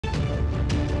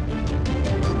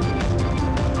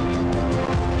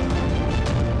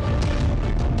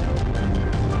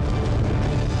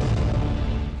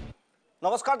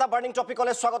নমস্কাৰ দা বাৰ্নিং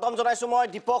টপিকলৈ স্বাগতম জনাইছো মই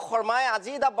দীপক শৰ্মাই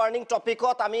আজি দা বাৰ্নিং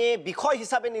টপিকত আমি বিষয়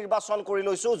হিচাপে নিৰ্বাচন কৰি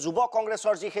লৈছো যুৱ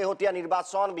কংগ্ৰেছৰ যি শেহতীয়া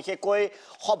নিৰ্বাচন বিশেষকৈ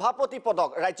সভাপতি পদক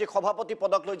ৰাজ্যিক সভাপতি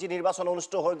পদক লৈ যি নিৰ্বাচন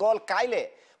অনুষ্ঠিত হৈ গ'ল কাইলে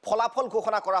ফলাফল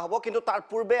ঘোষণা কৰা হ'ব কিন্তু তাৰ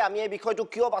পূৰ্বে আমি এই বিষয়টো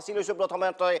কিয় বাছি লৈছো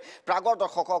প্ৰথমতে প্ৰাগৰ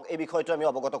দৰ্শকক এই বিষয়টো আমি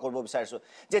অৱগত কৰিব বিচাৰিছো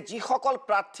যে যিসকল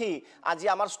প্ৰাৰ্থী আজি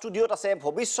আমাৰ ষ্টুডিঅ'ত আছে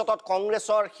ভৱিষ্যতত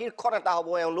কংগ্ৰেছৰ শীৰ্ষ নেতা হ'ব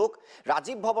এওঁলোক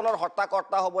ৰাজীৱ ভৱনৰ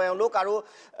হৰ্তাকৰ্তা হ'ব এওঁলোক আৰু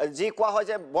যি কোৱা হয়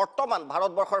যে বৰ্তমান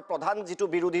ভাৰতবৰ্ষৰ প্ৰধান যিটো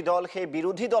বিৰোধী দল সেই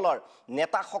বিৰোধী দলৰ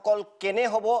নেতাসকল কেনে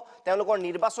হ'ব তেওঁলোকৰ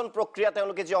নিৰ্বাচন প্ৰক্ৰিয়া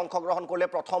তেওঁলোকে যি অংশগ্ৰহণ কৰিলে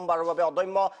প্ৰথমবাৰৰ বাবে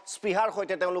অদম্য স্পৃহাৰ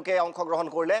সৈতে তেওঁলোকে অংশগ্ৰহণ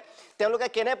কৰিলে তেওঁলোকে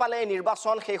কেনে পালে এই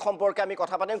নিৰ্বাচন সেই সম্পৰ্কে আমি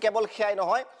কথা কেৱল সেয়াই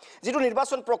নহয় যেটো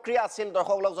নিৰ্বাচন প্ৰক্ৰিয়া আছিল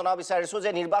দৰ্শকক জনাব বিচাৰিছো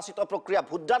যে নিৰ্বাচিত প্ৰক্ৰিয়া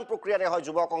ভোটদান প্ৰক্ৰিয়াৰে হয়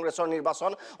যুৱ কংগ্ৰেছৰ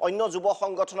নিৰ্বাচন অন্য যুৱ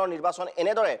সংগঠনৰ নিৰ্বাচন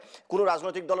এনেদৰে কোনো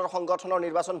ৰাজনৈতিক দলৰ সংগঠনৰ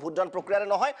নিৰ্বাচন ভোটদান প্ৰক্ৰিয়াৰে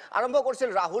নহয় আৰম্ভ কৰিছিল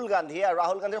ৰাহুল গান্ধীয়ে আৰু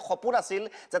ৰাহুল গান্ধীৰ সপোন আছিল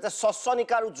যাতে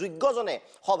স্বচ্ছনিকা আৰু যোগ্যজনে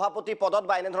সভাপতি পদত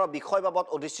বা এনে ধৰণৰ বিষয় বাবদ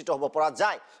অধিষ্ঠিত হ'ব পৰা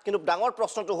যায় কিন্তু ডাঙৰ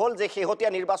প্ৰশ্নটো হ'ল যে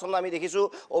শেহতীয়া নিৰ্বাচন আমি দেখিছো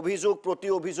অভিযোগ প্ৰতি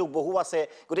অভিযোগ বহু আছে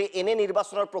গতিকে এনে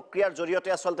নিৰ্বাচনৰ প্ৰক্ৰিয়াৰ জৰিয়তে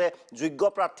আচলতে যোগ্য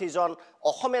প্ৰাৰ্থীজন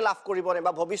অসমে লাভ কৰিবনে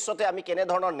বা ভৱিষ্যতে আমি কেনে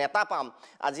ধৰণৰ নেতা পাম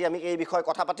আজি আমি এই বিষয়ে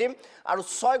কথা পাতিম আৰু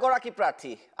 6 গৰাকী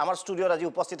প্ৰাৰ্থী আমাৰ ষ্টুডিঅ'ত আজি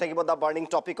উপস্থিত থাকিব দা বাৰ্নিং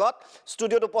টপিকত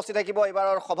ষ্টুডিঅ'ত উপস্থিত থাকিব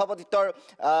এবাৰৰ সভাপতিত্বৰ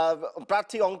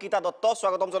প্ৰাৰ্থী অংকিতা দত্ত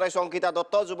স্বাগতম জনাইছো অংকিতা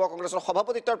দত্ত যুৱ কংগ্ৰেছৰ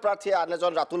সভাপতিত্বৰ প্ৰাৰ্থী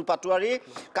আনজন ৰাতুল পাটোৱাৰী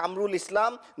কামৰুল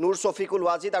ইছলাম নুৰ শফিকুল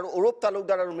ৱাজিদ আৰু অৰূপ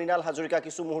তালুকদাৰ আৰু মৃণাল হাজৰিকা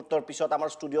কিছু মুহূৰ্তৰ পিছত আমাৰ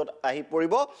ষ্টুডিঅ'ত আহি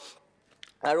পৰিব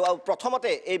আৰু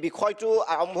প্ৰথমতে এই বিষয়টো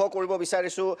আৰম্ভ কৰিব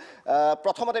বিচাৰিছো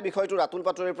প্ৰথমতে বিষয়টো ৰাতুল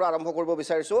পাটোৱাৰীৰ পৰা আৰম্ভ কৰিব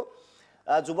বিচাৰিছো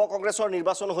যুৱ কংগ্ৰেছৰ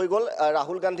নিৰ্বাচন হৈ গ'ল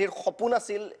ৰাহুল গান্ধীৰ সপোন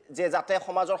আছিল যে যাতে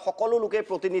সমাজৰ সকলো লোকে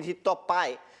প্ৰতিনিধিত্ব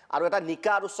পায় আৰু এটা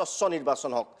নিকা আৰু স্বচ্ছ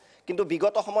নিৰ্বাচন হওক কিন্তু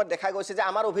বিগত সময়ত দেখা গৈছে যে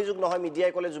আমাৰ অভিযোগ নহয়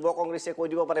মিডিয়াই ক'লে যুৱ কংগ্ৰেছে কৈ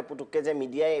দিব পাৰে পুতুককে যে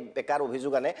মিডিয়াই বেকাৰ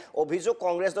অভিযোগ আনে অভিযোগ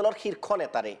কংগ্ৰেছ দলৰ শীৰ্ষ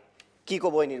নেতাৰে কি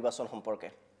ক'ব এই নিৰ্বাচন সম্পৰ্কে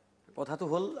কথাটো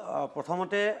হ'ল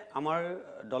প্ৰথমতে আমাৰ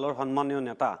দলৰ সন্মানীয়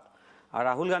নেতা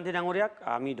ৰাহুল গান্ধী ডাঙৰীয়াক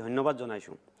আমি ধন্যবাদ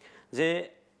জনাইছো যে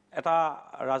এটা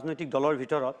ৰাজনৈতিক দলৰ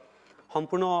ভিতৰত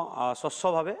সম্পূৰ্ণ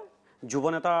স্বচ্ছভাৱে যুৱ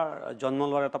নেতাৰ জন্ম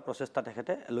লোৱাৰ এটা প্ৰচেষ্টা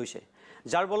তেখেতে লৈছে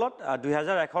যাৰ বলত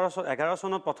 2011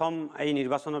 চনত প্ৰথম এই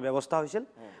নিৰ্বাচনৰ ব্যৱস্থা হৈছিল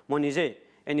মই নিজে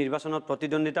এই নিৰ্বাচনত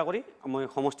প্ৰতিদ্বন্দ্বিতা কৰি মই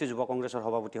সমষ্টি যুৱ কংগ্ৰেছৰ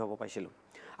সভাপতি হ'ব পাইছিলোঁ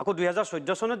আকৌ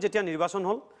 2014 চনত যেতিয়া নিৰ্বাচন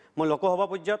হ'ল মই লোকসভা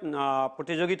পৰ্যায়ত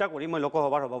প্ৰতিযোগিতা কৰি মই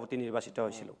লোকসভাৰ সভাপতি নিৰ্বাচিত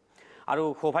হৈছিলোঁ আৰু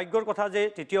সৌভাগ্যৰ কথা যে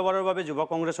তৃতীয়বাৰৰ বাবে যুৱ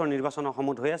কংগ্ৰেছৰ নিৰ্বাচন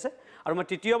অসমত হৈ আছে আৰু মই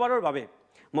তৃতীয়বাৰৰ বাবে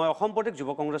মই অসম প্ৰদেশ যুৱ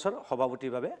কংগ্ৰেছৰ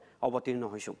সভাপতিৰ বাবে অৱতীৰ্ণ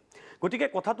হৈছোঁ গতিকে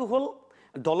কথাটো হ'ল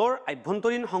দলৰ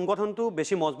আভ্যন্তৰীণ সংগঠনটো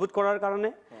বেছি মজবুত কৰাৰ কাৰণে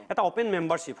এটা অপেন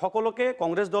মেম্বাৰশ্বিপ সকলোকে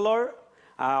কংগ্ৰেছ দলৰ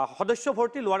সদস্য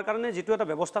ভৰ্তি লোৱাৰ কাৰণে যেটো এটা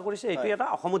ব্যৱস্থা কৰিছে এইটো এটা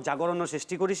অসমত জাগৰণৰ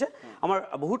সৃষ্টি কৰিছে আমাৰ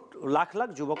বহুত লাখ লাখ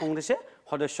যুৱ কংগ্ৰেছে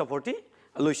সদস্য ভৰ্তি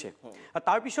লৈছে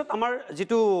তাৰ পিছত আমাৰ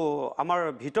যেটো আমাৰ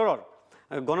ভিতৰৰ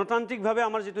গণতান্ত্ৰিকভাৱে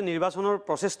আমাৰ যেটো নিৰ্বাচনৰ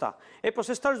প্ৰচেষ্টা এই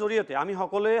প্ৰচেষ্টাৰ জৰিয়তে আমি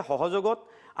সকলোৱে সহযোগত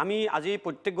আমি আজি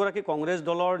প্ৰত্যেকগৰাকী কংগ্ৰেছ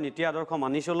দলৰ নীতি আদৰ্শ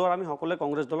মানি চলোৱাৰ আমি সকলোৱে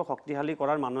কংগ্ৰেছ দলক শক্তিশালী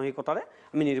কৰাৰ মানসিকতাৰে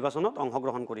আমি নিৰ্বাচনত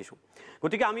অংশগ্ৰহণ কৰিছোঁ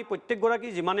গতিকে আমি প্ৰত্যেকগৰাকী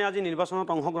যিমানে আজি নিৰ্বাচনত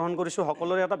অংশগ্ৰহণ কৰিছোঁ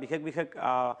সকলোৰে এটা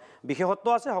বিশেষত্ব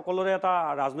আছে সকলোৰে এটা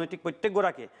ৰাজনৈতিক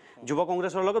প্ৰত্যেকগৰাকী যুৱ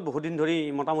কংগ্ৰেছৰ লগত বহুদিন ধৰি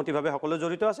মোটামুটিভাৱে সকলো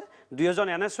জড়িত আছে দুজন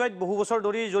NSYত বহু বছৰ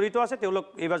ধৰি জড়িত আছে তেওঁলোক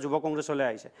এইবাৰ যুৱ কংগ্ৰেছলৈ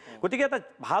আহিছে গতিকে এটা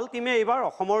ভাল টিমে এইবাৰ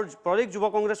অসমৰ প্ৰদেশ যুৱ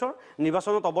কংগ্ৰেছৰ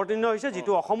নিৰ্বাচনত অৱতীৰ্ণ হৈছে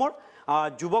যেটো অসমৰ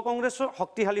যুৱ কংগ্ৰেছৰ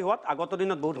শক্তিশালী হোৱাত আগত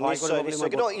দিনত বহুত সহায় কৰিব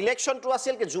কিন্তু ইলেকশ্যনটো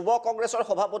আছিল কি যুৱ কংগ্ৰেছৰ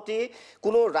সভাপতি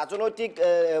কোনো ৰাজনৈতিক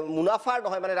মুনাফাৰ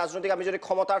নহয় মানে ৰাজনৈতিক আমি যদি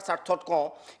ক্ষমতাৰ স্বাৰ্থত কওঁ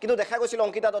কিন্তু দেখা গৈছিল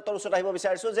অংকিতা দত্তৰ ওচৰত আহিব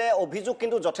বিচাৰিছো যে অভিযোগ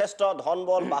কিন্তু যথেষ্ট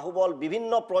ধনবল বাহুবল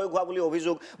বিভিন্ন প্ৰয়োগ হোৱা বুলি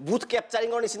অভিযোগ বুথ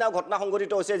কেপচাৰিঙৰ নিচিনা ঘটনা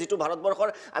সংঘটিত হৈছে যেটো ভাৰতবৰ্ষৰ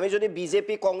আমি যদি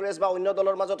বিজেপি কংগ্ৰেছ বা অন্য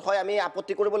দলৰ মাজত হয় আমি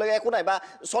আপত্তি কৰিবলগীয়া একো নাই বা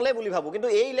চলে বুলি ভাবো কিন্তু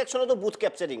এই ইলেকশ্যনতো বুথ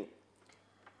কেপচাৰিং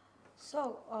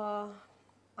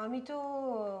আমিতো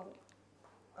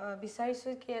বিচাৰিছো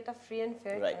কি এটা ফ্ৰী এণ্ড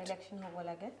ফেয়াৰ ইলেকশ্যন হ'ব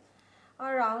লাগে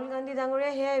আৰু ৰাহুল গান্ধী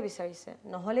ডাঙৰীয়া হেয়াই বিচাৰিছে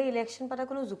নহলে ইলেকশ্যন পাতা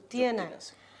কোনো যুক্তিয়ে নাই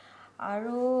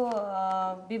আৰু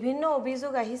বিভিন্ন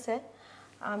অভিযোগ আহিছে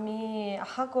আমি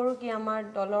আশা কৰোঁ কি আমাৰ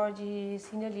দলৰ যি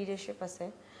সিনিয়ৰ লিডাৰশ্বিপ আছে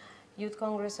ইউথ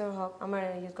কংগ্ৰেছৰ হওক আমাৰ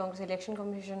ইউথ কংগ্ৰেছ ইলেকশ্যন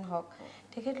কমিশ্যন হওক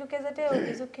তেখেতলোকে যাতে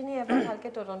অভিযোগখিনি এবাৰ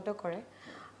ভালকৈ তদন্ত কৰে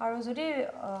আৰু যদি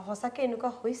সঁচাকৈ এনেকুৱা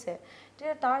হৈছে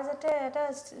তেতিয়া তাৰ যাতে এটা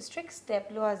ষ্ট্ৰিক্ট ষ্টেপ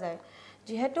লোৱা যায়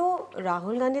যেহেতু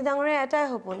ৰাহুল গান্ধী ডাঙৰে এটাই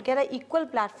সপোন কি এটা ইকুৱেল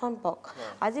প্লেটফৰ্ম পাওক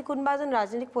আজি কোনোবা এজন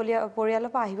ৰাজনৈতিক পৰিয়ালৰ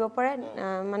পৰা আহিব পাৰে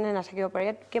মানে নাথাকিব পাৰে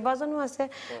ইয়াত কেইবাজনো আছে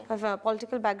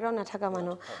পলিটিকেল বেকগ্ৰাউণ্ড নাথাকা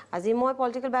মানুহ আজি মই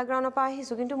পলিটিকেল বেকগ্ৰাউণ্ডৰ পৰা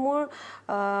আহিছোঁ কিন্তু মোৰ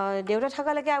দেউতা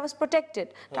থকালৈকে আই ৱাজ প্ৰটেক্টেড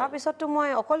তাৰপিছততো মই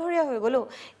অকলশৰীয়া হৈ গ'লোঁ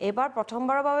এইবাৰ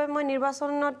প্ৰথমবাৰৰ বাবে মই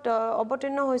নিৰ্বাচনত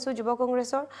অৱতীৰ্ণ হৈছোঁ যুৱ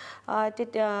কংগ্ৰেছৰ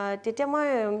তেতিয়া মই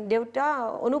দেউতা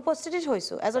অনুপস্থিতিত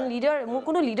হৈছোঁ এজন লিডাৰ মোৰ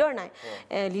কোনো লিডাৰ নাই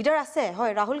লিডাৰ আছে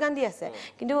হয় ৰাহুল গান্ধী আছে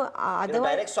কিন্তু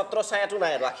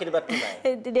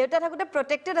দেউতা থাকোঁতে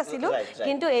প্ৰটেক্টেড আছিলোঁ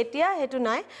কিন্তু এতিয়া সেইটো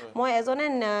নাই মই এজনে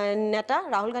নেতা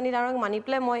ৰাহুল গান্ধী ডাঙৰক মানি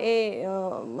পেলাই মই এই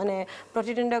মানে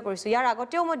প্ৰতিদ্বন্দ্বিতা কৰিছোঁ ইয়াৰ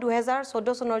আগতেও মই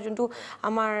 2014 চনৰ যোনটো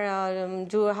আমাৰ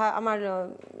যোৰহাট আমাৰ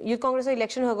ইউথ কংগ্ৰেছৰ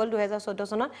ইলেকশ্যন হৈ গ'ল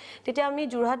 2014 চনত তেতিয়া আমি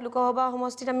যোৰহাট লোকসভা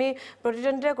সমষ্টিত আমি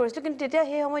প্ৰতিদ্বন্দ্বিতা কৰিছিলোঁ কিন্তু তেতিয়া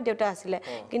সেই সময়ত দেউতা আছিলে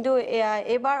কিন্তু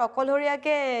এইবাৰ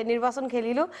অকলশৰীয়াকৈ নিৰ্বাচন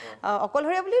খেলিলোঁ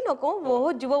অকলশৰীয়া বুলি নকওঁ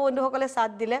বহুত যুৱ বন্ধুসকলে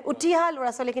সাথ দিলে উঠি অহা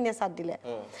ল'ৰা ছোৱালীখিনিয়ে সাথ দিলে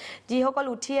যিসকল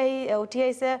উঠি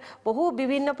আহিছে বহু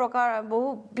বিভিন্ন প্ৰকাৰ বহু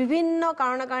বিভিন্ন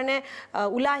কাৰণৰ কাৰণে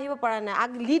ওলাই আহিব পৰা নাই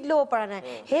লিড ল'ব পৰা নাই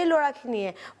সেই ল'ৰাখিনিয়ে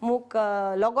মোক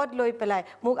লগত লৈ পেলাই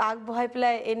মোক আগবঢ়াই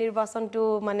পেলাই এই নিৰ্বাচনটো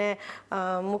মানে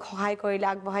মোক সহায় কৰিলে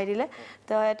আগবঢ়াই দিলে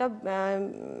তো এটা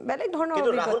বেলেগ ধৰণৰ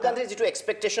ৰাহুল গান্ধীৰ যিটো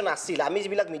এক্সপেক্টেশ্যন আছিল আমি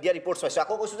যিবিলাক মিডিয়া ৰিপৰ্টছ পাইছোঁ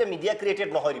আকৌ কৈছোঁ যে মিডিয়া ক্ৰিয়েটেড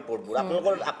নহয় ৰিপৰ্টবোৰ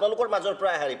আপোনালোকৰ মাজৰ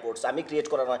পৰা অহা ৰিপৰ্টছ আমি ক্ৰিয়েট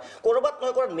কৰা নহয় ক'ৰবাত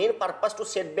নহয় ক'ৰবাত মেইন পাৰ্পাছটো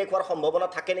ছেটবেক হোৱাৰ সম্ভাৱনা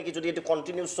থাকে নেকি যদি এইটো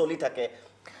কণ্টিনিউ চলি থাকে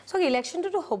চাওক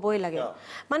ইলেকশ্যনটোতো হ'বই লাগে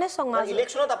মানে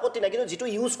ইলেকশ্যনত আপত্তি নাই কিন্তু যিটো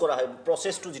ইউজ কৰা হয়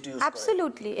প্ৰচেছটো যিটো ইউজ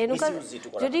এবছলিউটলি এনেকুৱা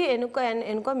যদি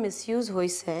এনেকুৱা মিছইউজ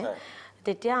হৈছে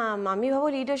তেতিয়া আমি ভাবোঁ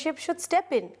লিডাৰশ্বিপ শুড ষ্টেপ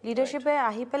ইন লিডাৰশ্বিপে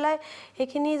আহি পেলাই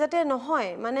সেইখিনি যাতে নহয়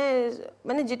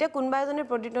মানে যেতিয়া কোনোবা এজনে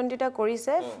প্ৰতিদ্বন্দ্বিতা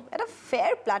কৰিছে এটা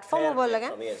ফেয়াৰ প্লেটফৰ্ম হ'ব লাগে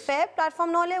ফেয়াৰ প্লেটফৰ্ম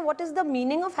নহ'লে what is the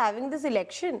meaning of having this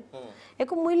election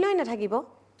একো মূল্যই নাথাকিব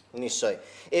নিশ্চয়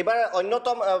এইবাৰ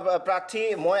অন্যতম প্ৰাৰ্থী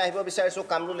মই আহিব বিচাৰিছোঁ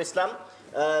কামৰুল ইছলাম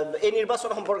এই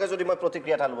নিৰ্বাচন সম্পৰ্কে যদি মই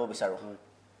প্ৰতিক্ৰিয়া এটা ল'ব বিচাৰোঁ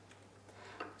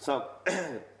চাওক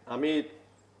আমি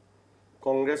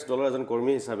কংগ্ৰেছ দলৰ এজন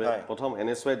কৰ্মী হিচাপে প্ৰথম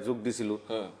NSYত যোগ দিছিলোঁ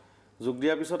যোগ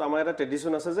দিয়াৰ পিছত আমাৰ এটা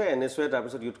ট্ৰেডিশ্যন আছে যে NSY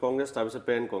তাৰপিছত ইউথ কংগ্ৰেছ তাৰপিছত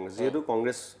পেৰেণ্ট কংগ্ৰেছ যিহেতু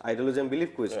কংগ্ৰেছ আইডিঅলজি আমি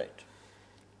বিলিভ কৰিছোঁ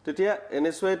তেতিয়া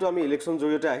NSYটো আমি ইলেকশ্যন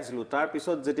জৰিয়তে আহিছিলোঁ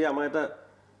তাৰপিছত যেতিয়া আমাৰ এটা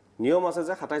নিয়ম আছে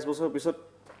যে 27 বছৰৰ পিছত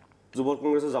যুৱ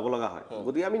কংগ্ৰেছত যাব লগা হয়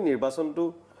গতিকে আমি নিৰ্বাচনটো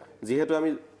যিহেতু আমি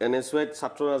NSYত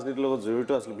ছাত্ৰ ৰাজনীতিৰ লগত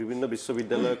জড়িত আছিলোঁ বিভিন্ন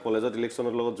বিশ্ববিদ্যালয় কলেজত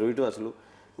ইলেকশ্যনৰ লগত জড়িত আছিলোঁ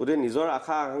গতিকে নিজৰ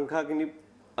আশা আকাংক্ষাখিনি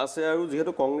আছে আৰু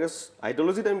যেহেতু কংগ্ৰেছ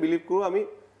আইডিঅলজিত আমি বিলিভ কৰোঁ আমি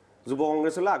যুৱ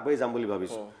কংগ্ৰেছলৈ আগবাঢ়ি যাম বুলি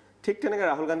ভাবিছোঁ ঠিক তেনেকৈ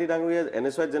ৰাহুল গান্ধী ডাঙৰীয়া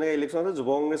NSYত যেনেকৈ ইলেকশ্যন আছে যুৱ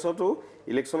কংগ্ৰেছতো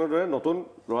ইলেকশ্যনৰ দৰে নতুন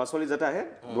ল'ৰা ছোৱালী যাতে আহে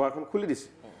দুৱাৰখন খুলি দিছে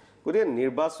গতিকে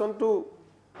নিৰ্বাচনটো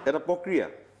এটা প্ৰক্ৰিয়া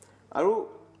আৰু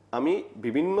আমি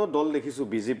বিভিন্ন দল দেখিছোঁ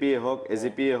BJPয়ে হওক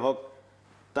AJPয়ে হওক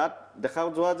তাত দেখা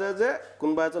যোৱা যায় যে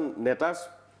কোনোবা এজন নেতাৰ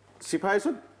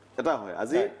চিফাৰিছত এটা হয়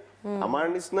আজি আমাৰ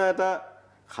নিচিনা এটা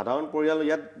সাধাৰণ পৰিয়াল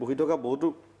ইয়াত বহি থকা বহুতো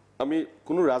আমি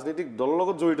কোনো ৰাজনৈতিক দলৰ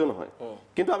লগত জড়িত নহয়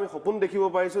কিন্তু আমি সপোন দেখিব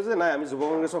পাৰিছোঁ যে নাই আমি যুৱ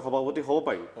কংগ্ৰেছৰ সভাপতি হ'ব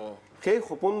পাৰিম সেই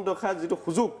সপোন দেখাৰ যিটো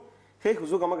সুযোগ সেই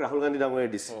সুযোগ আমাক ৰাহুল গান্ধী ডাঙৰীয়াই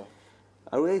দিছে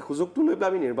আৰু এই সুযোগটো লৈ পেলাই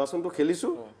আমি নিৰ্বাচনটো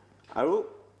খেলিছোঁ আৰু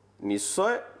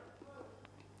নিশ্চয়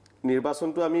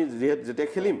নিৰ্বাচনটো আমি যেতিয়া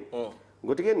খেলিম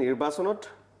গতিকে নিৰ্বাচনত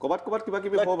ক'বাত কিবা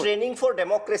কিবি হ'ব ট্ৰেইনিং ফৰ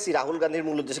ডেমক্ৰেসি ৰাহুল গান্ধীৰ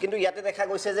মূল উদ্দেশ্য কিন্তু ইয়াতে দেখা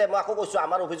গৈছে যে মই আকৌ কৈছোঁ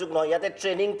আমাৰ অভিযোগ নহয় ইয়াতে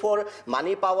training for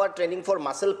money power training for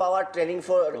muscle power training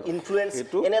for influence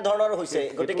এনে ধৰণৰ হৈছে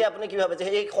গতিকে আপুনি কি ভাবে যে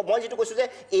এই মই যেটো কৈছোঁ যে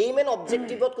এইম এণ্ড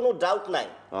অবজেক্টিভত কোনো ডাউট নাই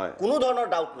কোনো ধৰণৰ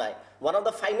ডাউট নাই one of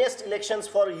the finest elections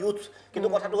for youth কিন্তু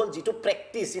কথাটো হ'ল যেটো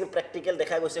প্ৰ্যাকটিস ইন প্ৰ্যাকটিক্যাল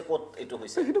দেখা গৈছে ক'ত এটো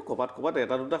হৈছে সেইটো ক'বাত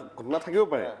এটা দুটা ঘটনা থাকিব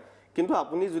পাৰে কিন্তু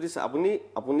আপুনি যদি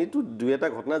আপুনিটো দুই এটা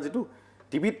ঘটনা যেটো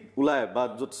টিভিত ওলায় বা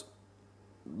য'ত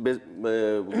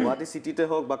গুৱাহাটী চিটিতে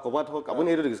হওক বা ক'বাত হওক আপুনি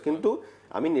এইটো দেখিছে কিন্তু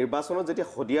আমি নিৰ্বাচনত যেতিয়া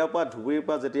শদিয়াৰ পৰা ধুবুৰীৰ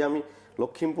পৰা যেতিয়া আমি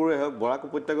লখিমপুৰে হওক বৰাক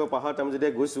উপত্যকাৰ পাহাৰত আমি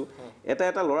যেতিয়া গৈছোঁ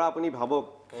এটা ল'ৰা আপুনি ভাবক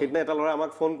সেইদিনা এটা ল'ৰা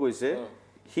আমাক ফোন কৰিছে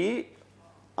সি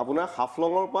আপোনাৰ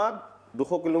হাফলঙৰ পৰা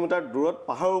 200 কিলোমিটাৰ দূৰত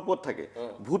পাহাৰৰ ওপৰত থাকে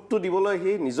ভোটটো দিবলৈ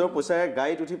সি নিজৰ পইচাৰে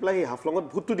গাড়ীত উঠি পেলাই সি হাফলঙত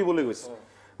ভোটটো দিবলৈ গৈছে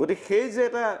গতিকে সেই যে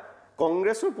এটা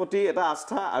কংগ্ৰেছৰ প্ৰতি এটা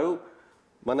আস্থা আৰু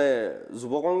মানে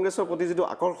যুৱ কংগ্ৰেছৰ প্ৰতি যিটো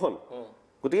আকৰ্ষণ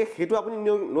গতিকে সেইটো আপুনি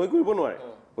নৈ কৰিব নোৱাৰে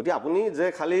গতিকে আপুনি যে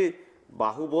খালি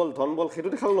বাহুবল ধনবল সেইটো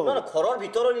দেখাল নহয় ঘৰৰ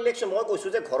ভিতৰৰ ইলেকশ্যন মই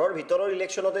কৈছোঁ যে ঘৰৰ ভিতৰৰ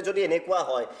ইলেকশ্যনতে যদি এনেকুৱা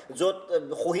হয় য'ত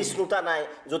সহিষ্ণুতা নাই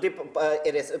যদি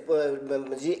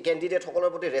যি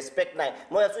কেণ্ডিডেটসকলৰ প্ৰতি ৰেচপেক্ট নাই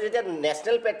মই ভাবিছোঁ যেতিয়া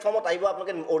নেশ্যনেল প্লেটফৰ্মত আহিব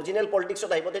আপোনালোকে অৰিজিনেল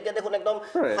পলিটিক্সত আহিব তেতিয়া দেখোন একদম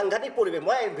সাংঘাতিক পৰিৱেশ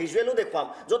মই ভিজুৱেলো দেখুৱাম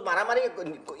য'ত মাৰামাৰি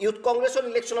ইউথ কংগ্ৰেছৰ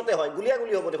ইলেকশ্যনতে হয়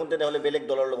গুলিয়াগুলি হ'ব দেখোন তেনেহ'লে বেলেগ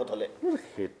দলৰ লগত হ'লে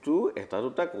সেইটো এটা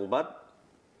দুটা ক'ৰবাত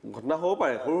ঘটনা হ'ব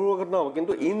পাৰে সৰু সৰু ঘটনা হ'ব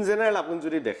কিন্তু ইন জেনেৰেল আপুনি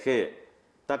যদি দেখে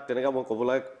তাত তেনেকৈ মই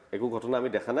ক'বলৈ একো ঘটনা আমি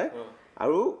দেখা নাই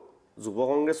আৰু যুৱ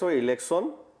কংগ্ৰেছৰ ইলেকশ্যন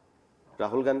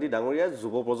ৰাহুল গান্ধী ডাঙৰীয়াই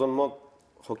যুৱ প্ৰজন্মক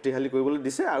শক্তিশালী কৰিবলৈ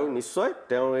দিছে আৰু নিশ্চয়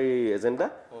তেওঁৰ এই এজেণ্ডা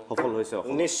সফল হৈছে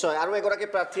নিশ্চয় আৰু এগৰাকী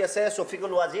প্ৰাৰ্থী আছে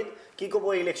শফিকুল ৱাজিদ কি ক'ব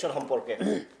এই ইলেকশ্যন সম্পৰ্কে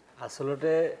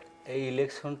আসলতে এই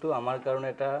ইলেকশ্যনটো আমাৰ কাৰণে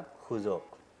এটা সুযোগ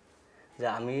যে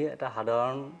আমি এটা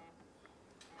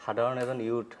সাধাৰণ এজন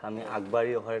ইউথ আমি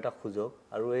আগবাঢ়ি অহাৰ এটা সুযোগ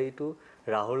আৰু এইটো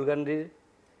ৰাহুল গান্ধীৰ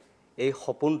এই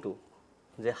সপোনটো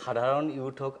যে সাধাৰণ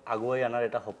ইউথক আগুৱাই অনাৰ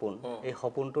এটা সপোন এই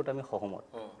সপোনটোত আমি সহমত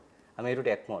আমি এইটোত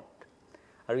একমত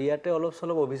আৰু ইয়াতে অলপ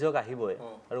চলপ অভিযোগ আহিবই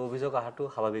আৰু অভিযোগ অহাটো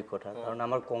স্বাভাৱিক কথা কাৰণ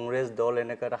আমাৰ কংগ্ৰেছ দল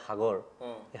এনেকুৱা এটা সাগৰ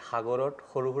এই সাগৰত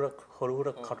সৰু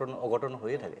সুৰা অঘটন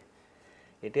হৈয়ে থাকে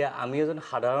এতিয়া আমি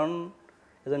সাধাৰণ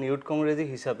এজন ইউথ কংগ্ৰেছী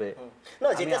হিচাপে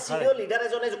যেতিয়া সিনিয়ৰ লিডাৰ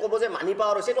এজনে ক'ব যে মানি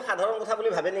পাৱাৰ হৈছে এইটো সাধাৰণ কথা বুলি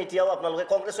ভাবে নে এতিয়াও আপোনালোকে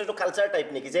কংগ্ৰেছৰ এইটো কালচাৰ টাইপ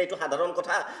নেকি যে এইটো সাধাৰণ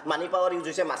কথা মানি পাৱাৰ ইউজ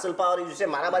হৈছে মাছল পাৱাৰ ইউজ হৈছে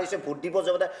মাৰা মাৰিছে ভোট দিব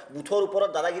যাওঁতে বুথৰ ওপৰত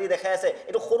দাদাগিৰি দেখাই আছে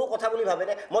এইটো সৰু কথা বুলি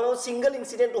ভাবেনে মই ভাবো ছিংগল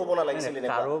ইনচিডেণ্ট হ'ব নালাগিছিল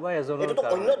কাৰোবাৰ এজনৰ এইটো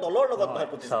অন্য দলৰ লগত নহয়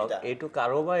প্ৰতিযোগিতা এইটো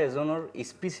কাৰোবাৰ এজনৰ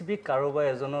স্পেচিফিক কাৰোবাৰ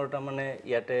এজনৰ তাৰমানে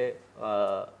ইয়াতে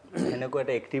এনেকুৱা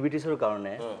এটা এক্টিভিটিছৰ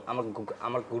কাৰণে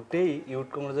আমাক গোটেই ইউথ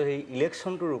কংগ্ৰেছৰ সেই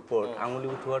ইলেকশ্যনটোৰ ওপৰত আঙুলি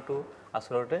উঠোৱাটো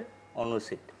আচলতে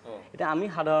অনুচিত এটা আমি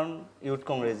সাধাৰণ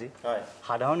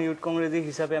ইউথ কংগ্ৰেছী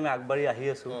হিচাপে আমি আগবাঢ়ি আহি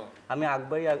আছো আমি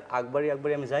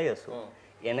আগবাঢ়ি আমি যাই আছো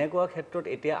এনেকুৱা ক্ষেত্ৰত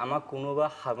এতিয়া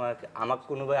আমাক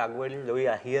কোনোবাই আগুৱাই লৈ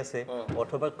আহি আছে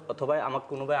অথবা আমাক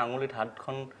কোনোবাই আঙুলিত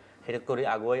হাতখন হেৰি কৰি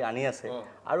আগুৱাই আনি আছে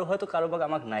আৰু হয়তো কাৰোবাক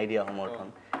আমাক নাই দিয়া সমৰ্থন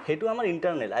সেইটো আমাৰ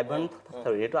ইণ্টাৰনেল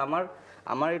এইটো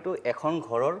আমাৰ এইটো এখন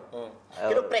ঘৰৰ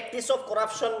কিন্তু practice of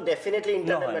কৰাপশন definitely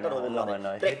internal matter হ'ব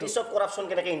নহয় প্ৰেক্টিস অফ কৰাপশন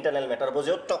কেনেকে ইন্টাৰনেল মেটাৰ হ'ব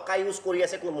যে টকা ইউজ কৰি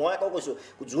আছে মই আকৌ কৈছো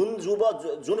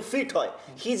যোন ফিট হয়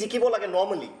হি জিকিব লাগে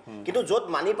নৰ্মালি কিন্তু যত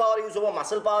মানি পাৱাৰ ইউজ হ'ব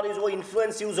মাসল পাৱাৰ ইউজ হ'ব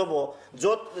ইনফ্লুৱেন্স ইউজ হ'ব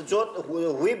যত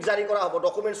হুইপ জাৰি কৰা হ'ব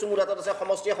ডকুমেন্টছ মোৰ হাতত আছে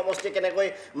সমষ্টি কেনেকৈ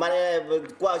মানে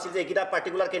কোৱা হৈছে যে একিটা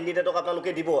পাৰ্টিকুলাৰ কেণ্ডিডেটক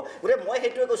আপোনালোকে দিব গৰে মই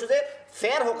হেতুৱে কৈছো যে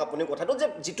ফেয়াৰ হক আপুনি কথাটো যে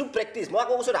যিটো প্ৰেক্টিস মই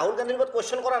আকৌ কৈছো ৰাহুল গান্ধীৰ ওপৰত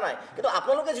কোৱেশ্চন কৰা নাই কিন্তু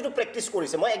আপোনালোকে যিটো প্ৰেক্টিস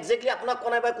কৰিছে মই এক্স্যাক্টলি আপোনাক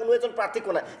কোনাই বা কোনো এজন প্ৰাৰ্থী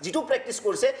কোনাই যিটো প্ৰেক্টিস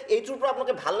কৰিছে এইটোৰ পৰা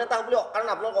আপোনালোকে ভাল নেতা হ'ব বুলি কাৰণ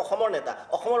আপোনালোক অসমৰ নেতা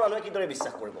অসমৰ মানুহে কিদৰে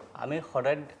বিশ্বাস কৰিব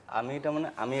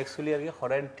আমি একচুয়ালি আৰু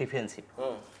সদায় ডিফেন্সিভ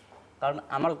কাৰণ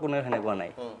আমাৰ কোনো হেনেকুৱা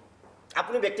নাই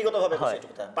আপুনি ব্যক্তিগতভাৱে কৈছে এইটো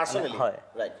কথা পাৰ্সোনালি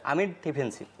ৰাইট আমি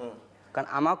ডিফেন্সিভ কাৰণ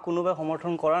আমাক কোনোবাই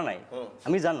সমৰ্থন কৰা নাই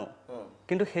আমি জানো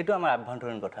কিন্তু সেইটো আমাৰ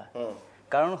আভ্যন্তৰীণ কথা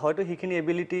কাৰণ হয়তো হিখিনি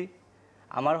এবিলিটি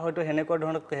আমাৰ হয়তো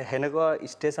হেনেকুৱা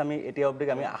ষ্টেজ আমি এতিয়া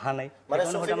অবধি আমি আহা নাই মানে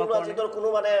সফিকুলৰ কোনো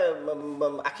মানে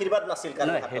আশীৰ্বাদ নাছিল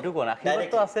কাৰণ হেতু কোন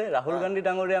আশীৰ্বাদটো আছে ৰাহুল গান্ধী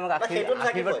ডাঙৰীয়া আমাক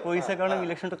আশীৰ্বাদ কৰিছে কাৰণে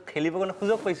ইলেকশ্যনটো খেলিব কাৰণে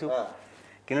সুযোগ পাইছো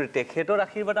কিন্তু তেখেতৰ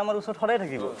আশীৰ্বাদ আমাৰ ওচৰত সদায়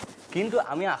থাকিব কিন্তু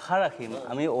আমি আশা ৰাখিম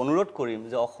আমি অনুৰোধ কৰিম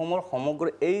যে অসমৰ সমগ্ৰ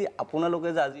এই আপোনালোকে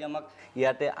যে আজি আমাক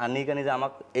ইয়াতে আনি কানি যে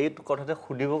আমাক এই কথাতে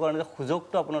সুধিব কাৰণে যে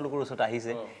সুযোগটো আপোনালোকৰ ওচৰত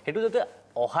আহিছে হেতু যাতে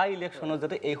অহা ইলেকশ্যনত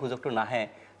যাতে এই সুযোগটো নাহে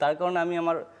তাৰ কাৰণে আমি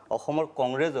আমাৰ অসমৰ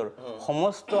কংগ্ৰেছৰ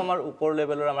সমস্ত আমাৰ ওপৰ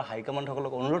লেভেলৰ আমাৰ হাইকমাণ্ড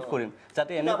সকলক অনুৰোধ কৰিম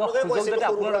যাতে এনেকুৱা সুযোগ যাতে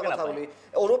আপোনালোকে নাপায়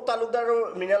অৰূপ তালুকদাৰ আৰু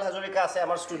মৃণাল হাজৰিকা আছে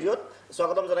আমাৰ ষ্টুডিঅ'ত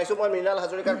স্বাগতম জনাইছো মই মৃণাল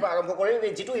হাজৰিকাৰ পৰা আৰম্ভ কৰিম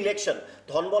এই যিটো ইলেকশ্যন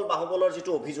ধনবল বাহুবলৰ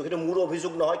যিটো অভিযোগ সেইটো মোৰ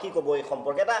অভিযোগ নহয় কি ক'ব এই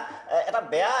সম্পৰ্কে এটা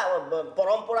বেয়া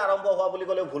পৰম্পৰা আৰম্ভ হোৱা বুলি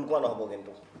ক'লেও ভুল কোৱা নহ'ব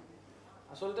কিন্তু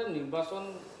আসলতে নিৰ্বাচন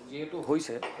যেহেতু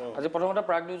হৈছে আজি প্ৰথমতে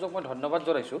প্ৰাগ নিউজক মই ধন্যবাদ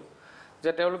জনাইছো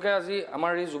যে তেওঁলোকে আজি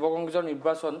আমাৰ এই যুৱ কংগ্ৰেছৰ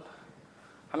নিৰ্বাচন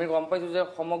আমি গম পাইছো যে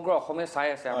সমগ্ৰ অসমে চাই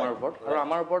আছে আমাৰ ওপৰত আৰু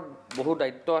আমাৰ ওপৰত বহু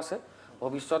দায়িত্ব আছে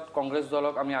ভৱিষ্যত কংগ্ৰেছ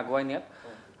দলক আমি আগুৱাই নিয়াত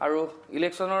আৰু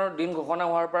ইলেকশ্যনৰ দিন ঘোষণা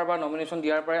হোৱাৰ পৰা বা নমিনেশ্যন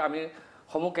দিয়াৰ পৰাই আমি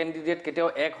সমূহ কেণ্ডিডেট কেতিয়াও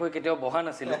এক হৈ কেতিয়াও বহা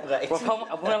নাছিলে প্ৰথম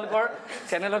আপোনালোকৰ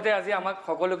চেনেলতে আজি আমাক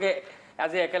সকলোকে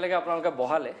আজি একেলগে আপোনালোকে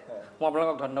বহালে মই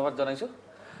আপোনালোকক ধন্যবাদ জনাইছো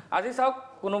আজি চাওক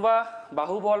কোনোবা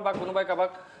বাহুবল বা কোনোবাই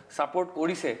কাবাক সাপোৰ্ট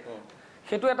কৰিছে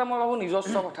সেইটো এটা মই ভাবো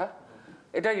নিজস্ব কথা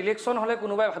এটা ইলেকশ্যন হলে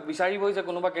কোনোবাই বিচাৰিবই যে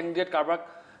কোনোবা কেণ্ডিডেট কাবাক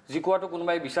জিকোৱাটো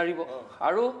কোনোবাই বিচাৰিব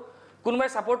আৰু কোনোবাই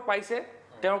সাপোৰ্ট পাইছে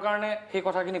তেওঁৰ কাৰণে সেই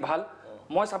কথাখিনি ভাল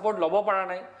মই সাপোৰ্ট ল'ব পৰা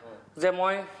নাই যে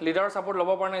মই লিডাৰৰ সাপোৰ্ট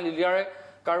ল'ব পৰা নাই লিডাৰে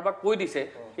কাৰোবাক কৈ দিছে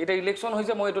এটা ইলেকশ্যন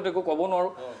হৈছে মই এইটোত একো ক'ব নোৱাৰো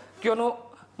কিয়নো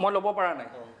মই ল'ব পৰা নাই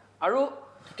আৰু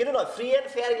কিন্তু নহয় ফ্ৰী এণ্ড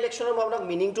ফেয়াৰ ইলেকশ্যনৰ ভাৱনাক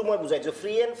মিনিংটো মই বুজাইছো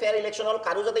ফ্ৰী এণ্ড ফেয়াৰ ইলেকশ্যনৰ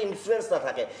কাৰো যাতে ইনফ্লুৱেঞ্চ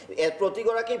নাথাকে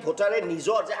প্ৰতিগৰাকী ভোটাৰে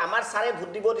নিজৰ যে আমাৰ ছাৰে ভোট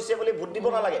দিব দিছে বুলি ভোট দিব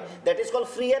নালাগে that is call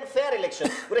free and fair election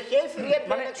গতিকে সেই ফ্ৰী এণ্ড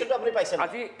ফেয়াৰ ইলেকশ্যনটো আপুনি পাইছে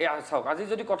আজি চাওক আজি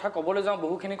যদি কথা ক'বলৈ যাওঁ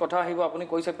বহুখিনি কথা আহিব আপুনি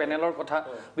কৈছে পেনেলৰ কথা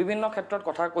বিভিন্ন ক্ষেত্ৰত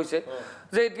কথা কৈছে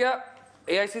যে এতিয়া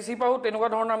AICC পাও তেনেকুৱা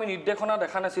ধৰণৰ আমি নিৰ্দেশনা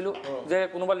দেখা নাছিলো যে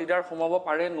কোনোবা লিডাৰ সোমাব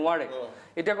পাৰে নোৱাৰে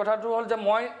এতিয়া কথাটো হ'ল যে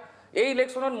মই এই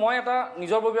ইলেকশ্যনত মই এটা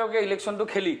নিজৰ ববিয়াকে ইলেকশ্যনটো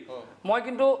খেলি মই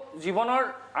কিন্তু জীৱনৰ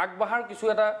আগবাঢ়াৰ কিছু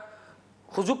এটা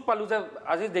সুযোগ পালো যে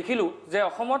আজি দেখিলো যে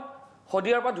অসমত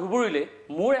শদিয়াৰ পৰা ধুবুৰীলৈ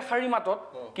মোৰ এশাৰী মাতত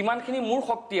কিমানখিনি মোৰ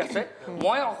শক্তি আছে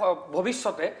মই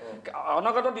ভৱিষ্যতে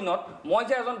অনাগত দিনত মই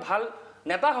যে এজন ভাল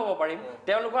নেতা হ'ব পাৰিম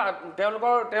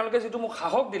তেওঁলোকে যিটো মোক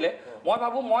সাহস দিলে মই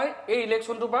ভাবোঁ মই এই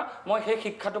ইলেকশ্যনটোৰ পৰা মই সেই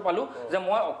শিক্ষাটো পালোঁ যে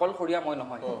মই অকলশৰীয়া মই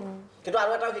নহয় কিন্তু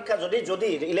আৰু এটা শিক্ষা যদি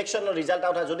ইলেকশ্যনৰ ৰিজাল্ট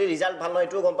আউট হয় যদি ৰিজাল্ট ভাল নহয়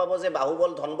এইটোও গম পাব যে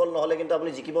বাহুবল ধনবল নহ'লে কিন্তু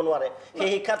আপুনি জিকিব নোৱাৰে সেই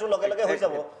শিক্ষাটো লগে লগে হৈ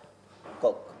যাব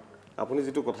কওক আপুনি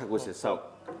যিটো কথা কৈছে চাওক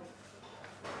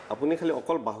আপুনি খালি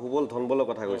অকল বাহুবল ধনবলৰ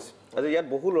কথা কৈছে আজি ইয়াত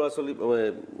বহু ল'ৰা ছোৱালী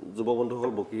যুৱ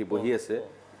বন্ধুসকল বহি আছে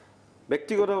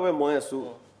ব্যক্তিগতভাৱে মই আছোঁ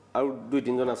আৰু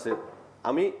 2-3জন আছে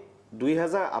আমি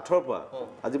 2008 পৰা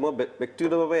আজি মই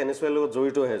ব্যক্তিগতভাৱে NSYৰ লগত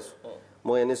জড়িত হৈ আছোঁ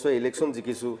মই NSY ইলেকশ্যন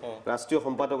জিকিছোঁ ৰাষ্ট্ৰীয়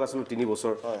সম্পাদক আছিলোঁ 3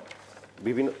 বছৰ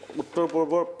বিভিন্ন উত্তৰ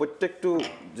পূৰ্বৰ প্ৰত্যেকটো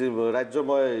ৰাজ্যৰ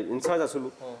মই ইনচাৰ্জ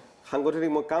আছিলোঁ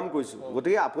সাংগঠনিক মই কাম কৰিছোঁ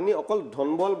গতিকে আপুনি অকল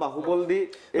ধনবল বাহুবল দি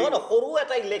সৰু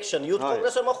এটা ইলেকশ্যন ইউথ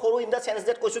কংগ্ৰেছৰ মই সৰু ইন দ্য চেন্স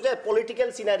ডেট কৈছোঁ যে পলিটিকেল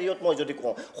চিনাৰিঅ'ত মই যদি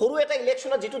কওঁ সৰু এটা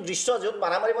ইলেকশ্যনত যিটো দৃশ্য য'ত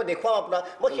মাৰামাৰি মই দেখুৱাম আপোনাক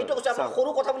মই সেইটো কৈছোঁ আপোনাক সৰু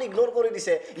কথা বুলি ইগন'ৰ কৰি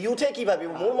দিছে ইউথে কি ভাবিব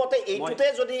মোৰ মতে এইটোতে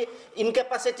যদি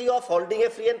ইনকেপাচিটি of holding A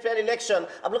free and fair election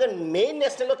আপোনালোকে মেইন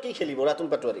নেশ্যনেলত কি খেলিব ৰাতুল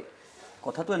পাটোৱাৰী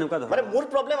কথাটো এনেকুৱা মানে মোৰ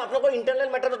প্ৰব্লেম আপোনালোকৰ ইণ্টাৰনেল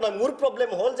মেটাৰত নহয় মোৰ প্ৰব্লেম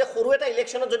হ'ল যে সৰু এটা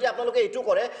ইলেকশ্যনত যদি আপোনালোকে এইটো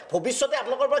কৰে ভৱিষ্যতে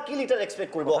আপোনালোকৰ পৰা কি লিটাৰ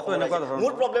এক্সপেক্ট কৰিব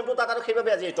মোৰ প্ৰব্লেমটো তাত আৰু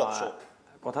সেইবাবে আজি এই টক শ্ব'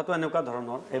 কথাটো এনেকুৱা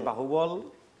ধৰণৰ এই বাহুবল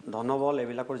ধনবল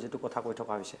এইবিলাকৰ যিটো কথা কৈ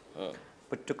থকা হৈছে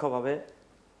প্ৰত্যক্ষভাৱে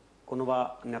কোনোবা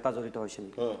নেতা জড়িত হৈছে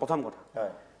নেকি প্ৰথম কথা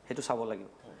সেইটো চাব লাগিব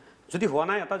যদি হোৱা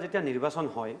নাই এটা যেতিয়া নিৰ্বাচন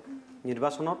হয়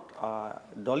নিৰ্বাচনত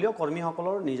দলীয়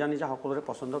কৰ্মীসকলৰ নিজা সকলোৰে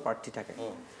পচন্দৰ প্ৰাৰ্থী থাকে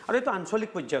আৰু এইটো আঞ্চলিক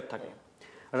পৰ্যায়ত থাকে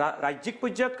ৰাজ্যিক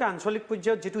পৰ্যায়তকৈ আঞ্চলিক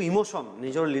পৰ্যায়ত যিটো ইমোশ্যন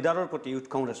নিজৰ লিডাৰৰ প্ৰতি ইউথ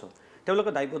কংগ্ৰেছৰ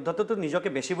তেওঁলোকে দায়বদ্ধতাটো নিজকে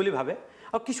বেছি বুলি ভাবে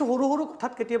আৰু কিছু সৰু সৰু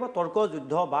কথাত কেতিয়াবা তৰ্ক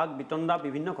যুদ্ধ বাক বিতণ্ডা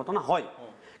বিভিন্ন ঘটনা হয়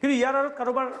কিন্তু ইয়াৰ আৰু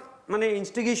কাৰোবাৰ মানে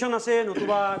ইনষ্টিগেশ্যন আছে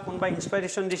নতুবা কোনোবা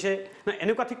ইনস্পাইৰেশ্যন দিছে না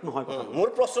এনেকুৱা ঠিক নহয় মোৰ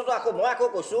প্ৰশ্নটো মই আকৌ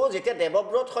কৈছোঁ যেতিয়া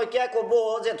দেৱব্ৰত শইকীয়াই ক'ব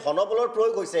যে ধনবলৰ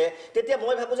প্ৰয়োগ হৈছে তেতিয়া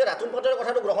মই ভাবোঁ যে ৰাতুল পাটোৱাৰীৰ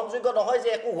কথাটো গ্ৰহণযোগ্য নহয় যে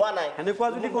একো হোৱা নাই এনেকুৱা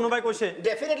যদি কোনোবাই কৈছে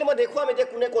ডেফিনেটলি মই দেখুৱাম এতিয়া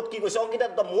কোনে ক'ত কি কৈছে অংকিতা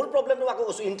মোৰ প্ৰব্লেমটো আকৌ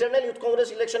কৈছোঁ ইণ্টাৰনেল ইউথ কংগ্ৰেছ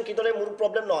ইলেকশ্যন কিদৰে মোৰ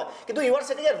প্ৰব্লেম নহয় কিন্তু ইউ আৰ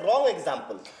ছেটিং এ ৰং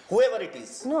এক্সাম্পল হুএভাৰ ইট ইজ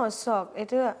চাওক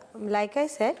এইটো লাইক আই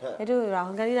ছেড এইটো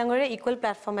ৰাহুল গান্ধী ডাঙৰীয়াই ইকুৱেল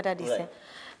প্লেটফৰ্ম এটা দিছে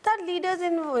তাত লিডাৰ্ছ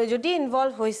যদি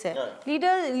ইনভলভ হৈছে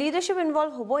লিডাৰশ্বিপ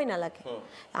ইনভলভ হ'বই নালাগে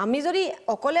আমি যদি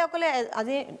অকলে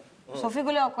আজি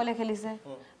শফিকুলে অকলে খেলিছে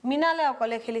মীনালে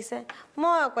অকলে খেলিছে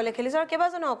মই অকলে খেলিছোঁ আৰু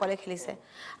কেইবাজনো অকলে খেলিছে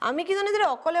আমি কিজনে যদি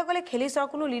অকলে খেলিছোঁ আৰু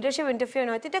কোনো লিডাৰশ্বিপ ইণ্টাৰফিয়াৰ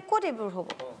নহয় তেতিয়া ক'ত এইবোৰ হ'ব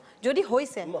যদি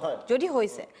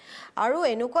হৈছে আৰু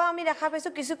এনেকুৱা আমি দেখা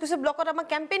পাইছোঁ কিছু ব্লকত আমাক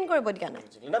কেম্পেইন কৰিব দিয়া নাই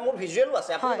মোৰ ভিজুৱেলো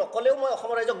আছে আপুনি অকলেও মই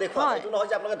অসম ৰাইজক দেখুৱাম এইটো নহয়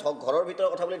যে আপোনালোকে ঘৰৰ ভিতৰৰ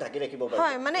কথা বুলি ঢাকি ৰাখিব পাৰে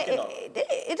হয় মানে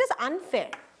it is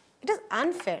unfair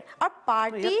Our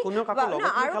party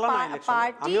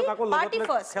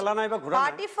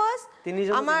first.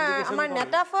 Amar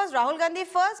neta first, Rahul Gandhi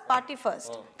first, party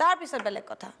first. Tar pisot belek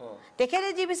kotha. Tekhete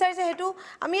ji bisarise hetu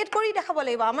ami et kori dekhabo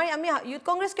lagibo. Ami youth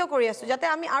congress kyo kori asu jate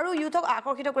ami aru youthok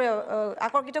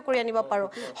akorkito kori anibo paro.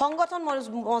 সংগঠন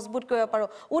মজবুত কৰিব পাৰো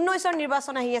 19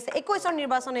 নিৰ্বাচন আহি আছে 21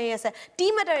 নিৰ্বাচন আহি আছে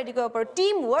টিম এটা ৰেডি কৰিব পাৰো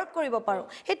টিম ওয়াৰ্ক কৰিব পাৰো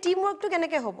হে টিম ওয়াৰ্কটো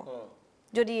কেনেকে হ'ব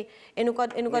যদি এনেকুৱা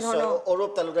ধৰণৰ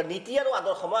অৰূপ তালুকা নীতি আৰু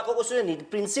আদৰ্শ মই আকৌ কৈছোঁ যে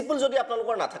প্ৰিন্সিপল যদি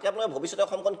আপোনালোকৰ নাথাকে আপোনালোকে ভৱিষ্যতে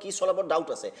অসমখন কি চলাব ডাউট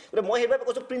আছে গতিকে মই সেইবাবে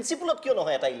কৈছোঁ প্ৰিন্সিপলত কিয়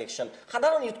নহয় এটা ইলেকশ্যন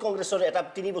সাধাৰণ ইউথ কংগ্ৰেছৰ এটা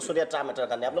 3 বছৰীয়া টাৰ্ম এটাৰ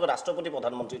কাৰণে আপোনালোকে ৰাষ্ট্ৰপতি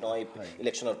প্ৰধানমন্ত্ৰী নহয়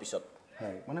ইলেকশ্যনৰ পিছত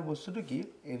হয় মানে বস্তুটো কি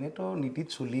এনেতো নীতিত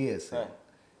চলিয়ে আছে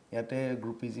ইয়াতে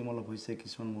গ্ৰুপিজিম অলপ হৈছে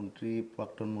কিছুমান মন্ত্ৰী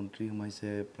প্ৰাক্তন মন্ত্ৰী সোমাইছে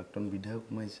প্ৰাক্তন বিধায়ক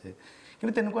সোমাইছে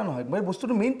কিন্তু তেনেকুৱা নহয় মই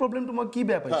বস্তুটো মেইন প্ৰব্লেমটো মই কি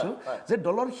বেয়া পাইছোঁ যে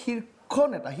দলৰ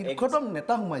শীৰ্ষতম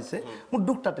নেতা সোমাইছে মোৰ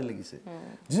দুখ তাতে লাগিছে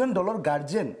যিজন দলৰ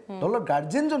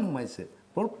গাৰ্জেনজন সোমাইছে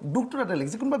মোৰ দুখটো তাতে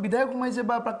লাগিছে কোনোবা বিধায়ক সোমাইছে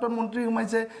বা প্ৰাক্তন মন্ত্ৰী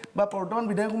সোমাইছে বা বৰ্তমান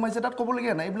বিধায়ক সোমাইছে তাত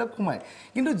ক'বলগীয়া নাই এইবিলাক সোমায়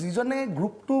কিন্তু যিজনে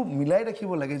গ্ৰুপটো মিলাই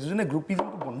ৰাখিব লাগে যিজনে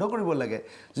গ্ৰুপিজমটো বন্ধ কৰিব লাগে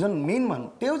যিজন মেইন মানুহ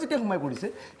তেওঁ যেতিয়া সোমাই পৰিছে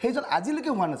সেইজন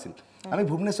আজিলৈকে হোৱা নাছিল আমি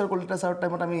ভুৱনেশ্বৰ কলিতা ছাৰৰ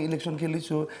টাইমত আমি ইলেকশ্যন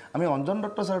খেলিছোঁ আমি অঞ্জন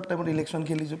দত্ত ছাৰৰ টাইমত ইলেকশ্যন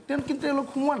খেলিছোঁ কিন্তু তেওঁলোক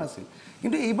সোমোৱা নাছিল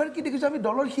কিন্তু এইবাৰ কি দেখিছোঁ আমি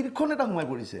দলৰ শীৰ্ষ নেতা সোমাই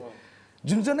পৰিছে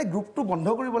যোনজনে গ্ৰুপটো বন্ধ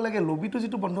কৰিব লাগে লবিটো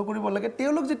যিটো বন্ধ কৰিব লাগে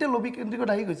তেওঁলোক যেতিয়া লবি কেন্দ্ৰিকত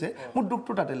আহি গৈছে মোৰ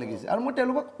দুখটো তাতে লাগিছে আৰু মই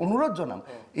তেওঁলোকক অনুৰোধ জনাম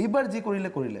এইবাৰ যি কৰিলে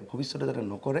ভৱিষ্যতে যাতে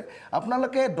নকৰে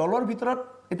আপোনালোকে দলৰ ভিতৰত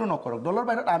এইটো নকৰক দলৰ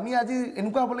বাহিৰত আমি আজি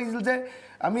এনেকুৱা হ'ব লাগিছিল যে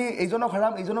আমি এইজনক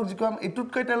হেৰাম এইজনক জিকাম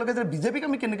এইটোতকৈ তেওঁলোকে যে বিজেপিক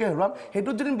আমি কেনেকৈ হেৰুৱাম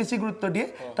সেইটোত যদি বেছি গুৰুত্ব দিয়ে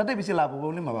তাতে বেছি লাভ হ'ব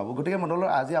বুলি মই ভাবোঁ গতিকে মই দলৰ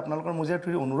আজি আপোনালোকৰ মজিয়াৰ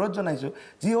থ্ৰু অনুৰোধ জনাইছোঁ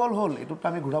যি হ'ল এইটোতো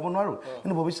আমি ঘূৰাব নোৱাৰোঁ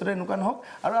কিন্তু ভৱিষ্যতে এনেকুৱা নহওক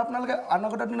আৰু আপোনালোকে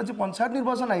অনাগত দিনত যি পঞ্চায়ত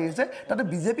নিৰ্বাচন আহি আছে তাতে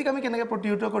বিজেপিক আমি কেনেকৈ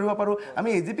প্ৰতিহত কৰিব পাৰোঁ আমি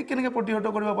এজিপিক কেনেকৈ প্ৰতিহত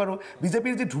কৰিব পাৰোঁ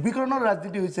বিজেপিৰ যি ধ্ৰুৱীকৰণৰ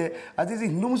ৰাজনীতি হৈছে আজি যি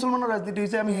হিন্দু মুছলমানৰ ৰাজনীতি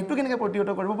হৈছে আমি সেইটো কেনেকৈ প্ৰতিহত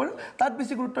কৰিব পাৰোঁ তাত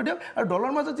বেছি গুৰুত্ব দিয়ক আৰু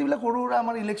দলৰ মাজত যিবিলাক সৰু সুৰা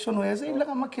আমাৰ ইলেকশ্যন হৈ আছে এইবিলাক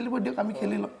আমাক খেলিব দিয়ক আমি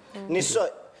খেলি ল'ম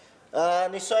নিশ্চয়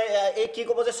নিশ্চয় এই কি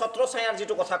ক'ব যে ছত্ৰ ছায়াৰ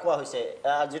যিটো কথা কোৱা হৈছে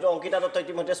যিটো অংকিতা দত্ত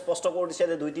ইতিমধ্যে স্পষ্ট কৰি দিছে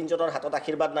যে 2-3জনৰ হাতত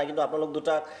আশীৰ্বাদ নাই কিন্তু আপোনালোক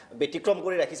দুটা ব্যতিক্ৰম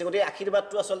কৰি ৰাখিছে গতিকে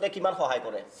আশীৰ্বাদটো আচলতে কিমান সহায়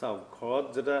কৰে চাওক ঘৰত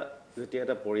যেতিয়া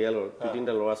এটা পৰিয়ালৰ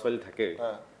 2-3টা ল'ৰা ছোৱালী থাকে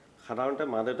সাধাৰণতে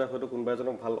মা দেউতাক হয়তো কোনোবা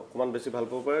এজনক ভাল অকণমান বেছি ভাল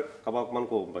পাব পাৰে কাৰোবাক অকণমান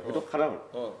ক'ব পাৰে সেইটো সাধাৰণ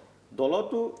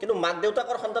দলটো কিন্তু মাক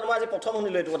দেউতাকৰ সন্তান মই আজি প্ৰথম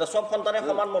শুনিলো এইটো কথা সব সন্তানে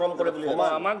সমান মৰম কৰে বুলি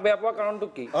আমাক বেয়া পোৱা কাৰণটো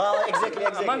কি এক্স্যাক্টলি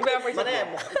আমাক বেয়া পাইছে মানে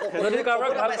যদি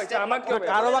কাৰোবাক ভাল পাইছে আমাক কিয়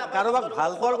কাৰোবাক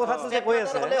ভাল পোৱাৰ কথাটো যে কৈ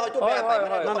আছে হয়তো বেয়া পায়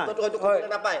মানে কথাটো হয়তো ক'বলৈ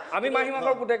নাপায় আমি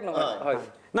মাহীমাকৰ পুতেক নহয় হয়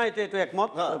নাই এইটো একমত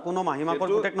কোনো মাহীমাকৰ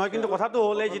পুতেক নহয় কিন্তু কথাটো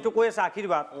হ'ল এই যিটো কৈ আছে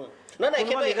আশীৰ্বাদ নাই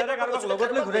কাৰোবাক লগত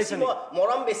লৈ ঘূৰাইছে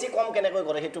মৰম বেছি কম কেনেকৈ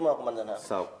কৰে সেইটো মই অকমান জানা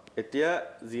চাওক এতিয়া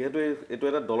যিহেতু এইটো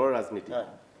এটা দলৰ ৰাজনীতি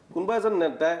কোনোবা এজন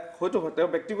নেতাই হয়তো তেওঁ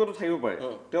ব্যক্তিগত থাকিব পাৰে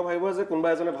তেওঁ ভাবিব যে কোনোবা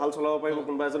এজনে ভাল চলাব পাৰিব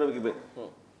কোনোবা এজনে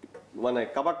মানে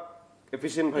কাবাক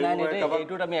এফিচিয়েন্ট ভাবিব পাৰে কাবাক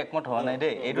এইটোত আমি একমত হোৱা নাই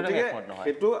দেই এইটোত আমি একমত নহয়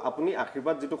সেইটো আপুনি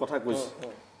আশীৰ্বাদ যিটো কথা কৈছে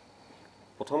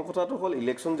প্ৰথম কথাটো হ'ল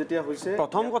ইলেকশ্যন যেতিয়া হৈছে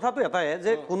প্ৰথম কথাটো এটাই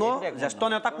যে কোনো জ্যেষ্ঠ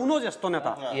নেতা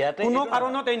কোনো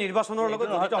কাৰণত এই নিৰ্বাচনৰ লগত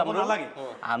জড়িত হ'ব নালাগে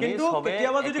কিন্তু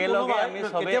কেতিয়াবা যদি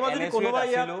কোনোবা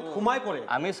ইয়াত সোমাই পৰে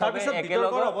আমি সবে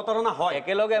একেলগে অৱতাৰণা হয়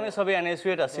একেলগে আমি সবে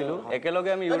এনএছইউত আছিলো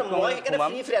একেলগে আমি ইউথ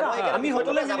আমি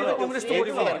হতলে মিলি কংগ্ৰেছটো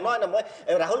কৰিব নহয় মই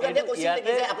ৰাহুল গান্ধীয়ে কৈছিল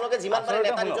নেকি যে আপোনালোকে যিমান পাৰে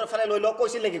নেতা নিজৰ ফালে লৈ লওক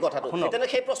কৈছিল নেকি কথাটো তেনে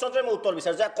সেই প্ৰশ্নটোৰ মই উত্তৰ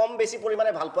বিচাৰো যে কম বেছি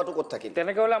পৰিমাণে ভাল পোৱাটো ক'ত থাকিল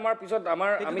তেনেকৈ হ'লে আমাৰ পিছত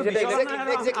আমি যেতিয়া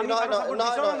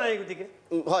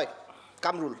হয়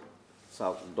কামৰুল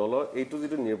চাওক দলৰ এইটো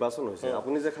যিটো নিৰ্বাচন হৈছে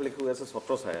আপুনি যে খালি কৈ আছে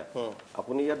ছত্ৰ ছায়া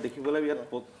আপুনি ইয়াত দেখিবলৈ ইয়াত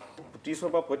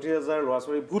 30 বা 35,000 ল'ৰা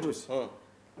ছোৱালী ভোট হৈছে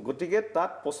গতিকে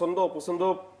তাত পছন্দ অপছন্দ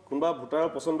কোনোবা ভোটাৰৰ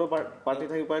পছন্দ পাৰ্টি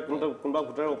থাকিব পাৰে কোনোবা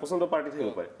ভোটাৰৰ অপছন্দ পাৰ্টি থাকিব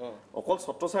পাৰে অকল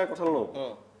ছত্ৰ ছায়াৰ কথা নহ'ব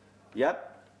ইয়াত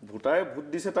ভোটাৰে ভোট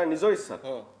দিছে তাৰ নিজৰ ইচ্ছাত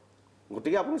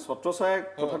গতিকে আপুনি ছত্ৰ ছায়াৰ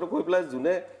কথাটো কৈ পেলাই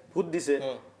যোনে ভোট দিছে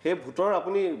সেই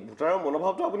ভোটাৰৰ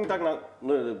মনোভাৱটো আপুনি তাক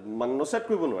নচেট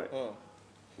কৰিব নোৱাৰে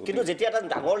কিন্তু যেতিয়া এটা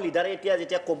ডাঙৰ লিডাৰে এতিয়া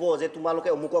যেতিয়া ক'ব যে তোমালোকে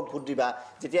অমুকক ভোট দিবা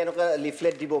যেতিয়া এনেকুৱা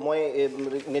লিফলেট দিব মই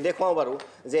নেদেখুৱাও বাৰু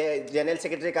যে জেনেৰেল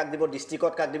ছেক্ৰেটাৰী কাক দিব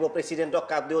ডিষ্ট্ৰিক্টত কাক দিব প্ৰেচিডেণ্টক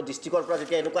কাক দিব ডিষ্ট্ৰিক্টৰ পৰা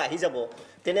যেতিয়া এনেকুৱা আহি যাব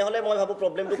তেনেহ'লে মই ভাবোঁ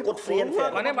প্ৰব্লেমটো ক'ত ফ্ৰী এণ্ড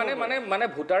ফেয়াৰ মানে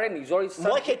ভোটাৰে নিজৰ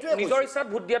ইচ্ছাত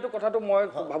ভোট দিয়াটো কথাটো মই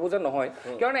ভাবোঁ যে নহয়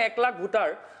কাৰণ 1 লাখ ভোটাৰ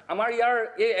আমাৰ ইয়াৰ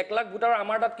এই 1 লাখ ভোটাৰ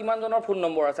আমাৰ তাত কিমানজনৰ ফোন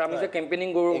নম্বৰ আছে আমি যে কেম্পেইনিং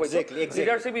কৰোঁ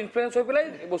লিডাৰশ্বিপ ইনফ্লুৱেঞ্চ হৈ পেলাই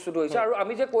বস্তুটো হৈছে আৰু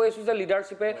আমি যে কৈ আছোঁ যে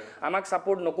লিডাৰশ্বিপে আমাক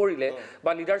ছাপোৰ্ট নকৰিলে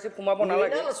বা লিডাৰশ্বিপ সোমাব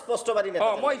নালাগে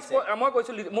মই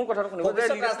কৈছোঁ মোৰ কথাটো শুনিব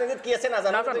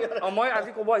মই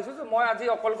আজি ক'ব আহিছোঁ যে মই আজি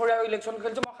অকলশৰীয়া ইলেকশ্যন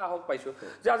খেলিছোঁ মই সাহস পাইছোঁ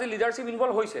যে আজি লিডাৰশ্বিপ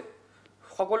ইনভলভ হৈছে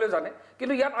সকলোৱে জানে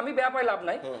কিন্তু ইয়াত আমি বেয়া পাই লাভ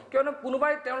নাই কিয়নো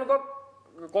কোনোবাই তেওঁলোকক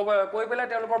কৈ পেলাই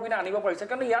তেওঁলোকৰ পিনে আনিব পাৰিছে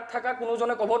কাৰণ ইয়াত থকা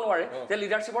কোনোজনে ক'ব নোৱাৰে যে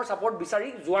লিডাৰশ্বিপৰ ছাপোৰ্ট বিচাৰি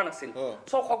যোৱা নাছিল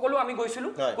চ' সকলো আমি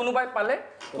গৈছিলোঁ কোনোবাই পালে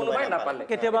কোনোবাই নাপালে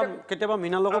কেতিয়াবা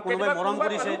মীনালক কোনোবাই মৰম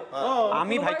কৰিছে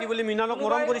আমি ভাইটি বুলি মীনালক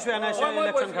মৰম কৰিছোঁ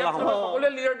ইলেকশ্যন খেলা সময়ত সকলোৱে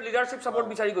লিডাৰশ্বিপ ছাপোৰ্ট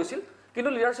বিচাৰি গৈছিল কিন্তু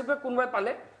লিডাৰশ্বিপে কোনোবাই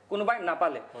পালে কোনোবাই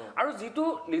নাপালে আৰু যিটো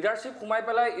লিডাৰশ্বিপ সোমাই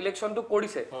পেলাই ইলেকশ্যনটো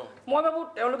কৰিছে মই ভাবোঁ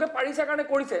তেওঁলোকে পাৰিছে কাৰণে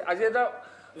কৰিছে আজি এটা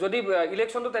যদি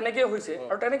ইলেকশ্যনটো তেনেকৈ হৈছে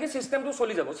আৰু তেনেকৈ ছিষ্টেমটো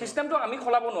চলি যাব ছিষ্টেমটো আমি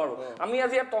সলাব নোৱাৰোঁ আমি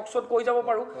আজি ইয়াত টক শ্ব'ত কৈ যাব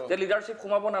পাৰোঁ যে লিডাৰশ্বিপ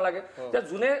সোমাব নালাগে যে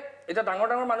যোনে এতিয়া ডাঙৰ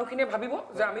মানুহখিনিয়ে ভাবিব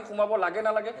যে আমি সোমাব লাগে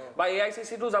নালাগে বা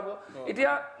AICCটো যাব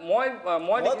এতিয়া মই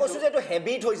কৈছোঁ যে এইটো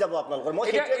হেবিট হৈ যাব আপোনালোকৰ মই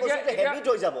সেইটোৱে কৈছোঁ যে হেবিট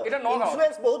হৈ যাব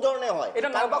ইনফ্লুৱেঞ্চ বহুত ধৰণে হয়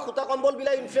কাৰোবাৰ সূতা কম্বল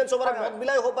বিলাই ইনফ্লুৱেঞ্চ হ'ব পাৰে মদ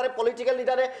বিলাই হ'ব পাৰে পলিটিকেল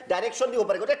লিডাৰে ডাইৰেকশ্যন দিব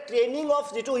পাৰে গতিকে ট্ৰেইনিং অফ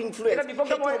যিটো ইনফ্লুৱেঞ্চ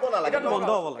সেইটো হ'ব নালাগে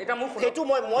সেইটো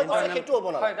মই সেইটো হ'ব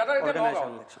নালাগে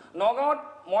নগাঁৱত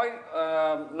মই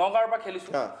নগাঁৱৰ পৰা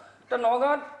খেলিছোঁ এতিয়া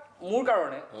নগাঁৱত মোৰ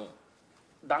কাৰণে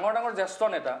ডাঙৰ জ্যেষ্ঠ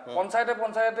নেতা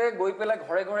পঞ্চায়তে গৈ পেলাই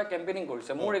ঘৰে ঘৰে কেম্পেইনিং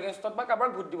কৰিছে মোৰ এগেইনষ্টত বা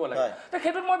কাৰোবাক ভোট দিব লাগে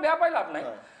সেইটোত মই বেয়া পাই লাভ নাই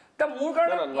মোৰ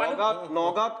কাৰণে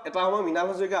নগাঁৱত এটা সময় মীনাল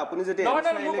হাজৰিকা আপুনি যেতিয়া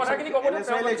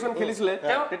ইলেকশ্যন খেলিছিলে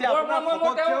তেতিয়া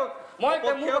মোৰ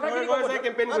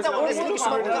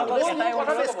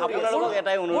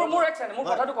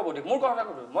কথাটো ক'ব দিয়ক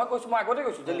মই কৈছোঁ মই আগতে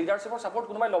কৈছোঁ যে লিডাৰশ্বিপৰ ছাপোৰ্ট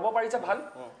কোনোবাই ল'ব পাৰিছে ভাল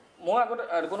মই আগতে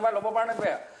কোনোবাই ল'ব পৰা নাই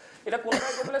বেয়া এটা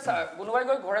কোনোবাই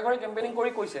গৈ ঘৰে ঘৰে কেম্পেইনিং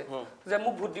কৰি কৈছে যে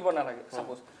মোক ভোট দিব নালাগে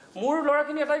ছাপোজ মোৰ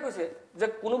ল'ৰাখিনি এটাই কৈছে যে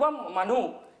কোনোবা মানুহ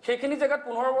সেইখিনি জেগাত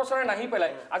 15 বছৰে নাহি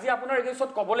পেলাই আজি আপোনাৰ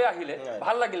এগেইনষ্টত ক'বলৈ আহিলে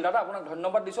ভাল লাগিল দাদা আপোনাক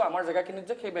ধন্যবাদ দিছোঁ আমাৰ জেগাখিনিত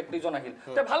যে সেই ব্যক্তিজন আহিল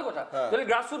তে ভাল কথা যদি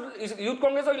গ্ৰাছৰুট ইউথ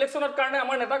কংগ্ৰেছৰ ইলেকশ্যনৰ কাৰণে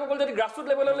আমাৰ নেতাসকল যদি গ্ৰাছৰুট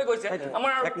লেভেললৈ গৈছে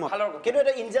আমাৰ ভালৰ কিন্তু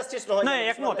এটা ইনজাষ্টিছ নহয় নাই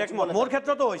একমত মোৰ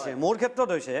ক্ষেত্ৰতো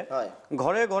হৈছে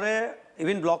ঘৰে ঘৰে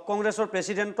ইভিন ব্লক কংগ্ৰেছৰ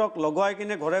প্ৰেচিডেণ্টক লগাই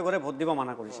কিনে ঘৰে ঘৰে ভোট দিব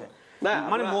মানা কৰিছে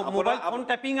মানে মোবাইল ফোন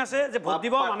টেপিং আছে যে ভোট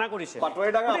দিব মানা কৰিছে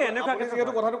এনেকুৱা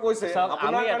কথাটো কৈছে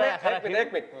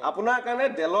আপোনাৰ কাৰণে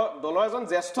দলৰ এজন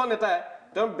জ্যেষ্ঠ নেতাই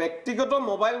তেওঁ ব্যক্তিগত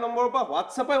মোবাইল নম্বৰৰ পৰা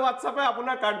হোৱাটছআপে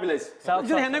আপোনাৰ কাৰ্ড বিলাইছে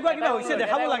যদি হেনেকুৱা কিবা হৈছে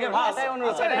দেখাব লাগে ভাল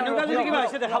হেনেকুৱা যদি কিবা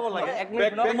হৈছে দেখাব লাগে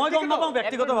মই গম নাপাওঁ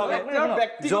ব্যক্তিগতভাৱে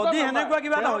যদি হেনেকুৱা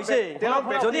কিবা এটা হৈছে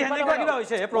যদি হেনেকুৱা কিবা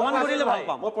হৈছে প্ৰমাণ কৰিলে ভাল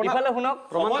পাম ইফালে শুনক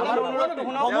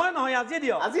সময় নহয় আজিয়ে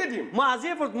দিয়ক মই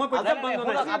আজিয়ে মই প্ৰত্যাহ্বান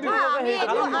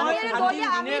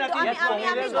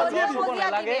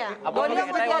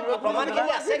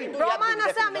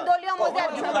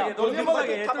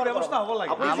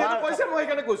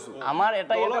আমাৰ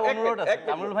এটা অনুৰোধ আছে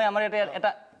কামৰুল ভাই আমাৰ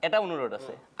এটা অনুৰোধ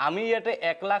আছে আমি ইয়াতে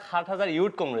 1,07,000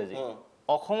 ইউথ কংগ্ৰেছী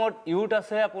অসমৰ ইউথ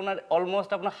আছে আপোনাৰ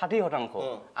অলমোস্ট আপোনাৰ 60%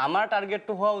 আমাৰ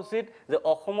টাৰ্গেটটো হোৱা উচিত যে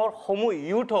অসমৰ সমূহ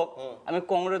ইউথক আমি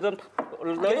কংগ্ৰেছত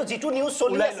যেটো নিউজ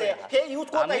চলি আছে সেই ইউথ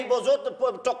কোন আহিব যত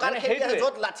টকাৰ খেলি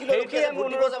যত লাঠি লৈ ভোট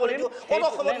দিব যাব লাগিব কোন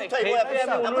অসমত উঠাইব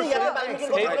আপুনি ইয়াতে বালমিকিৰ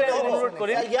কথা অনুৰোধ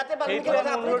কৰি ইয়াতে বালমিকিৰ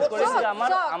কথা আপুনি কৈছে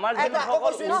আমাৰ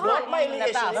যিসকল নট মাই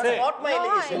এলিগেশ্যন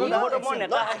মোৰ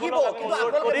নেতা আহিব কিন্তু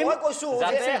আপোনালোকে মই কৈছো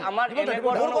যে আমাৰ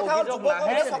এনেকুৱা অভিযোগ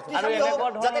নাহে আৰু এনেকুৱা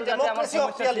যাতে ডেমক্ৰেসি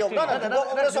শক্তিশালী হোক না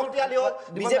কংগ্ৰেছ শক্তিশালী হোক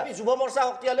বিজেপি যুৱ মৰ্চা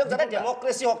শক্তিশালী হোক যাতে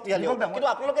ডেমক্ৰেসি শক্তিশালী হোক কিন্তু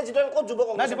আপোনালোকে যেটো ক'ত যুৱ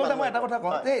কংগ্ৰেছ মই এটা কথা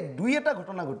কওঁ যে দুই এটা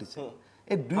ঘটনা ঘটিছে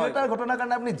এই দুই এটা ঘটনাৰ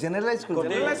কাৰণে আপুনি জেনেৰেলাইজ কৰিব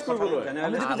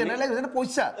আমি যদি জেনেৰেলাইজ যেনে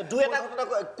পইচা দুই এটা ঘটনা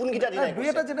কোন গিটা দিলে দুই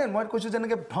এটা যেনে মই কৈছো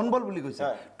যেনেকে ধনবল বুলি কৈছে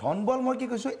ধনবল মই কি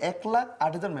কৈছো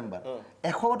 1,08,000 মেম্বাৰ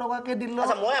 100 টকাকে দিল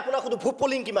আচ্ছা মই আপোনাক খুদু ভোট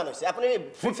পোলিং কিমান হৈছে আপুনি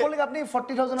ভোট পোলিং আপুনি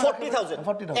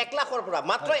 40,000 1 লাখৰ পৰা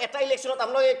মাত্ৰ এটা ইলেকশ্যনত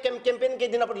আপোনালোকে কেম্পেইন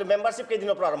কেইদিনৰ পৰা মেম্বাৰশ্বিপ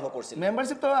কেইদিনৰ পৰা আৰম্ভ কৰিছিল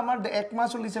মেম্বাৰশ্বিপ তো আমাৰ 1 মাহ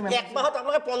চলিছে এক মাহত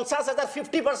আপোনালোকে 50,000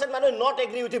 50% মানুহ নট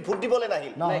এগ্ৰি উঠি ভোট দিবলৈ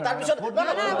নাহিল তাৰ পিছত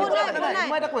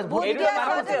মই এটা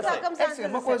কৈছো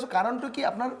মই কৈছো কাৰণটো কি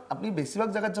আপোনাৰ আপুনি বেছিভাগ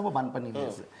জায়গাত যাব বানপানী হৈ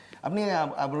আছে আপনি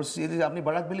আপনি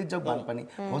বাৰাক ভেলিত যাওক বানপানী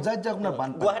হজাইত যাওক আপোনাৰ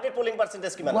বানপানী গুৱাহাটীৰ পোলিং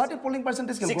পাৰ্চেন্টেজ কিমান গুৱাহাটীৰ পোলিং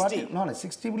পাৰ্চেন্টেজ কি গুৱাহাটী নহয়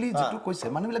 60 বুলি যেটো কৈছে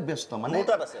মানুহবিলাক ব্যস্ত মানে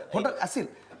ভোটাৰ আছিল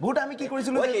ভোট আমি কি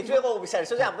কৰিছিলো এইটোৱে ক'ব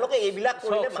বিচাৰিছো যে আপোনালোকে এইবিলাক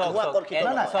কৰিলে মানুহ আকৰ্ষিত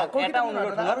না এটা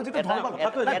অনুৰোধ আৰু যেটো ধনবল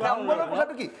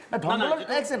কথাটো কি ধনবলৰ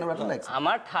এক্সেন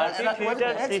আমাৰ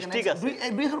 33 ডিস্ট্ৰিক্ট আছে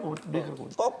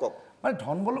কক মানে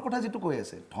ধনবলৰ কথা যেটো কৈ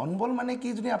আছে ধনবল মানে কি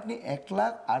যদি আপুনি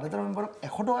 1,08,000 মেম্বাৰক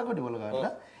 100 টকাকৈ দিব লগা হয়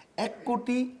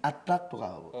 1,08,00,000 টকা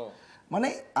হ'ব মানে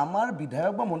আমাৰ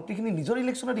বিধায়ক বা মন্ত্ৰীখিনি নিজৰ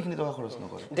ইলেকশ্যনত এইখিনি টকা খৰচ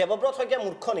নকৰে দেৱব্ৰত শইকীয়া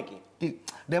মূৰ্খ নেকি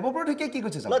দেৱব্ৰত শইকীয়া কি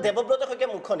কৈছে ন দেৱব্ৰত শইকীয়া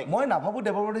মূৰ্খ নেকি মই নাভাবো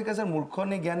দেৱব্ৰত শইকীয়া স্যাৰ মূৰ্খ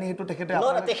নে জ্ঞানী হেতু তেখেতে ন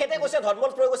তেখেতে কৈছে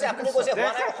ধৰ্মল প্ৰয়োগ হৈছে আপুনি কৈছে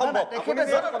হোৱা নাই অসম্ভৱ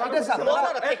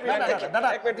দাদা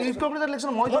ইউথ কংগ্ৰেছৰ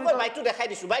ইলেকশ্যন মই বাইটটো দেখাই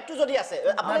দিছো বাইটটো যদি আছে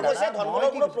আপুনি কৈছে ধৰ্মলৰ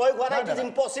কোনো প্ৰয়োগ হোৱা নাই ইট ইজ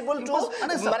ইম্পসিবল টু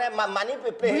মানে মানি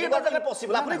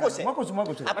ইম্পসিবল আপুনি কৈছে মই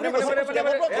কৈছো আপুনি কৈছে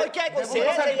দেৱব্ৰত শইকীয়াই কৈছে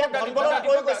যে ইয়াত ধৰ্মলৰ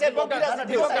প্ৰয়োগ হৈছে লবি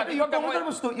ৰাজনীতি হৈছে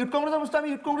ইউথ কংগ্ৰেছৰ বস্তু আমি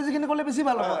ইউথ কংগ্ৰেছ যিখিনি ক'লে বেছি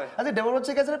ভাল হ'ব আজি দেৱব্ৰত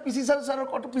শইকীয়া স্যাৰ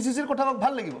পিচিচিৰ কথা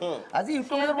ভাল লাগিব আজি ইউথ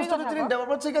কংগ্ৰেছৰ বস্তুটো যদি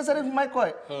দেৱব্ৰত শইকীয়া স্যাৰে মাই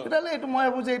কয় তেতিয়াহ'লে এইটো মই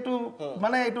ভাবো যে এইটো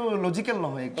মানে এইটো লজিকেল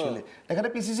নহয় একচুয়ালি তেখেতে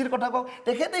পিচিচিৰ কথা কওক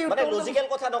তেখেতে মানে লজিকেল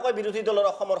কথা নকয় বিৰোধী দলৰ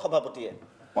অসমৰ সভাপতিয়ে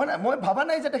মই ভাবা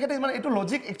নাই যে তেখেতে মানে এইটো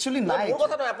লজিক একচুয়ালি নাই মোৰ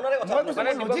কথা নহয় আপোনাৰে কথা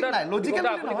মানে লজিক নাই লজিকেল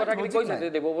আপুনি কথাখিনি কৈছে যে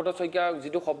দেৱব্ৰত শইকীয়া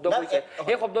যিটো শব্দ কৈছে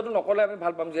সেই শব্দটো নকলে আমি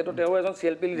ভাল পাম যেটো তেওঁ এজন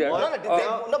সিএলপি লিডাৰ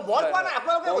মই কোৱা নাই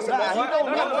আপোনালোকে কৈছে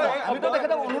আমি তো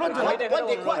তেখেতক অনুৰোধ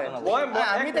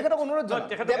আমি তেখেতক অনুৰোধ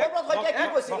দেৱব্ৰত শইকীয়া কি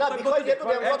কৈছিল না বিষয় যেটো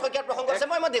দেৱব্ৰত শইকীয়াৰ প্ৰসংগ আছে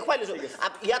মই দেখুৱাই লৈছো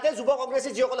ইয়াতে যুৱ কংগ্ৰেছী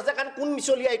যিসকল আছে কাৰণ কোন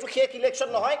মিছলীয়া এইটো শেষ ইলেকশ্যন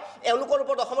নহয় এওঁলোকৰ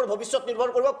ওপৰত অসমৰ ভৱিষ্যত নিৰ্ভৰ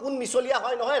কৰিব কোন মিছলীয়া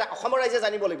হয় নহয় অসমৰ ৰাইজে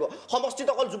জানিব লাগিব সমষ্টিত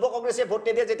অকল যুৱ কংগ্ৰেছে ভোট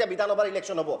নিদিয়ে যেতিয়া বিধানসভাৰ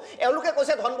ইলেকশ্যন হ'ব এওঁলোকে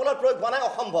কৈছে ধনবলৰ প্ৰয়োগ হোৱা নাই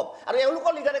অসম্ভৱ আৰু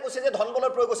এওঁলোকৰ লিডাৰে কৈছে যে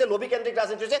ধনবলৰ প্ৰয়োগ হৈছে লবি কেন্দ্ৰিক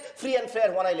ৰাজনীতি হৈছে ফ্ৰী এণ্ড ফেয়াৰ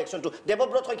হোৱা নাই ইলেকশ্যনটো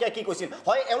দেৱব্ৰত শইকীয়াই কি কৈছিল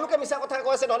হয় এওঁলোকে মিছা কথা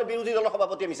কৈছে নহলে বিৰোধী দলৰ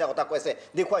সভাপতিয়ে মিছা কথা কৈছে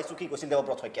দেখুৱাইছো কি কৈছিল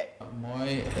দেৱব্ৰত শইকীয়াই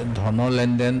মই ধনৰ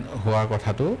লেনদেন হোৱাৰ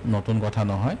কথাটো নতুন কথা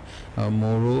নহয়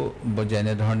মোৰো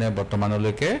যেনেধৰণে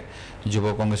বৰ্তমানলৈকে যুৱ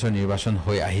কংগ্ৰেছৰ নিৰ্বাচন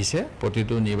হৈ আহিছে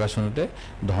প্ৰতিটো নিৰ্বাচনতে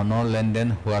ধনৰ লেনদেন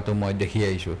হোৱাটো মই দেখি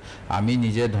আহিছোঁ আমি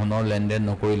নিজে ধনৰ লেনদেন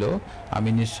নকৰিলেও আমি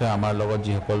নিশ্চয় আমাৰ লগত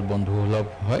যিসকল বন্ধুসুলভ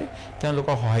হয়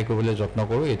তেওঁলোকক সহায় কৰিবলৈ যত্ন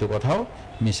কৰোঁ এইটো কথাও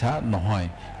মিছা নহয়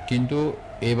কিন্তু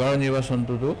এইবাৰৰ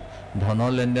নিৰ্বাচনটোতো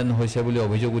ধনৰ লেনদেন হৈছে বুলি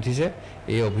অভিযোগ উঠিছে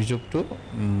এই অভিযোগটো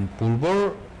পূৰ্বৰ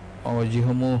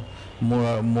যিসমূহ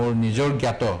মোৰ নিজৰ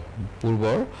জ্ঞাত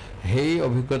পূৰ্বৰ সেই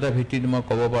অভিজ্ঞতাৰ ভিত্তিত মই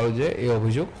ক'ব পাৰোঁ যে এই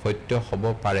অভিযোগ সত্য হ'ব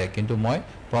পাৰে কিন্তু মই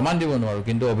প্ৰমাণ দিব নোৱাৰোঁ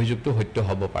কিন্তু অভিযোগটো সত্য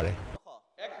হ'ব পাৰে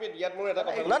এক মিনিট ইয়াত মোৰ এটা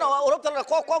কথা না না অলপ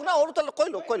কক না অলপ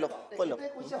কৈলো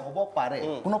কৈছে হ'ব পাৰে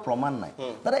কোনো প্ৰমাণ নাই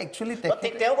দাদা একচুয়ালি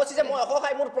তেওঁ কৈছে যে মই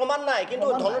অসহায় মোৰ প্ৰমাণ নাই কিন্তু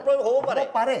ধনৰ প্ৰয়োগ হ'ব পাৰে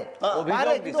পাৰে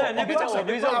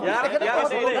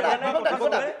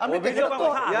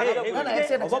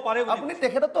আপুনি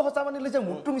তেখেততো সঁচা মানি লৈছে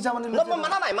মোৰটো মিছা মানি লৈছে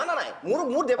মানা নাই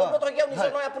মোৰ দেৱব্ৰত শইকীয়া নিজৰ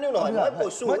নহয় আপুনিও নহয় মই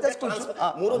কৈছো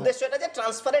মোৰ উদ্দেশ্য এটা যে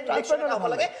ট্ৰান্সপাৰেন্ট ইলেকশ্যন হ'ব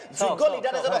লাগে যোগ্য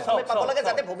লিডাৰ এজন অসমে পাব লাগে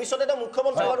যাতে ভৱিষ্যতে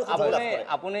মুখ্যমন্ত্ৰী হোৱাৰ সুযোগ লাভ কৰে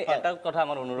আপুনি এটা কথা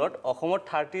আমাৰ অনুৰোধ অসমত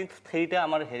 33টা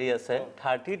আমাৰ হেৰি আছে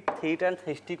 33টা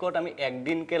ডিষ্ট্ৰিক্টত আমি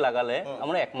একদিনকে লাগালে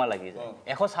আমাৰ একমাহ লাগি যায়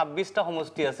 126টা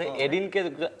সমষ্টি আছে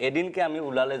এদিনকে আমি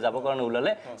ওলালে যাব কাৰণে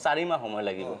ওলালে 4 মাহ সময়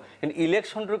লাগিব কিন্তু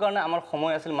ইলেকশ্যনটোৰ কাৰণে আমাৰ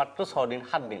সময় আছিল মাত্ৰ 6 দিন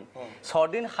 7 দিন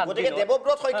 6 দিন 7 দিন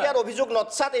দেৱব্ৰত শইকীয়াৰ অভিযোগ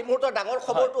নৎসাত এই মুহূৰ্তৰ ডাঙৰ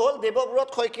খবৰটো হ'ল দেৱব্ৰত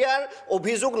শইকীয়াৰ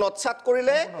অভিযোগ নৎসাত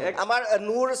কৰিলে আমাৰ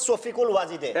নুৰ শফিকুল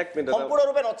ৱাজিদে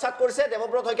সম্পূৰ্ণৰূপে নৎসাত কৰিছে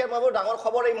দেৱব্ৰত শইকীয়াৰ মই ডাঙৰ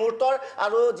খবৰ এই মুহূৰ্তৰ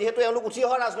আৰু যেহেতু এওঁলোক উঠি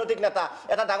অহা ৰাজনৈতিক নেতা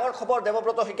এটা ডাঙৰ খবৰ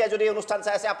দেৱব্ৰত শইকীয়াই যদি অনুষ্ঠান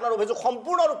চাই আছে আপোনাৰ অভিযোগ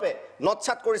সম্পূৰ্ণৰূপে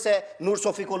নৎসাত কৰিছে নুৰ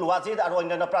শফিকুল ৱাজিদ আৰু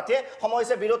অন্যান্য প্ৰাৰ্থীয়ে সময়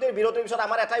হৈছে বিৰতিৰ পিছত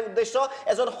আমাৰ এটাই উদ্দেশ্য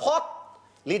এজন হক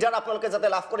লিডাৰ আপোনালোকে যাতে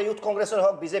লাভ কৰে ইউথ কংগ্ৰেছৰ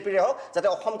হওক বিজেপিৰে হওক যাতে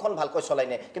অসমখন ভালকৈ চলাই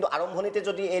নিয়ে কিন্তু আৰম্ভণিতে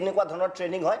যদি এনেকুৱা ধৰণৰ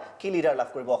ট্ৰেইনিং হয় কি লিডাৰ লাভ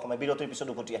কৰিব অসমে বিৰতিৰ পিছত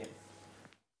উভতি আহিম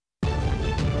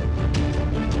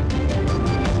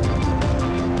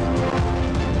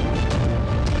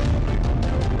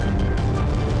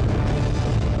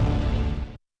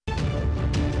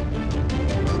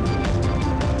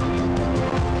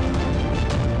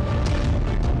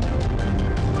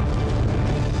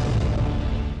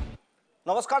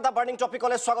নমস্কাৰ দা বাৰ্নিং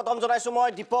টপিকলৈ স্বাগতম জনাইছো মই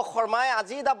দীপক শৰ্মাই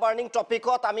আজি দা বাৰ্নিং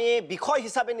টপিকত আমি বিষয়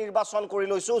হিচাপে নিৰ্বাচন কৰি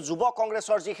লৈছো যুৱ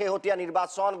কংগ্ৰেছৰ যি শেহতীয়া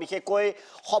নিৰ্বাচন বিশেষকৈ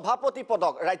সভাপতি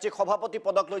পদক ৰাজ্যিক সভাপতি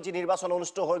পদক লৈ যি নিৰ্বাচন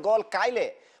অনুষ্ঠিত হৈ গ'ল কাইলে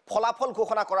ফলাফল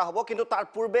ঘোষণা কৰা হ'ব কিন্তু তাৰ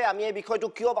পূৰ্বে আমি এই বিষয়টো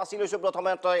কিয় বাছি লৈছো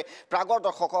প্ৰথমে প্ৰাগৰ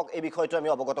দৰ্শকক এই বিষয়টো আমি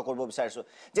অৱগত কৰিব বিচাৰিছো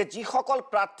যে যিসকল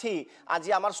প্ৰাৰ্থী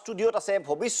আজি আমাৰ ষ্টুডিঅ'ত আছে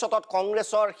ভৱিষ্যতত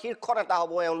কংগ্ৰেছৰ শীৰ্ষ নেতা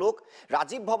হ'ব এওঁলোক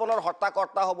ৰাজীৱ ভৱনৰ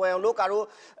হৰ্তাকৰ্তা হ'ব এওঁলোক আৰু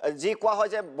যি কোৱা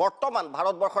হয় যে বৰ্তমান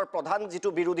ভাৰতবৰ্ষৰ প্ৰধান যিটো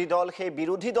বিৰোধী দল সেই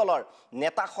বিৰোধী দলৰ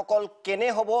নেতাসকল কেনে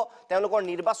হ'ব তেওঁলোকৰ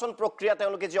নিৰ্বাচন প্ৰক্ৰিয়া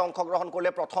তেওঁলোকে যি অংশগ্ৰহণ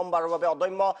কৰিলে প্ৰথমবাৰৰ বাবে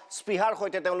অদম্য স্পৃহাৰ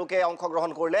সৈতে তেওঁলোকে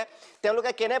অংশগ্ৰহণ কৰিলে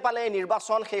তেওঁলোকে কেনে পালে এই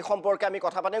নিৰ্বাচন সেই সম্পৰ্কে আমি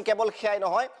কথা পাতিম কেৱল সেয়াই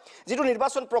নহয় যেটো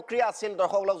নিৰ্বাচন প্ৰক্ৰিয়া আছিল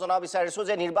দৰ্শকলক জনাব বিচাৰিছো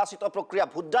যে নিৰ্বাচিত প্ৰক্ৰিয়া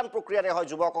ভোটদান প্ৰক্ৰিয়াৰে হয়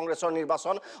যুৱ কংগ্ৰেছৰ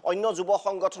নিৰ্বাচন অন্য যুৱ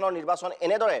সংগঠনৰ নিৰ্বাচন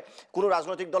এনেদৰে কোনো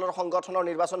ৰাজনৈতিক দলৰ সংগঠনৰ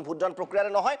নিৰ্বাচন ভোটদান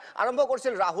প্ৰক্ৰিয়াৰে নহয় আৰম্ভ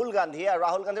কৰিছিল ৰাহুল গান্ধীয়ে আৰু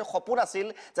ৰাহুল গান্ধীৰ সপোন আছিল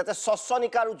যাতে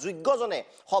স্বচ্ছনিকা আৰু যোগ্যজনে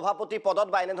সভাপতি পদত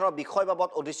বা এনে ধৰণৰ বিষয় বাবদ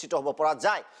অধিষ্ঠিত হ'ব পৰা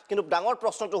যায় কিন্তু ডাঙৰ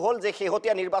প্ৰশ্নটো হ'ল যে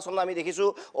শেহতীয়া নিৰ্বাচন আমি দেখিছো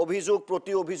অভিযোগ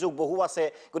প্ৰতি অভিযোগ বহু আছে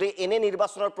গতিকে এনে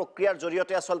নিৰ্বাচনৰ প্ৰক্ৰিয়াৰ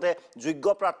জৰিয়তে আচলতে যোগ্য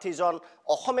প্ৰাৰ্থীজন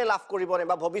অসমে লাভ কৰিবনে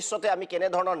বা ভৱিষ্যতে আমি কেনে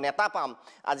ধৰণৰ নেতা পাম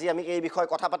আজি আমি এই বিষয়ে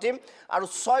কথা পাতিম আৰু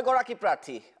 6 গৰাকী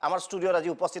প্ৰাৰ্থী আমাৰ ষ্টুডিঅ'ত আজি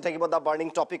উপস্থিত থাকিব দা বাৰ্নিং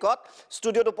টপিকত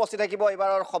ষ্টুডিঅ'ত উপস্থিত থাকিব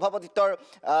এবাৰৰ সভাপতিত্বৰ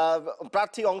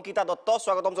প্ৰাৰ্থী অংকিতা দত্ত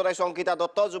স্বাগতম জনাইছো অংকিতা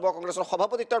দত্ত যুৱ কংগ্ৰেছৰ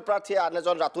সভাপতিত্বৰ প্ৰাৰ্থী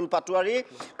আনজন ৰাতুল পাটোৱাৰী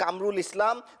কামৰুল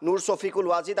ইছলাম নুৰ শফিকুল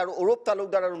ৱাজিদ আৰু অৰূপ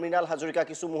তালুকদাৰ আৰু মৃণাল হাজৰিকা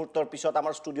কিছু মুহূৰ্তৰ পিছত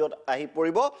আমাৰ ষ্টুডিঅ'ত আহি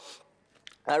পৰিব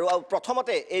আৰু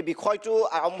প্ৰথমতে এই বিষয়টো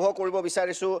আৰম্ভ কৰিব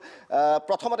বিচাৰিছো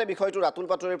প্ৰথমতে বিষয়টো ৰাতুল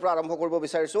পাটোৱাৰীৰ পৰা আৰম্ভ কৰিব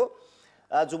বিচাৰিছো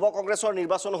যুৱ কংগ্ৰেছৰ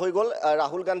নিৰ্বাচন হৈ গ'ল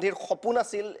ৰাহুল গান্ধীৰ সপোন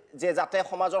আছিল যে যাতে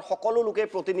সমাজৰ সকলো লোকে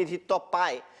প্ৰতিনিধিত্ব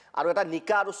পায় আৰু এটা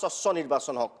নিকা আৰু স্বচ্ছ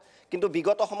নিৰ্বাচন হওক কিন্তু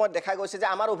বিগত সময়ত দেখা গৈছে যে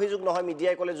আমাৰ অভিযোগ নহয়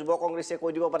মিডিয়াই ক'লে যুৱ কংগ্ৰেছে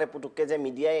কৈ দিব পাৰে পুতুককে যে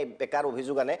মিডিয়াই বেকাৰ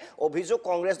অভিযোগ আনে অভিযোগ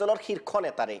কংগ্ৰেছ দলৰ শীৰ্ষ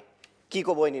নেতাৰে কি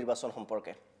ক'ব এই নিৰ্বাচন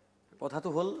সম্পৰ্কে কথাটো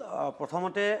হ'ল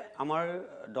প্ৰথমতে আমাৰ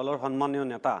দলৰ সন্মানীয়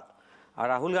নেতা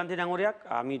ৰাহুল গান্ধী ডাঙৰীয়াক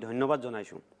আমি ধন্যবাদ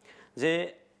জনাইছো যে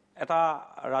এটা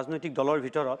ৰাজনৈতিক দলৰ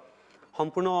ভিতৰত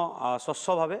সম্পূৰ্ণ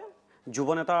স্বচ্ছভাৱে যুৱ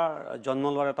নেতাৰ জন্ম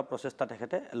লোৱাৰ এটা প্ৰচেষ্টা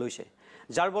তেখেতে লৈছে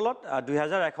যাৰ বলত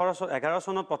 2011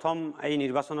 চনত প্ৰথম এই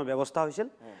নিৰ্বাচনৰ ব্যৱস্থা হৈছিল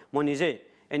মই নিজে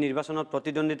এই নিৰ্বাচনত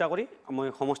প্ৰতিদ্বন্দ্বিতা কৰি মই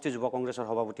সমষ্টি যুৱ কংগ্ৰেছৰ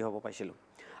সভাপতি হ'ব পাইছিলোঁ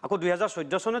আকৌ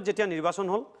 2014 চনত যেতিয়া নিৰ্বাচন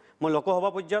হ'ল মই লোকসভা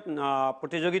পৰ্যায়ত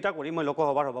প্ৰতিযোগিতা কৰি মই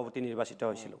লোকসভাৰ সভাপতি নিৰ্বাচিত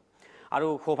হৈছিলোঁ আৰু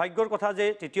সৌভাগ্যৰ কথা যে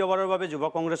তৃতীয়বাৰৰ বাবে যুৱ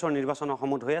কংগ্ৰেছৰ নিৰ্বাচন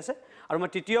অসমত হৈ আছে আৰু মই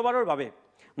তৃতীয়বাৰৰ বাবে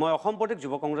মই অসম প্ৰদেশ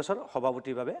যুৱ কংগ্ৰেছৰ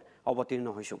সভাপতিৰ বাবে অৱতীৰ্ণ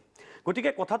হৈছোঁ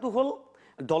গতিকে কথাটো হ'ল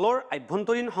দলৰ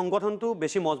আভ্যন্তৰীণ সংগঠনটো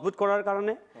বেছি মজবুত কৰাৰ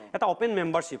কাৰণে এটা অপেন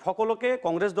মেম্বাৰশ্বিপ সকলোকে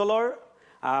কংগ্ৰেছ দলৰ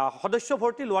সদস্য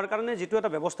ভৰ্তি লোৱাৰ কাৰণে যেটো এটা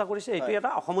ব্যৱস্থা কৰিছে এইটো এটা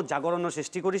অসমত জাগৰণৰ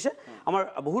সৃষ্টি কৰিছে আমাৰ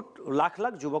বহুত লাখ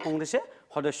লাখ যুৱ কংগ্ৰেছে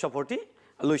সদস্য ভৰ্তি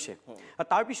লৈছে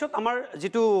তাৰ পিছত আমাৰ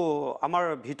যেটো আমাৰ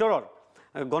ভিতৰৰ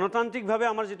গণতান্ত্ৰিকভাৱে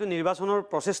আমাৰ যেটো নিৰ্বাচনৰ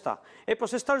প্ৰচেষ্টা এই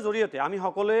প্ৰচেষ্টাৰ জৰিয়তে আমি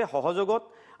সকলোৱে সহযোগত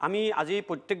আমি আজি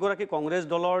প্ৰত্যেকগৰাকী কংগ্ৰেছ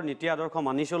দলৰ নীতি আদৰ্শ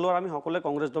মানি চলোৱাৰ আমি সকলোৱে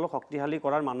কংগ্ৰেছ দলক শক্তিশালী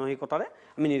কৰাৰ মানসিকতাৰে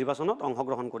আমি নিৰ্বাচনত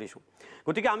অংশগ্ৰহণ কৰিছোঁ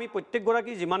গতিকে আমি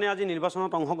প্ৰত্যেকগৰাকী যিমানে আজি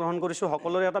নিৰ্বাচনত অংশগ্ৰহণ কৰিছোঁ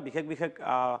সকলোৰে এটা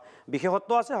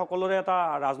বিশেষত্ব আছে সকলোৰে এটা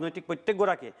ৰাজনৈতিক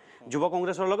প্ৰত্যেকগৰাকী যুৱ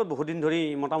কংগ্ৰেছৰ লগত বহুদিন ধৰি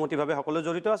মোটামুটিভাৱে সকলো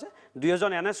জড়িত আছে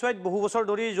 2জন NSYত বহু বছৰ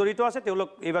ধৰি জড়িত আছে তেওঁলোক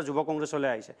এইবাৰ যুৱ কংগ্ৰেছলৈ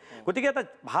আহিছে গতিকে এটা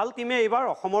ভাল টিমে এইবাৰ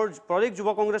অসমৰ প্ৰদেশ যুৱ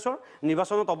কংগ্ৰেছৰ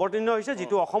নিৰ্বাচনত অৱতীৰ্ণ হৈছে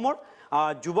যেটো অসমৰ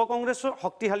যুৱ কংগ্ৰেছৰ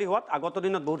শক্তিশালী হোৱাত আগত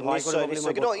দিনত বহুত সহায় কৰিব বুলি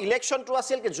মই কিন্তু ইলেকশ্যনটো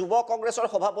আছিল কি যুৱ কংগ্ৰেছৰ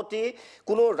সভাপতি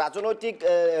কোনো ৰাজনৈতিক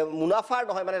মুনাফাৰ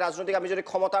নহয় মানে ৰাজনৈতিক আমি যদি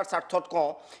ক্ষমতাৰ স্বাৰ্থত কওঁ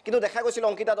কিন্তু দেখা গৈছিল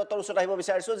অংকিতা দত্তৰ ওচৰত আহিব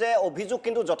বিচাৰিছোঁ যে অভিযোগ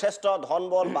কিন্তু যথেষ্ট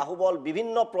ধনবল বাহুবল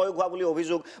বিভিন্ন প্ৰয়োগ হোৱা বুলি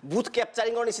অভিযোগ বুথ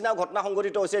কেপচাৰিঙৰ নিচিনা ঘটনা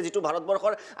সংঘটিত হৈছে যিটো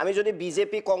ভাৰতবৰ্ষৰ আমি যদি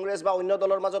বিজেপি কংগ্ৰেছ বা অন্য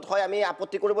দলৰ মাজত হয় আমি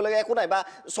আপত্তি কৰিবলগীয়া একো নাই বা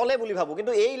চলে বুলি ভাবোঁ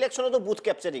কিন্তু এই ইলেকশ্যনতো বুথ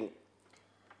কেপচাৰিং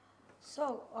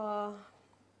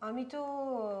আমিতো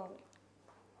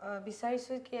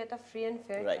বিচাৰিছোঁ কি এটা ফ্ৰী এণ্ড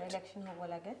ফেয়াৰ ইলেকশ্যন হ'ব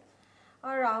লাগে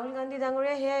আৰু ৰাহুল গান্ধী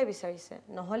ডাঙৰীয়াই সেয়াই বিচাৰিছে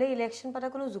নহ'লে ইলেকশ্যন পতা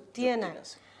কোনো যুক্তিয়ে নাই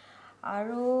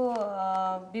আৰু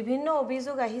বিভিন্ন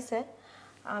অভিযোগ আহিছে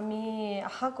আমি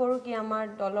আশা কৰোঁ কি আমাৰ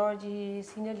দলৰ যি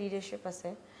ছিনিয়ৰ লিডাৰশ্বিপ আছে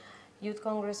ইউথ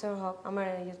কংগ্ৰেছৰ হওক আমাৰ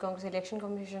ইউথ কংগ্ৰেছ ইলেকশ্যন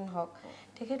কমিশ্যন হওক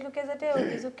তেখেতলোকে যাতে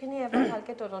অভিযোগখিনি এবাৰ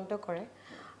ভালকৈ তদন্ত কৰে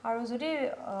আৰু যদি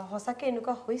সঁচাকৈ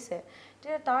এনেকুৱা হৈছে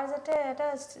তেতিয়া তাৰ যাতে এটা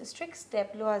ষ্ট্ৰিক্ট ষ্টেপ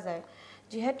লোৱা যায়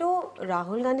যিহেতু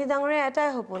ৰাহুল গান্ধী ডাঙৰীয়া এটাই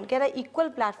সপোন কি এটা ইকুৱেল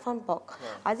প্লেটফৰ্ম পাওক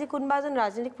আজি কোনোবা এজন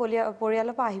ৰাজনৈতিক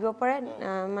পৰিয়ালৰ পৰা আহিব পাৰে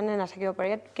মানে নাথাকিব পাৰে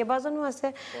ইয়াত কেইবাজনো আছে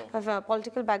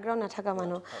পলিটিকেল বেকগ্ৰাউণ্ড নাথাকা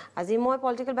মানুহ আজি মই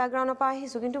পলিটিকেল বেকগ্ৰাউণ্ডৰ পৰা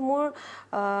আহিছোঁ কিন্তু মোৰ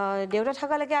দেউতা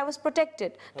থকালৈকে আই ৱাজ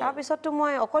প্ৰটেক্টেড তাৰপিছততো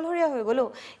মই অকলশৰীয়া হৈ গ'লোঁ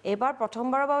এইবাৰ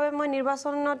প্ৰথমবাৰৰ বাবে মই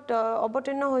নিৰ্বাচনত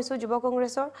অৱতীৰ্ণ হৈছোঁ যুৱ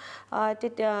কংগ্ৰেছৰ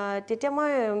তেতিয়া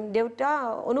মই দেউতা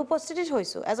অনুপস্থিতিত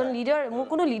হৈছোঁ এজন লিডাৰ মোৰ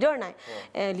কোনো লিডাৰ নাই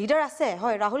লিডাৰ আছে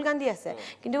হয় ৰাহুল গান্ধী আছে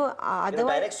কিন্তু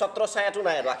ডাইৰেক্ট ছত্ৰ ছায়াটো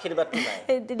নাই আৰু আশীৰ্বাদটো নাই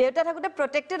দেউতা থাকোঁতে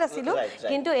প্ৰটেক্টেড আছিলোঁ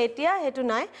কিন্তু এতিয়া সেইটো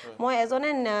নাই মই এজনে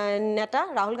নেতা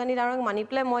ৰাহুল গান্ধী ডাঙৰীয়াক মানি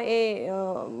পেলাই মই এই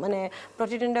মানে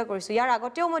প্ৰতিদ্বন্দ্বিতা কৰিছোঁ ইয়াৰ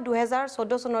আগতেও মই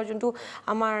 2014 চনৰ যোনটো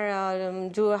আমাৰ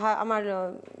যোৰহাট আমাৰ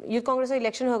ইউথ কংগ্ৰেছৰ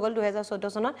ইলেকশ্যন হৈ গ'ল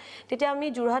 2014 চনত তেতিয়া আমি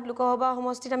যোৰহাট লোকসভা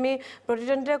সমষ্টিত আমি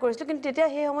প্ৰতিদ্বন্দ্বিতা কৰিছিলোঁ কিন্তু তেতিয়া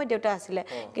সেই সময়ত দেউতা আছিলে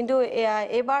কিন্তু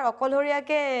এইবাৰ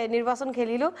অকলশৰীয়াকৈ নিৰ্বাচন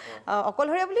খেলিলোঁ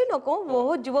অকলশৰীয়া বুলি নকওঁ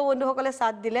বহুত যুৱ বন্ধুসকলে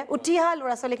সাথ দিলে উঠি অহা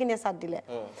ল'ৰা ছোৱালীখিনিয়ে সাথ দিলে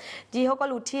যিসকল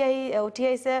উঠি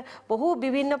আহিছে বহু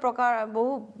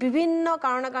বিভিন্ন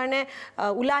কাৰণৰ কাৰণে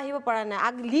ওলাই আহিব পৰা নাই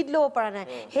লিড ল'ব পৰা নাই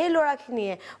সেই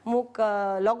ল'ৰাখিনিয়ে মোক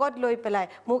লগত লৈ পেলাই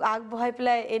মোক আগবঢ়াই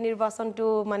পেলাই এই নিৰ্বাচনটো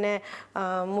মানে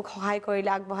মোক সহায়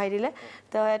কৰিলে আগবঢ়াই দিলে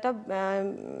তো এটা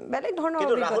বেলেগ ধৰণৰ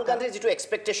ৰাহুল গান্ধীৰ যিটো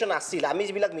এক্সপেক্টেশ্যন আছিল আমি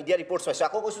যিবিলাক মিডিয়া ৰিপৰ্টছ পাইছোঁ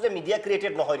আকৌ কৈছোঁ যে মিডিয়া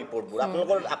ক্ৰিয়েটেড নহয় ৰিপৰ্টবোৰ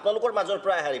আপোনালোকৰ মাজৰ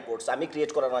পৰা অহা ৰিপৰ্টছ আমি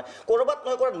ক্ৰিয়েট কৰা নহয় ক'ৰবাত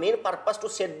নহয় ক'ৰবাত মেইন পাৰ্পাছটো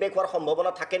ছেটবেক হোৱাৰ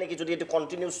সম্ভাৱনা থাকে নেকি যদি এইটো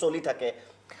কণ্টিনিউছ চলি থাকে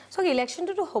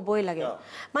ইলেকশ্যনটোতো হ'বই লাগে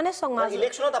মানে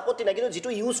ইলেকশ্যনত আপত্তি নাই কিন্তু যিটো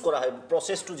ইউজ কৰা হয়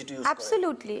প্ৰচেছটো যিটো ইউজ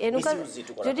এবছলিউটলি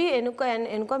যদি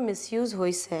এনেকুৱা মিছ ইউজ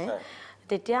হৈছে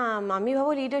তেতিয়া আমি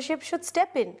ভাবোঁ লিডাৰশ্বিপ শ্বুড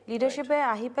ষ্টেপ ইন লিডাৰশ্বিপে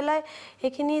আহি পেলাই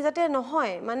সেইখিনি যাতে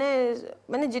নহয়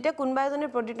মানে যেতিয়া কোনোবা এজনে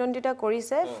প্ৰতিদ্বন্দ্বিতা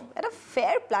কৰিছে এটা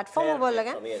ফেয়াৰ প্লেটফৰ্ম হ'ব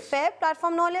লাগে ফেয়াৰ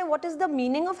প্লেটফৰ্ম নহ'লে what is the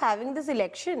meaning of having this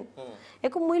election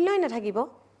একো মূল্যই নাথাকিব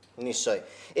নিশ্চয়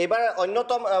এইবাৰ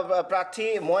অন্যতম প্ৰাৰ্থী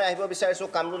মই আহিব বিচাৰিছোঁ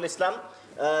কামৰুল ইছলাম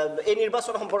এই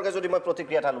নিৰ্বাচন সম্পৰ্কে যদি মই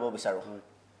প্ৰতিক্ৰিয়া এটা ল'ব বিচাৰোঁ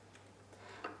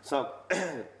চাওক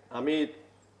আমি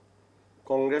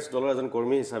কংগ্ৰেছ দলৰ এজন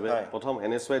কৰ্মী হিচাপে প্ৰথম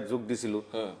NSYত যোগ দিছিলোঁ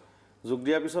যোগ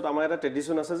দিয়াৰ পিছত আমাৰ এটা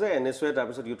ট্ৰেডিশ্যন আছে যে NSY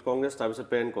তাৰপিছত ইউথ কংগ্ৰেছ তাৰপিছত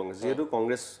পেৰেণ্ট কংগ্ৰেছ যিহেতু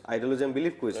কংগ্ৰেছ আইডিয়লজি আমি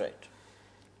বিলিভ কৰিছোঁ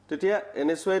তেতিয়া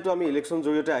NSYটো আমি ইলেকশ্যন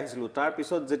জৰিয়তে আহিছিলোঁ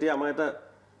তাৰপিছত যেতিয়া আমাৰ এটা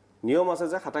নিয়ম আছে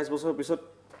যে 27 বছৰৰ পিছত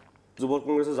যুৱ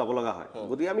কংগ্ৰেছত যাব লগা হয়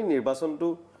গতিকে আমি নিৰ্বাচনটো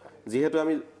যিহেতু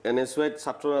আমি NSYত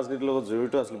ছাত্ৰ ৰাজনীতিৰ লগত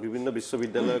জড়িত আছিলোঁ বিভিন্ন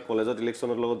বিশ্ববিদ্যালয় কলেজত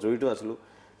ইলেকশ্যনৰ লগত জড়িত আছিলোঁ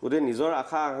গতিকে নিজৰ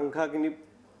আশা আকাংক্ষাখিনি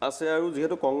আছে আৰু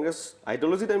যেহেতু কংগ্ৰেছ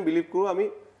আইডিয়লজিত আমি বিলিভ কৰোঁ আমি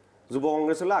যুৱ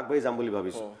কংগ্ৰেছলৈ আগবাঢ়ি যাম বুলি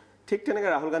ভাবিছোঁ ঠিক তেনেকৈ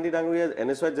ৰাহুল গান্ধী ডাঙৰীয়া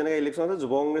NSYত যেনেকৈ ইলেকশ্যন আছে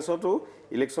যুৱ কংগ্ৰেছতো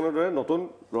ইলেকশ্যনৰ দৰে নতুন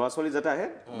ল'ৰা ছোৱালী যাতে আহে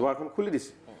দুৱাৰখন খুলি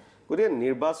দিছে গতিকে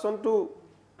নিৰ্বাচনটো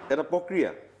এটা প্ৰক্ৰিয়া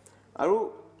আৰু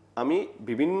আমি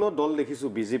বিভিন্ন দল দেখিছোঁ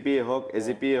বিজেপিয়ে হওক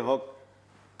AJPয়ে হওক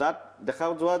তাত দেখা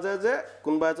যোৱা যায় যে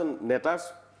কোনোবা এজন নেতাৰ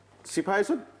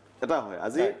চিফাৰিছত এটা হয়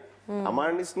আজি আমাৰ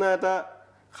নিচিনা এটা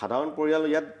সাধাৰণ পৰিয়াল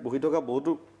ইয়াত বহি থকা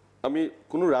বহুতো আমি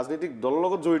কোনো ৰাজনৈতিক দলৰ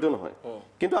লগত জড়িত নহয়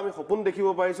কিন্তু আমি সপোন দেখিব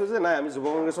পাৰিছোঁ যে নাই আমি যুৱ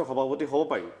কংগ্ৰেছৰ সভাপতি হ'ব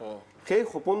পাৰিম সেই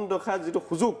সপোন দেখা যিটো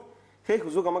সুযোগ সেই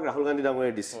সুযোগ আমাক ৰাহুল গান্ধী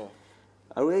ডাঙৰীয়াই দিছে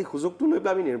আৰু এই সুযোগটো লৈ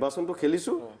পেলাই আমি নিৰ্বাচনটো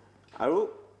খেলিছোঁ আৰু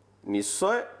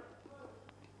নিশ্চয়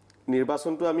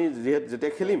নিৰ্বাচনটো আমি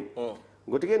যেতিয়া খেলিম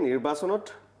গতিকে নিৰ্বাচনত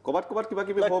ক'বাত কিবা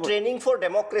কিবি হ'ব ট্ৰেইনিং ফৰ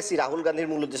ডেমক্ৰেসি ৰাহুল গান্ধীৰ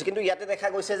মূল উদ্দেশ্য কিন্তু ইয়াতে দেখা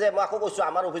গৈছে যে মই আকৌ কৈছোঁ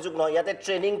আমাৰ অভিযোগ নহয় ইয়াতে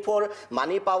training for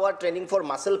money power training for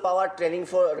muscle power training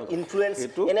for influence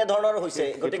এনে ধৰণৰ হৈছে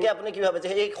গতিকে আপুনি কি ভাবে যে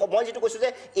এই মই যেটো কৈছোঁ যে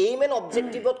এইম এণ্ড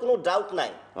অবজেক্টিভত কোনো ডাউট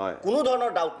নাই কোনো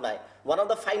ধৰণৰ ডাউট নাই one of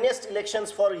the finest elections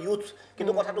for youth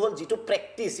কিন্তু কথাটো হ'ল যেটো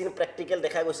প্ৰ্যাকটিস ইন প্ৰ্যাকটিক্যাল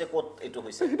দেখা গৈছে ক'ত এটো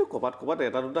হৈছে সেইটো ক'বাত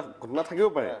এটা দুটা ঘটনা থাকিব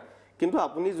পাৰে কিন্তু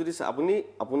আপুনি যদি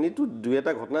আপুনিটো দুই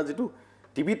এটা ঘটনা যেটো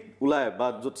টিভিত ওলায় বা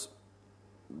য'ত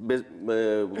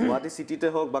গুৱাহাটী চিটিতে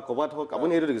হওক বা ক'ৰবাত হওক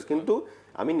আপুনি সেইটো দেখিছে কিন্তু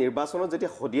আমি নিৰ্বাচনত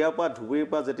যেতিয়া শদিয়াৰ পৰা ধুবুৰীৰ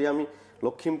পৰা যেতিয়া আমি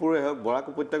লখিমপুৰে হওক বৰাক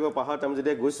উপত্যকাৰ পাহাৰত আমি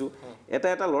যেতিয়া গৈছোঁ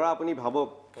এটা ল'ৰা আপুনি ভাবক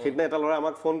সেইদিনা এটা ল'ৰা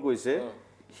আমাক ফোন কৰিছে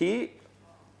সি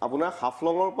আপোনাৰ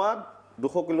হাফলঙৰ পৰা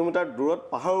 200 কিলোমিটাৰ দূৰত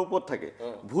পাহাৰৰ ওপৰত থাকে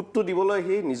ভোটটো দিবলৈ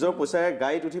সি নিজৰ পইচাৰে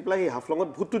গাড়ীত উঠি পেলাই সি হাফলঙত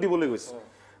ভোটটো দিবলৈ গৈছে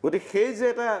গতিকে সেই যে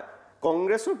এটা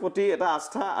কংগ্ৰেছৰ প্ৰতি এটা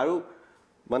আস্থা আৰু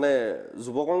মানে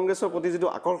যুৱ কংগ্ৰেছৰ প্ৰতি যিটো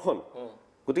আকৰ্ষণ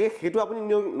গতিকে সেইটো আপুনি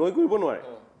নৈ কৰিব নোৱাৰে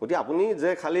গতিকে আপুনি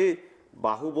যে খালি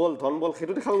বাহুবল ধনবল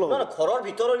সেইটো দেখাল নহয় ঘৰৰ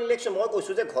ভিতৰৰ ইলেকশ্যন মই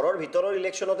কৈছোঁ যে ঘৰৰ ভিতৰৰ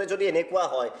ইলেকশ্যনতে যদি এনেকুৱা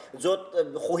হয় য'ত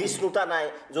সহিষ্ণুতা নাই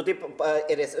যদি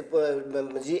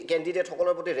যি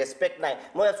কেণ্ডিডেটসকলৰ প্ৰতি ৰেচপেক্ট নাই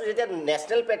মই ভাবিছোঁ যেতিয়া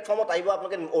নেশ্যনেল প্লেটফৰ্মত আহিব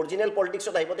আপোনালোকে অৰিজিনেল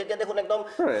পলিটিক্সত আহিব তেতিয়া দেখোন একদম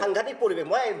সাংঘাতিক পৰিৱেশ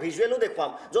মই ভিজুৱেলো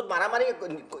দেখুৱাম য'ত মাৰামাৰি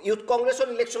ইউথ কংগ্ৰেছৰ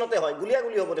ইলেকশ্যনতে হয়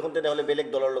গুলিয়াগুলি হ'ব দেখোন তেনেহ'লে বেলেগ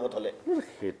দলৰ লগত হ'লে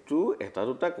সেইটো এটা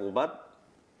দুটা ক'ৰবাত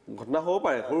ঘটনা হ'ব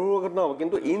পাৰে সৰু সৰু ঘটনা হ'ব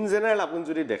কিন্তু ইন জেনেৰেল আপুনি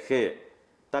যদি দেখে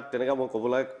তাত তেনেকৈ মই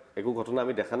ক'বলৈ একো ঘটনা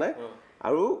আমি দেখা নাই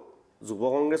আৰু যুৱ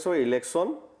কংগ্ৰেছৰ ইলেকশ্যন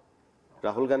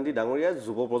ৰাহুল গান্ধী ডাঙৰীয়াই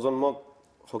যুৱ প্ৰজন্মক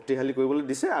শক্তিশালী কৰিবলৈ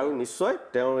দিছে আৰু নিশ্চয়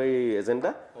তেওঁৰ এই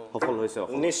এজেণ্ডা সফল হৈছে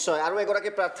নিশ্চয় আৰু এগৰাকী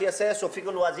প্ৰাৰ্থী আছে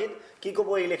শফিকুল ৱাজিদ কি ক'ব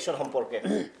এই ইলেকশ্যন সম্পৰ্কে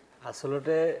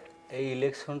আচলতে এই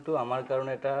ইলেকশ্যনটো আমাৰ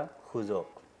কাৰণে এটা সুযোগ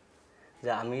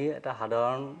যে আমি এটা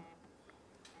সাধাৰণ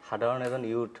এজন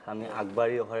ইউথ আমি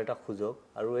আগবাঢ়ি অহাৰ এটা সুযোগ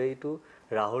আৰু এইটো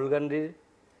ৰাহুল গান্ধীৰ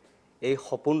এই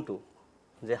সপোনটো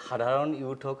যে সাধাৰণ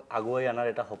ইউথক আগুৱাই অনাৰ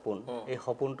এটা সপোন এই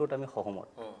সপোনটোত আমি সহমত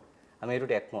আমি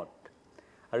এইটোত একমত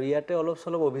আৰু ইয়াতে অলপ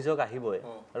চলপ অভিযোগ আহিবই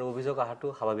আৰু অভিযোগ অহাটো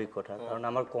স্বাভাৱিক কথা কাৰণ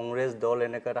আমাৰ কংগ্ৰেছ দল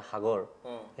এনেকুৱা এটা সাগৰ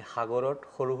এই সাগৰত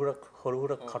সৰু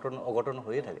সুৰা অঘটন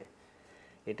হৈয়ে থাকে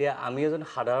এতিয়া আমি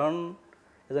সাধাৰণ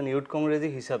এজন ইউথ কংগ্ৰেছী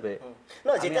হিচাপে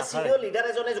যেতিয়া চিনিয়ৰ লিডাৰ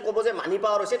এজনে ক'ব যে মানি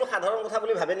পাৱাৰ হৈছে এইটো সাধাৰণ কথা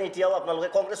বুলি ভাবেনে এতিয়াও আপোনালোকে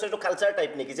কংগ্ৰেছৰ এইটো কালচাৰ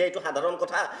টাইপ নেকি যে এইটো সাধাৰণ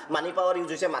কথা মানি পাৱাৰ ইউজ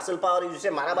হৈছে মাচল পাৱাৰ ইউজ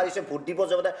হৈছে মাৰা মাৰিছে ভোট দিব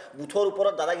যাওঁতে বুথৰ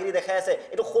ওপৰত দাদাগিৰি দেখাই আছে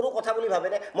এইটো সৰু কথা বুলি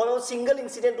ভাবেনে মই ভাবোঁ ছিংগল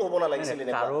ইনচিডেণ্টটো হ'ব নালাগিছিল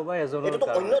কাৰোবাৰ এজনৰ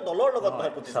অন্য দলৰ লগত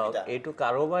নহয় প্ৰতিযোগিতা এইটো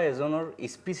কাৰোবাৰ এজনৰ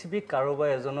স্পেচিফিক কাৰোবাৰ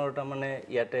এজনৰ তাৰমানে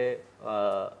ইয়াতে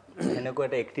এনেকুৱা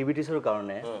এটা এক্টিভিটিছৰ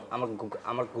কাৰণে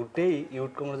আমাক গোটেই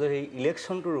ইউথ কংগ্ৰেছৰ সেই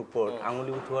ইলেকশ্যনটোৰ ওপৰত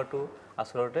আঙুলি উঠোৱাটো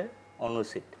আচলতে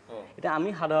অনুচিত এতিয়া আমি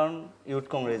সাধাৰণ ইউথ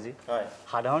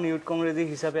কংগ্ৰেছী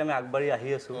হিচাপে আমি আগবাঢ়ি আহি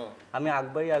আছোঁ আমি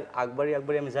আগবাঢ়ি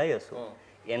আমি যাই আছোঁ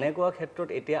এনেকুৱা ক্ষেত্ৰত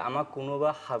এতিয়া আমাক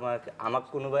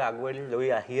কোনোবাই আগুৱাই লৈ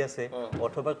আহি আছে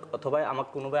অথবা আমাক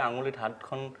কোনোবাই আঙুলিত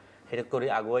হাতখন হেৰি কৰি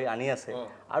আগুৱাই আনি আছে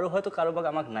আৰু হয়তো কাৰোবাক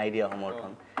আমাক নাই দিয়া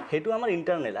সমৰ্থন সেইটো আমাৰ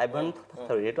ইণ্টাৰনেল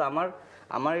সেইটো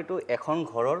আমাৰ এইটো এখন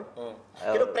ঘৰৰ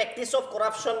কিন্তু practice of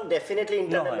corruption definitely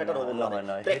internal matter হ'ব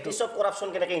নোৱাৰে প্ৰেক্টিছ অফ কৰাপশ্যন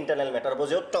কেনেকৈ ইণ্টাৰনেল মেটাৰ হ'ব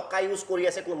য'ত টকা ইউজ কৰি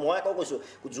আছে মই আকৌ কৈছোঁ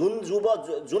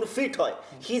যোন ফিট হয়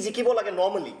সি জিকিব লাগে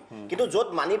নৰ্মেলি কিন্তু য'ত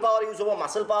মানি পাৱাৰ ইউজ হ'ব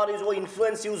মাচল পাৱাৰ ইউজ হ'ব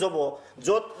ইনফ্লুৱেঞ্চ ইউজ হ'ব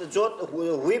য'ত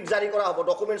হুইপ জাৰি কৰা হ'ব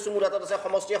ডকুমেণ্টছ মোৰ হাতত আছে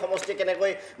সমষ্টিয়ে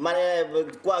কেনেকৈ মানে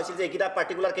কোৱা হৈছিল যে এইকেইটা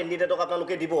পাৰ্টিকুলাৰ কেণ্ডিডেটক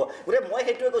আপোনালোকে দিব গতিকে মই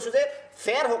সেইটোৱে কৈছোঁ যে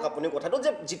ফেয়াৰ হওক আপুনি কথাটো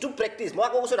যে যিটো প্ৰেক্টিছ মই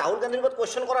আকৌ কৈছোঁ ৰাহুল গান্ধীৰ ওপৰত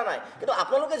কুৱেশ্যন কৰা নাই কিন্তু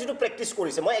আপোনালোকে যিটো প্ৰেক্টিছ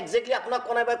কৰিছে মই একজেক্টলি আপোনাক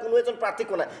কোৱা নাই বা কোনো এজন প্ৰাৰ্থীক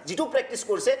কোৱা নাই যিটো প্ৰেক্টিছ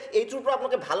কৰিছে এইটোৰ পৰা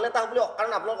আপোনালোকে ভাল নেতা হ'ব বুলি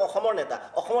কাৰণ আপোনালোক অসমৰ নেতা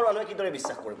অসমৰ মানুহে কিদৰে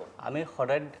বিশ্বাস কৰিব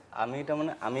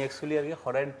আমি একচুৱেলি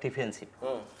সদায় ডিফেন্সিভ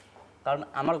কাৰণ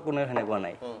আমাৰ কোনো সেনেকুৱা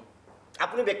নাই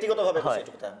আপুনি ব্যক্তিগতভাৱে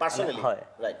হয়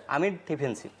আমি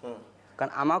ডিফেন্সিভ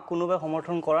কাৰণ আমাক কোনোবাই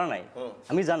সমৰ্থন কৰা নাই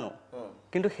আমি জানো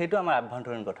কিন্তু সেইটো আমাৰ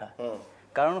আভ্যন্তৰীণ কথা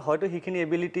কাৰণ হয়তো সেইখিনি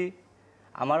এবিলিটি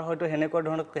আমাৰ হয়তো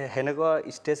সেনেকুৱা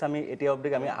ষ্টেজ আমি এতিয়া অবধি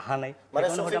আমি অহা নাই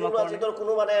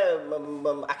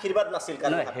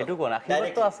সেইটো কোৱা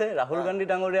আশীৰ্বাদটো আছে ৰাহুল গান্ধী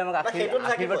ডাঙৰীয়াই আমাক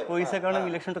আশীৰ্বাদ কৰিছে কাৰণে আমি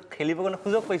ইলেকশ্যনটো খেলিবৰ কাৰণে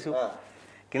সুযোগ পাইছোঁ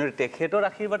কিন্তু তেখেতৰ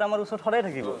আশীৰ্বাদ আমাৰ ওচৰত সদায়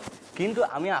থাকিব কিন্তু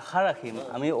আমি আশা ৰাখিম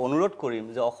আমি অনুৰোধ কৰিম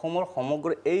যে অসমৰ সমগ্ৰ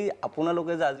এই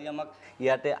আপোনালোকে যে আজি আমাক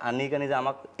ইয়াতে আনি কানি যে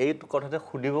আমাক এই কথাতে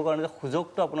সুধিবৰ কাৰণে যে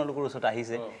সুযোগটো আপোনালোকৰ ওচৰত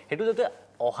আহিছে সেইটো যাতে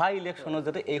অহা ইলেকশ্যনত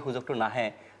যাতে এই সুযোগটো নাহে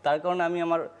তাৰ কাৰণে আমি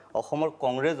আমাৰ অসমৰ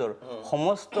কংগ্ৰেছৰ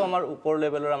সমস্ত আমাৰ ওপৰ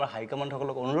লেভেলৰ আমাৰ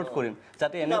হাইকমাণ্ডসকলক অনুৰোধ কৰিম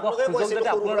যাতে এনেকুৱা সুযোগ যাতে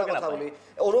আপোনালোকে নাপায়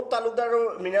অৰূপ তালুকদাৰ আৰু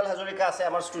মৃণাল হাজৰিকা আছে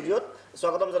আমাৰ ষ্টুডিঅ'ত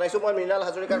স্বাগতম জনাইছোঁ মই মৃণাল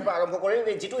হাজৰিকাৰ পৰা আৰম্ভ কৰিম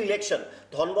যিটো ইলেকশ্যন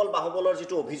ধনবল বাহুবলৰ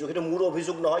যিটো অভিযোগ সেইটো মোৰ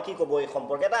অভিযোগ নহয় কি ক'ব এই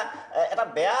সম্পৰ্কে এটা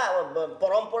বেয়া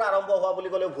পৰম্পৰা আৰম্ভ হোৱা বুলি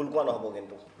ক'লেও ভুল কোৱা নহ'ব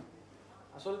কিন্তু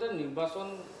আচলতে নিৰ্বাচন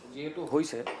যিহেতু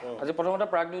হৈছে আজি প্ৰথমতে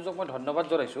প্ৰাগ নিউজক মই ধন্যবাদ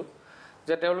জনাইছোঁ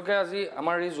যে তেওঁলোকে আজি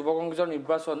আমাৰ এই যুৱ কংগ্ৰেছৰ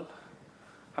নিৰ্বাচন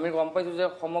আমি গম পাইছোঁ যে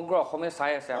সমগ্ৰ অসমে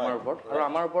চাই আছে আমাৰ ওপৰত আৰু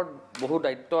আমাৰ ওপৰত বহু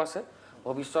দায়িত্ব আছে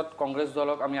ভৱিষ্যত কংগ্ৰেছ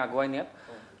দলক আমি আগুৱাই নিয়াত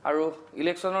আৰু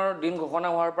ইলেকশ্যনৰ দিন ঘোষণা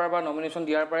হোৱাৰ পৰা বা নমিনেশ্যন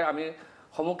দিয়াৰ পৰাই আমি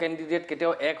সমূহ কেণ্ডিডেট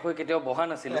কেতিয়াও এক হৈ কেতিয়াও বহা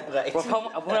নাছিলোঁ প্ৰথম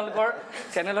আপোনালোকৰ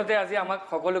চেনেলতে আজি আমাক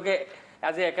সকলোকে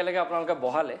আজি একেলগে আপোনালোকে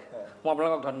বহালে মই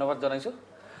আপোনালোকক ধন্যবাদ জনাইছোঁ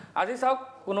আজি চাওক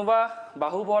কোনোবা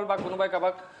বাহুবল বা কোনোবাই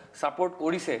কাৰোবাক ছাপোৰ্ট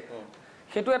কৰিছে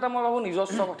সেইটো এটা মই ভাবোঁ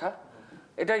নিজস্ব কথা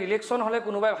এটা ইলেকশ্যন হ'লে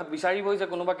কোনোবাই বিচাৰিবই যে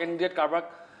কোনোবা কেণ্ডিডেট কাৰোবাক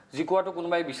জিকোৱাটো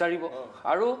কোনোবাই বিচাৰিব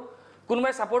আৰু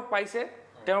কোনোবাই ছাপোৰ্ট পাইছে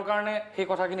তেওঁৰ কাৰণে সেই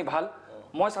কথাখিনি ভাল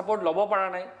মই ছাপোৰ্ট ল'ব পৰা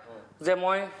নাই যে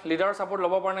মই লিডাৰৰ ছাপোৰ্ট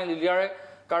ল'ব পৰা নাই লিডাৰে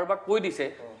কাৰোবাক কৈ দিছে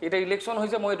এতিয়া ইলেকশ্যন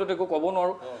হৈছে মই এইটোত একো ক'ব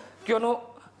নোৱাৰোঁ কিয়নো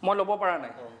মই ল'ব পৰা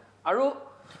নাই আৰু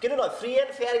কিন্তু নহয় ফ্ৰী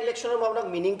এণ্ড ফেয়াৰ ইলেকশ্যনৰ মই আপোনাক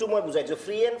মিনিংটো মই বুজাইছোঁ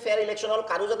ফ্ৰী এণ্ড ফেয়াৰ ইলেকশ্যন হ'ল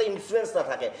কাৰো যাতে ইনফ্লুৱেঞ্চ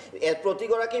নাথাকে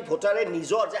প্ৰতিগৰাকী ভোটাৰে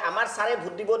নিজৰ যে আমাৰ ছাৰে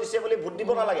ভোট দিব দিছে বুলি ভোট দিব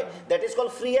নালাগে that is call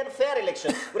free and fair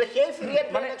election গতিকে সেই ফ্ৰী এণ্ড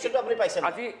ফেয়াৰ ইলেকশ্যনটো আপুনি পাইছে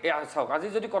আজি চাওক আজি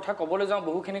যদি কথা ক'বলৈ যাওঁ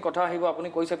বহুখিনি কথা আহিব আপুনি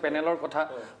কৈছে পেনেলৰ কথা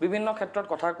বিভিন্ন ক্ষেত্ৰত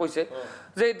কথা কৈছে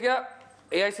যে এতিয়া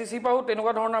AICC পাও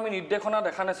তেনেকুৱা ধৰণৰ আমি নিৰ্দেশনা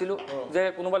দেখা নাছিলোঁ যে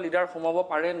কোনোবা লিডাৰ সোমাব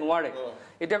পাৰে নোৱাৰে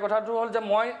এতিয়া কথাটো হ'ল যে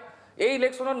মই এই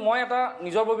ইলেকশ্যনত মই এটা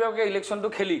নিজৰ ববীয়াকৈ ইলেকশ্যনটো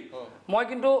খেলি মই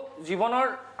কিন্তু জীৱনৰ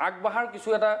আগবাঢ়াৰ কিছু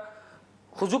এটা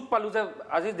সুযোগ পালোঁ যে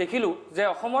আজি দেখিলোঁ যে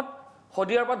অসমত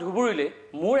শদিয়াৰ পৰা ধুবুৰীলৈ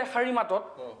মোৰ এশাৰী মাতত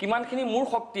কিমানখিনি মোৰ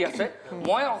শক্তি আছে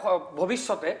মই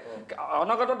ভৱিষ্যতে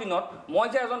অনাগত দিনত মই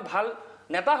যে এজন ভাল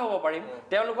নেতা হ'ব পাৰিম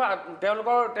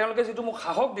তেওঁলোকে যিটো মোক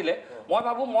সাহস দিলে মই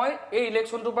ভাবোঁ মই এই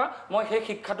ইলেকশ্যনটোৰ পৰা মই সেই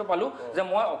শিক্ষাটো পালোঁ যে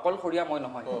মই অকলশৰীয়া মই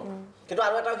নহয় কিন্তু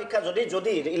আৰু এটা শিক্ষা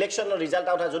যদি ইলেকশ্যনৰ ৰিজাল্ট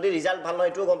আউট হয় যদি ৰিজাল্ট ভাল নহয়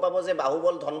এইটোও গম পাব যে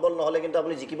বাহুবল ধনবল নহ'লে কিন্তু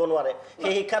আপুনি জিকিব নোৱাৰে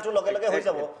সেই শিক্ষাটো লগে লগে হৈ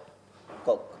যাব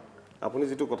কওক আপুনি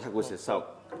যিটো কথা কৈছে চাওক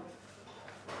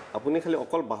আপুনি খালি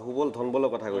অকল বাহুবল ধনবলৰ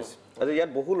কথা কৈছে আৰু ইয়াত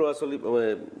বহু ল'ৰা ছোৱালী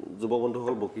যুৱ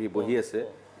বন্ধুসকল বহি আছে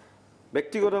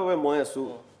ব্যক্তিগতভাৱে মই আছোঁ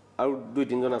আৰু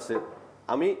 2-3জন আছে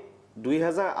আমি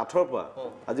 2008 পৰা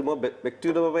আজি মই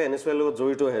ব্যক্তিগতভাৱে NSYৰ লগত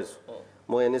জড়িত হৈ আছোঁ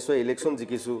মই NSY ইলেকশ্যন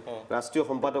জিকিছোঁ ৰাষ্ট্ৰীয়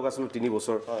সম্পাদক আছিলোঁ 3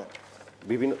 বছৰ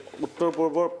বিভিন্ন উত্তৰ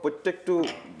পূৰ্বৰ প্ৰত্যেকটো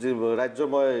ৰাজ্যৰ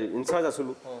মই ইনচাৰ্জ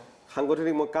আছিলোঁ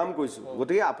সাংগঠনিক মই কাম কৰিছোঁ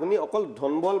গতিকে আপুনি অকল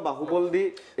ধনবল বাহুবল দি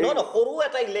সৰু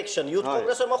এটা ইলেকশ্যন ইউথ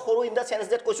কংগ্ৰেছৰ মই সৰু ইন দ্য চেন্স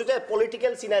ডেট কৈছোঁ যে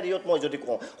পলিটিকেল চিনাৰিঅ'ত মই যদি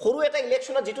কওঁ সৰু এটা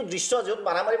ইলেকশ্যনত যিটো দৃশ্য য'ত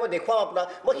মাৰামাৰি মই দেখুৱাম আপোনাক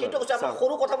মই সেইটো কৈছোঁ আপোনাক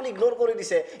সৰু কথা বুলি ইগন'ৰ কৰি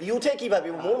দিছে ইউথে কি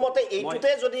ভাবিব মোৰ মতে এইটোতে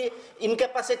যদি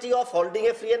ইনকেপাচিটি of holding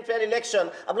A free and fair election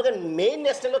আপোনালোকে মেইন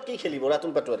নেশ্যনেলত কি খেলিব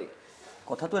ৰাতুল পাটোৱাৰী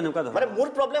কথাটো এনেকুৱা মানে মোৰ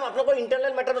প্ৰব্লেম আপোনালোকৰ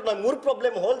ইণ্টাৰনেল মেটাৰত নহয় মোৰ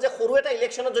প্ৰব্লেম হ'ল যে সৰু এটা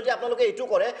ইলেকশ্যনত যদি আপোনালোকে এইটো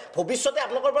কৰে ভৱিষ্যতে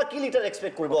আপোনালোকৰ পৰা কি লিডাৰ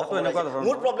এক্সপেক্ট কৰিব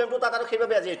মোৰ প্ৰব্লেমটো তাত আৰু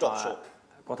সেইবাবে আজি এইটো অপশ্যন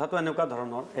কথাটো এনেকুৱা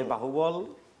ধৰণৰ এই বাহুবল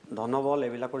ধনবল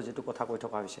এইবিলাকৰ যিটো কথা কৈ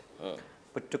থকা হৈছে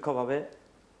প্ৰত্যক্ষভাৱে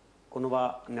কোনোবা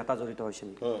নেতা জড়িত হৈছে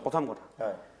নেকি প্ৰথম কথা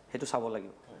সেইটো চাব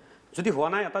লাগিব যদি হোৱা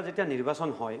নাই এটা যেতিয়া নিৰ্বাচন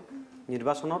হয়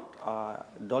নিৰ্বাচনত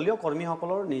দলীয়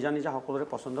কৰ্মীসকলৰ নিজা সকলোৰে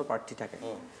পচন্দৰ প্ৰাৰ্থী থাকে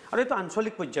আৰু এইটো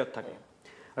আঞ্চলিক পৰ্যায়ত থাকে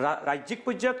ৰাজ্যিক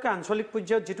পৰ্যায়তকৈ আঞ্চলিক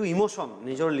পৰ্যায়ত যিটো ইমোশ্যন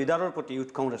নিজৰ লিডাৰৰ প্ৰতি ইউথ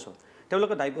কংগ্ৰেছৰ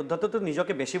তেওঁলোকে দায়বদ্ধতাটো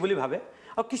নিজকে বেছি বুলি ভাবে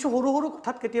আৰু কিছু সৰু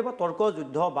কথাত কেতিয়াবা তৰ্ক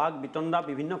যুদ্ধ বাঘ বিতণ্ডা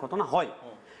বিভিন্ন ঘটনা হয়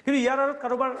কিন্তু ইয়াৰ আৰু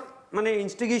কাৰোবাৰ মানে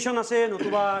ইনষ্টিগেশ্যন আছে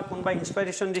নতুবা কোনোবা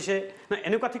ইনস্পাইৰেশ্যন দিছে না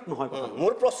এনেকুৱা ঠিক নহয়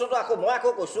মোৰ প্ৰশ্নটো মই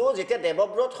আকৌ কৈছোঁ যেতিয়া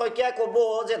দেৱব্ৰত শইকীয়াই ক'ব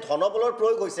যে ধনবলৰ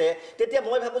প্ৰয়োগ হৈছে তেতিয়া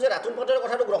মই ভাবোঁ যে ৰাতুল পাটোৱাৰীৰ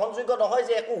কথাটো গ্ৰহণযোগ্য নহয়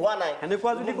যে একো হোৱা নাই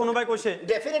এনেকুৱা যদি কোনোবাই কৈছে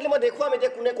ডেফিনেটলি মই দেখুৱাম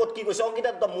এতিয়া কোনে ক'ত কি কৈছে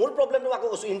অংকিতা মোৰ প্ৰব্লেমটো আকৌ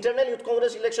কৈছোঁ ইণ্টাৰনেল ইউথ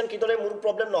কংগ্ৰেছ ইলেকশ্যন কিদৰে মোৰ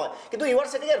প্ৰব্লেম নহয় কিন্তু ইউ আৰ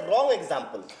ছেটিং এ ৰং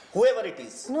এক্সাম্পল হুএভাৰ ইট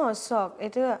ইজ নো চক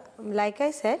এইটো লাইক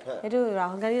আই ছেড এইটো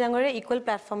ৰাহুল গান্ধী ডাঙৰে ইকুৱেল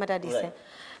প্লেটফৰ্ম এটা দিছে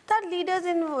তাত লিডাৰ্ছ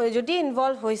যদি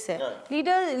ইনভলভ হৈছে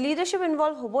লিডাৰশ্বিপ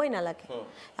ইনভলভ হ'বই নালাগে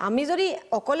আমি যদি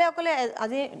অকলে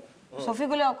আজি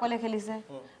ছফিকুলে অকলে খেলিছে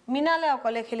মিনালে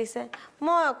অকলে খেলিছে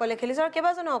মই অকলে খেলিছোঁ আৰু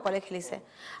কেইবাজনো অকলে খেলিছে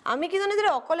আমি কিজনে যদি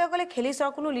অকলে খেলিছোঁ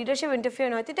আৰু কোনো লিডাৰশ্বিপ ইণ্টাৰফিয়াৰ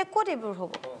নহয় তেতিয়া ক'ত এইবোৰ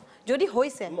হ'ব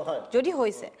যদি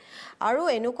হৈছে আৰু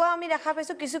এনেকুৱা আমি দেখা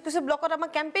পাইছোঁ কিছু ব্লকত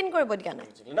আমাক কেম্পেইন কৰিব দিয়া নাই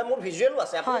মোৰ ভিজুৱেলো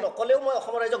আছে আপুনি অকলেও মই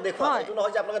অসমৰ ৰাইজক দেখুৱাম এইটো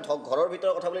নহয় যে আপোনালোকে ঘৰৰ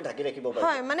ভিতৰৰ কথা বুলি ঢাকি ৰাখিব পাৰে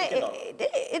হয় মানে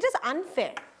it is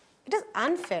unfair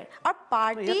Our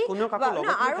party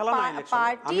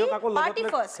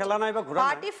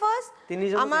first,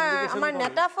 our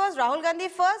neta first, Rahul Gandhi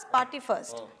first, party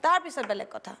first. Tar pisot belek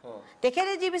kotha.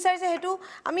 Dekhere ji bisarise hetu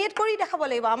ami et kori dekhabo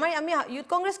lagibo. Ami youth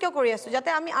congress kyo kori asu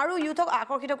jate ami aru youthok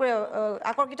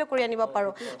akorkito kori anibo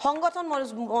paro. সংগঠন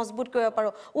মজবুত কৰিব পাৰো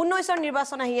 19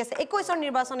 নিৰ্বাচন আহি আছে 21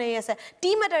 নিৰ্বাচন আহি আছে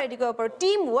টিম এটা ৰেডি কৰিব পাৰো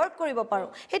টিম ওয়াৰ্ক কৰিব পাৰো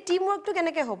হে টিম ওয়াৰ্কটো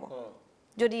কেনেকে হ'ব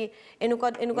যদি এনেকুৱা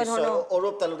ধৰণৰ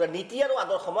অৰূপ তালুকা নীতি আৰু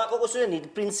আদৰ্শ মই আকৌ কৈছোঁ যে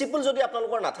প্ৰিন্সিপল যদি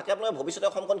আপোনালোকৰ নাথাকে আপোনালোকে ভৱিষ্যতে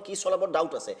অসমখন কি চলাব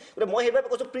ডাউট আছে গতিকে মই সেইবাবে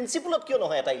কৈছোঁ প্ৰিন্সিপলত কিয়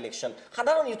নহয় এটা ইলেকশ্যন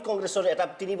সাধাৰণ ইউথ কংগ্ৰেছৰ এটা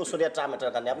 3 বছৰীয়া টাৰ্ম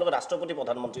এটাৰ কাৰণে আপোনালোকে ৰাষ্ট্ৰপতি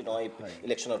প্ৰধানমন্ত্ৰী নহয়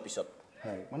ইলেকশ্যনৰ পিছত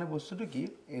হয় মানে বস্তুটো কি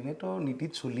এনেতো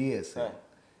নীতিত চলিয়ে আছে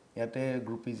ইয়াতে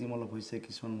গ্ৰুপিজিম অলপ হৈছে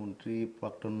কিছুমান মন্ত্ৰী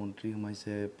প্ৰাক্তন মন্ত্ৰী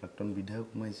সোমাইছে প্ৰাক্তন বিধায়ক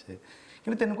সোমাইছে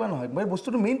কিন্তু তেনেকুৱা নহয় মই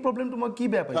বস্তুটো মেইন প্ৰব্লেমটো মই কি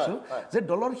বেয়া পাইছোঁ যে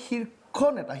দলৰ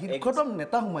শীৰ্ষতম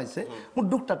নেতা সোমাইছে মোৰ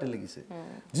দুখ তাতে লাগিছে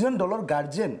যিজন দলৰ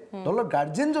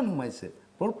গাৰ্জেনজন সোমাইছে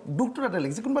মোৰ দুখটো তাতে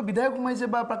লাগিছে কোনোবা বিধায়ক সোমাইছে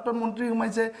বা প্ৰাক্তন মন্ত্ৰী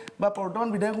সোমাইছে বা বৰ্তমান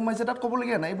বিধায়ক সোমাইছে তাত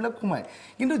ক'বলগীয়া নাই এইবিলাক সোমায়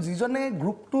কিন্তু যিজনে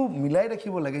গ্ৰুপটো মিলাই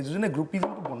ৰাখিব লাগে যিজনে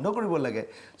গ্ৰুপিজমটো বন্ধ কৰিব লাগে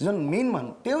যিজন মেইন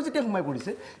মানুহ তেওঁ যেতিয়া সোমাই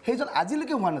পৰিছে সেইজন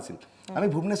আজিলৈকে হোৱা নাছিল আমি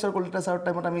ভুৱনেশ্বৰ কলিতা ছাৰৰ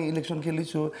টাইমত আমি ইলেকশ্যন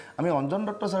খেলিছোঁ আমি অঞ্জন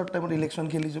দত্ত ছাৰৰ টাইমত ইলেকশ্যন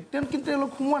খেলিছোঁ কিন্তু তেওঁলোক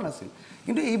সোমোৱা নাছিল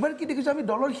কিন্তু এইবাৰ কি দেখিছোঁ আমি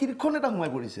দলৰ শীৰ্ষ নেতা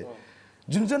সোমাই পৰিছে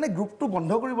যোনজনে গ্ৰুপটো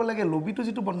বন্ধ কৰিব লাগে লবিটো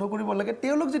যিটো বন্ধ কৰিব লাগে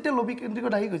তেওঁলোক যেতিয়া লবি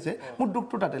কেন্দ্ৰিকত আহি গৈছে মোৰ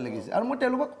দুখটো তাতে লাগিছে আৰু মই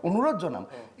তেওঁলোকক অনুৰোধ জনাম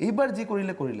এইবাৰ যি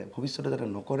কৰিলে ভৱিষ্যতে যাতে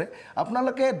নকৰে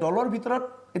আপোনালোকে দলৰ ভিতৰত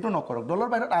এইটো নকৰক দলৰ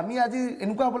বাহিৰত আমি আজি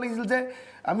এনেকুৱা হ'ব লাগিছিল যে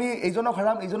আমি এইজনক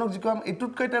হৰাম এইজনক জিকাম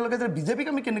এইটোতকৈ তেওঁলোকে যে বিজেপিক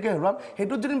আমি কেনেকৈ হৰাম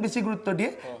সেইটোত যদি বেছি গুৰুত্ব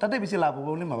দিয়ে তাতে বেছি লাভ হ'ব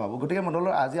বুলি মই ভাবোঁ গতিকে মই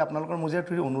দলৰ আজি আপোনালোকৰ মজিয়াৰ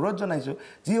থ্ৰু অনুৰোধ জনাইছোঁ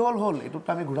যি হ'ল এইটোতো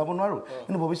আমি ঘূৰাব নোৱাৰোঁ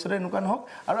কিন্তু ভৱিষ্যতে এনেকুৱা নহওক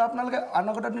আৰু আপোনালোকে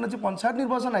অনাগত দিনত যি পঞ্চায়ত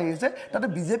নিৰ্বাচন আহি আছে তাতে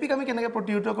বিজেপিক আমি কেনেকৈ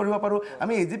প্ৰতিহত কৰিব পাৰোঁ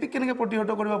আমি এজিপিক কেনেকৈ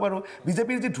প্ৰতিহত কৰিব পাৰোঁ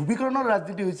বিজেপিৰ যি ধ্ৰুৱীকৰণৰ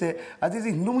ৰাজনীতি হৈছে আজি যি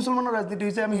হিন্দু মুছলমানৰ ৰাজনীতি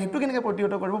হৈছে আমি সেইটো কেনেকৈ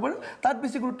প্ৰতিহত কৰিব পাৰোঁ তাত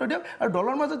বেছি গুৰুত্ব দিয়ক আৰু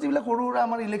দলৰ মাজত যিবিলাক সৰু সুৰা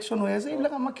আমাৰ ইলেকশ্যন হৈ আছে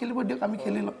এইবিলাক আমাক খেলিব দিয়ক আমি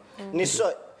খেলি ল'ম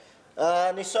নিশ্চয়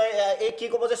নিশ্চয় এই কি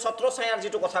ক'ব যে ছত্ৰ ছায়াৰ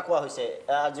যিটো কথা কোৱা হৈছে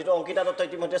যিটো অংকিতা দত্ত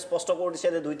ইতিমধ্যে স্পষ্ট কৰি দিছে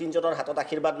যে 2-3জনৰ হাতত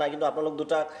আশীৰ্বাদ নাই কিন্তু আপোনালোক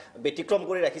দুটা ব্যতিক্ৰম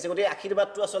কৰি ৰাখিছে গতিকে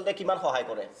আশীৰ্বাদটো আচলতে কিমান সহায়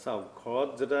কৰে চাওক ঘৰত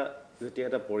যেতিয়া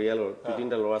এটা পৰিয়ালৰ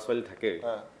 2-3টা ল'ৰা ছোৱালী থাকে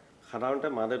সাধাৰণতে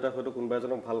মা দেউতাক হয়তো কোনোবা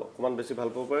এজনক ভাল অকণমান বেছি ভাল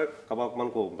পাব পাৰে কাৰোবাক অকণমান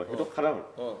ক'ব পাৰে সেইটো সাধাৰণ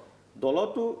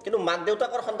দলটো কিন্তু মাক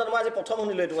দেউতাকৰ সন্তান মই আজি প্ৰথম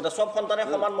শুনিলো এইটো কথা সব সন্তানে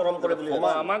সমান মৰম কৰে বুলি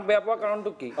আমাক বেয়া পোৱা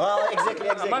কাৰণটো কি এক্স্যাক্টলি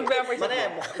আমাক বেয়া পাইছে মানে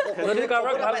যদি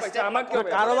কাৰোবাক ভাল পাইছে আমাক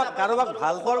কাৰোবাক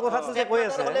ভাল পোৱাৰ কথাটো যে কৈ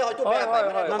আছে হয়তো বেয়া পায়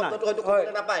মানে শব্দটো হয়তো ক'বলৈ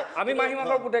নাপায় আমি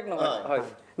মাহীমাকৰ পুতেক নহয় হয়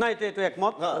নাই এইটো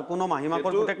একমত কোনো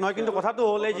মাহীমাকৰ পুতেক নহয় কিন্তু কথাটো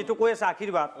হ'ল এই যিটো কৈ আছে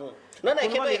আশীৰ্বাদ নাই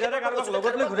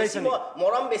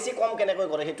মৰম বেছি কম কেনেকৈ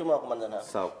কৰে সেইটো মই অকমান জানা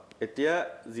চাওক এতিয়া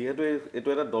যিহেতু এইটো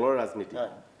এটা দলৰ ৰাজনীতি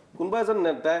কোনোবা এজন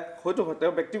নেতাই হয়তো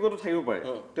তেওঁ ব্যক্তিগত থাকিব পাৰে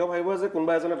তেওঁ ভাবিব যে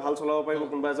কোনোবা এজনে ভাল চলাব পাৰিব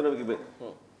কোনোবা এজনে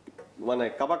মানে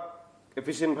কাবাক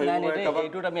এফিচিয়েন্ট ভাবিব পাৰে কাবাক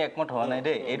এইটোত আমি একমত হোৱা নাই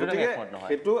দেই এইটোত আমি একমত নহয়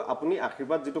সেইটো আপুনি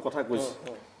আশীৰ্বাদ যিটো কথা কৈছে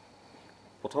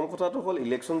প্ৰথম কথাটো হ'ল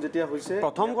ইলেকশ্যন যেতিয়া হৈছে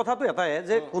প্ৰথম কথাটো এটাই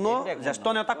যে কোনো জ্যেষ্ঠ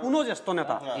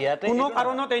নেতা কোনো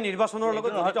কাৰণত এই নিৰ্বাচনৰ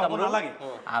লগত জড়িত হ'ব নালাগে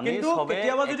কিন্তু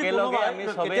কেতিয়াবা যদি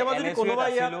কোনোবা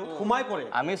ইয়াত সোমাই পৰে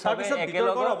আমি সবে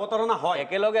একেলগে অৱতাৰণা হয়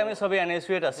একেলগে আমি সবে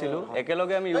এনএছইউত আছিলো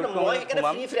একেলগে আমি ইউথ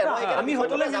আমি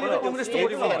হতলে মিলি কংগ্ৰেছটো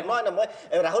কৰিব নহয় মই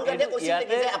ৰাহুল গান্ধীয়ে কৈছিল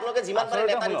যে আপোনালোকে যিমান পাৰে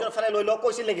নেতা নিজৰ ফালে লৈ লওক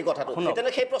কৈছিল নেকি কথাটো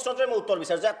তেনে সেই প্ৰশ্নটোৰ মই উত্তৰ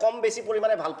বিচাৰো যে কম বেছি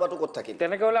পৰিমাণে ভাল পোৱাটো ক'ত থাকিল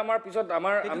তেনেকৈ হ'লে আমাৰ পিছত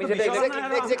আমি যদি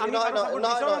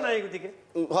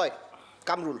হয়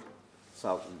কামৰুল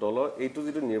চাওক দলৰ এইটো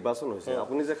যিটো নিৰ্বাচন হৈছে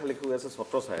আপুনি যে খালি কৈ আছে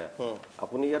ছত্ৰ ছায়া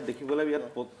আপুনি ইয়াত দেখিবলৈ ইয়াত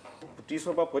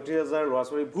 30,000 পৰা 35,000 ল'ৰা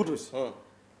ছোৱালী ভোট হৈছে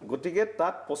গতিকে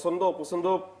তাত পচন্দ অপচন্দ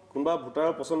কোনোবা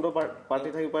ভোটাৰৰ পচন্দ পাৰ্টি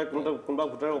থাকিব পাৰে কোনোবা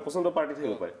ভোটাৰৰ অপচন্দ পাৰ্টি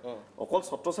থাকিব পাৰে অকল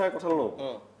ছত্ৰ ছায়াৰ কথা নহ'ব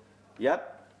ইয়াত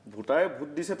ভোটাৰে ভোট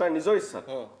দিছে তাৰ নিজৰ ইচ্ছাত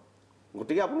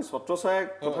গতিকে আপুনি ছত্ৰ ছায়াৰ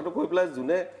কথাটো কৈ পেলাই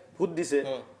যোনে ভোট দিছে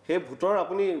সেই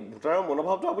ভোটাৰৰ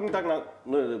মনোভাৱটো আপুনি তাক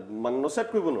নচেট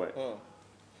কৰিব নোৱাৰে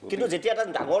কিন্তু যেতিয়া এটা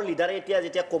ডাঙৰ লিডাৰে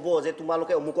যেতিয়া ক'ব যে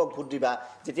তোমালোকে অমুকক ভোট দিবা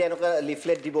যেতিয়া এনেকুৱা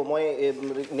লিফলেট দিব মই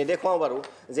নেদেখুৱাওঁ বাৰু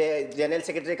যে জেনেৰেল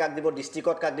ছেক্ৰেটাৰী কাক দিব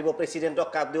ডিষ্ট্ৰিক্টত কাক দিব প্ৰেচিডেণ্টক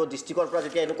কাক দিব ডিষ্ট্ৰিক্টৰ পৰা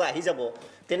যেতিয়া এনেকুৱা আহি যাব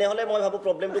তেনেহ'লে মই ভাবোঁ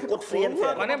প্ৰব্লেমটো ক'ত ফ্ৰী এণ্ড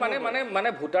ফেয়াৰ মানে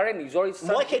ভোটাৰে নিজৰ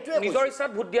ইচ্ছাত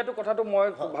ভোট দিয়াটো কথাটো মই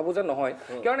ভাবোঁ যে নহয়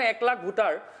কিয়নো 1 লাখ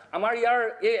ভোটাৰ আমাৰ ইয়াৰ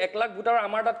এই 1 লাখ ভোটাৰ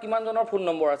আমাৰ তাত কিমানজনৰ ফোন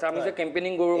নম্বৰ আছে আমি যে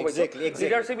কেম্পেইনিং কৰিব পাইছোঁ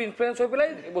লিডাৰশ্বিপ ইনফ্লুৱেঞ্চ হৈ পেলাই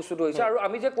বস্তুটো হৈছে আৰু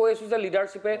আমি যে কৈ আছোঁ যে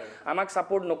লিডাৰশ্বিপে আমাক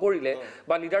ছাপোৰ্ট নকৰিলে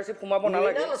বা লিডাৰশ্বিপ সোমাব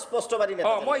নালাগে স্পষ্টবাদী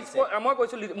নেতা মই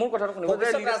কৈছোঁ মোৰ কথাটো শুনিব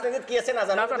ৰাজনীতিত কি আছে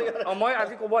নাজানো মই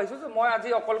আজি ক'ব আহিছোঁ যে মই আজি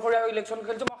অকলশৰীয়া ইলেকশ্যন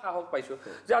খেলিছোঁ মই সাহস পাইছোঁ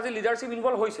যে আজি লিডাৰশ্বিপ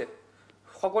ইনভলভ হৈছে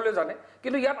সকলোৱে জানে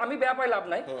কিন্তু ইয়াত আমি বেয়া পাই লাভ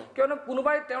নাই কিয়নো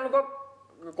কোনোবাই তেওঁলোকক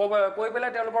কৈ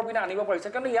পেলাই তেওঁলোকৰ পিনে আনিব পাৰিছে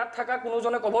কাৰণ ইয়াত থকা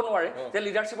কোনোজনে ক'ব নোৱাৰে যে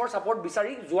লিডাৰশ্বিপৰ ছাপোৰ্ট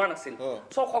বিচাৰি যোৱা নাছিল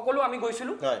সব সকলো আমি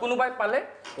গৈছিলোঁ কোনোবাই পালে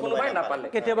কোনোবাই নাপালে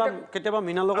কেতিয়াবা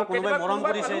মিনালক কোনোবাই মৰম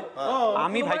কৰিছে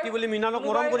আমি ভাইটি বুলি মিনালক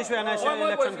মৰম কৰিছোঁ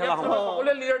ইলেকশ্যন খেলা সময়ত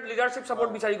সকলোৱে লিডাৰশ্বিপ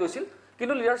ছাপোৰ্ট বিচাৰি গৈছিল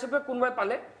কিন্তু লিডাৰশ্বিপে কোনোবাই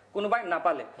পালে কোনোবাই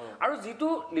নাপালে আৰু যিটো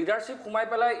লিডাৰশ্বিপ সোমাই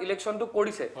পেলাই ইলেকশ্যনটো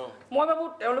কৰিছে মই ভাবোঁ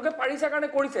তেওঁলোকে পাৰিছে কাৰণে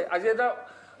কৰিছে আজি এটা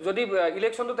যদি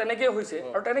ইলেকশ্যনটো তেনেকৈ হৈছে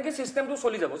আৰু তেনেকৈ চিষ্টেমটো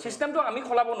চলি যাব চিষ্টেমটো আমি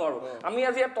সলাব নোৱাৰোঁ আমি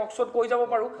আজি ইয়াত টক শ্ব'ত কৈ যাব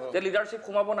পাৰোঁ যে লিডাৰশ্বিপ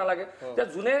সোমাব নালাগে যে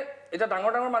যোনে এতিয়া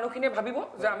ডাঙৰ মানুহখিনিয়ে ভাবিব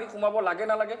যে আমি সোমাব লাগে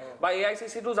নালাগে বা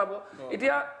AICCটো যাব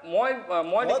এতিয়া মই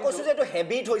কৈছোঁ যে এইটো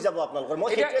হেবিট হৈ যাব আপোনালোকৰ মই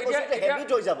সেইটোৱে কৈছোঁ যে হেবিট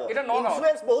হৈ যাব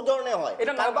ইনফ্লুৱেঞ্চ বহুত ধৰণে হয়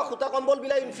কাৰোবাৰ সূতা কম্বল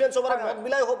বিলাই ইনফ্লুৱেঞ্চ হ'ব পাৰে মদ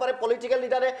বিলাই হ'ব পাৰে পলিটিকেল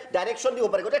লিডাৰে ডাইৰেকশ্যন দিব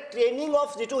পাৰে গতিকে ট্ৰেইনিং অফ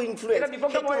যিটো ইনফ্লুৱেঞ্চ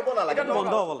সেইটো হ'ব নালাগে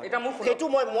সেইটো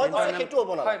মই সেইটো হ'ব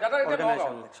নালাগে দাদা এতিয়া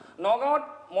নগাঁৱত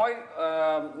মই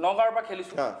নগাঁৱৰ পৰা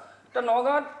খেলিছোঁ এতিয়া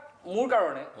নগাঁৱত মোৰ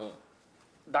কাৰণে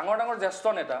ডাঙৰ ডাঙৰ জ্যেষ্ঠ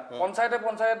নেতা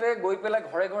পঞ্চায়তে গৈ পেলাই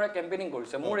ঘৰে ঘৰে কেম্পেইনিং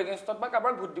কৰিছে মোৰ এগেইনষ্টত বা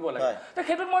কাৰোবাক ভোট দিব লাগে তে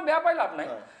সেইটোত মই বেয়া পাই লাভ নাই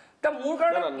মোৰ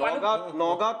কাৰণে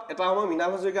নগাঁৱত এটা সময় মীনা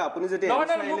হাজৰিকা আপুনি যেতিয়া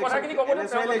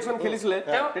ইলেকশ্যন খেলিছিলে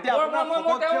তেতিয়া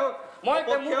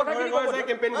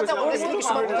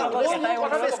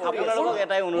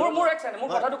মোৰ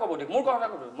কথাটো ক'ব দিয়ক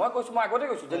মই কৈছো মই আগতে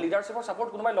কৈছো যে লিডাৰশ্বিপৰ ছাপোৰ্ট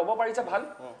কোনোবাই ল'ব পাৰিছে ভাল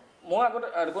মই আগতে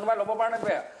কোনোবাই ল'ব পৰা নাই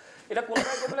বেয়া এটা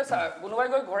কোনোবাই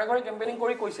গৈ ঘৰে ঘৰে কেম্পেইনিং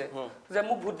কৰি কৈছে যে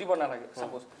মোক ভোট দিব নালাগে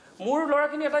সাপোজ মোৰ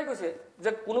ল'ৰাখিনি এটাই কৈছে যে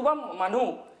কোনোবা মানুহ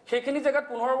সেইখিনি জেগাত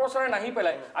 15 বছৰে নাহি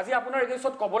পেলাই আজি আপোনাৰ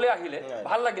এগেইনষ্টত ক'বলৈ আহিলে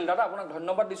ভাল লাগিল দাদা আপোনাক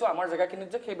ধন্যবাদ দিছো আমাৰ জেগাখিনিত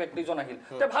যে সেই ব্যক্তিজন আহিল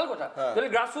তে ভাল কথা যদি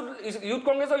গ্ৰাছৰুট ইউথ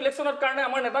কংগ্ৰেছৰ ইলেকশ্যনৰ কাৰণে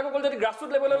আমাৰ নেতাসকল যদি গ্ৰাছৰুট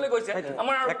লেভেললৈ গৈছে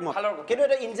আমাৰ ভালৰ কিন্তু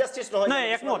এটা ইনজাস্টিস নহয় নাই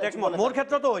একমত মোৰ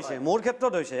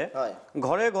ক্ষেত্ৰতো হৈছে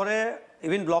ঘৰে ঘৰে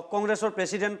ইভিন ব্লক কংগ্ৰেছৰ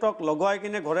প্ৰেসিডেন্টক লগাই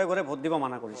কিনে ঘৰে ঘৰে ভোট দিব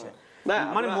মানা কৰিছে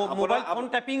মানে মোবাইল ফোন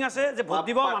ট্যাপিং আছে যে ভোট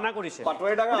দিব মানা কৰিছে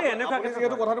পাটৰি ডাঙা আপুনি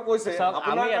যেটো কথাটো কৈছে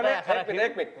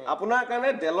আপোনাৰ কাৰণে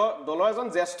দলৰ এজন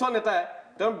জ্যেষ্ঠ নেতাই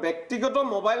তেওঁৰ ব্যক্তিগত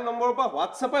মোবাইল নম্বৰৰ পৰা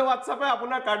হোৱাটছএপে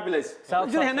আপোনাৰ কাৰ্ড বিলাইছে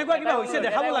যদি হেনেকুৱা কিবা হৈছে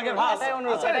দেখাব লাগে ভাল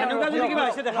হেনেকুৱা যদি কিবা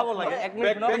হৈছে দেখাব লাগে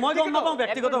মই গম নাপাওঁ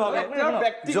ব্যক্তিগতভাৱে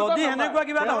যদি হেনেকুৱা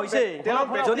কিবা এটা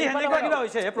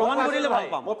হৈছে প্ৰমাণ কৰিলে ভাল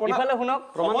পাম ইফালে শুনক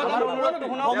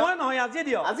সময় নহয় আজিয়ে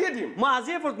দিয়ক মই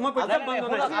আজিয়ে মই প্ৰত্যাহ্বান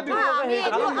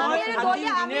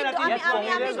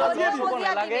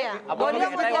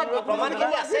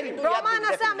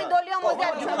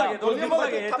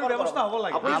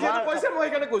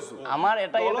আমাৰ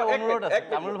এটা অনুৰোধ আছে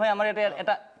তামুল ভাই আমাৰ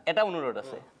এটা অনুৰোধ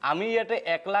আছে আমি ইয়াতে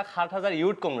 1,07,000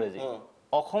 ইউথ কংগ্ৰেছী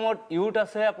অসমত ইউথ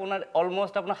আছে আপোনাৰ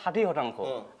অলমোস্ট আপোনাৰ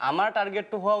 60% আমাৰ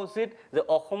টাৰ্গেটটো হোৱা উচিত যে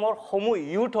অসমৰ সমূহ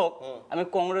ইউথক আমি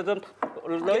কংগ্ৰেছত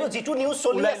যেটো নিউজ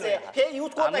চলি আছে সেই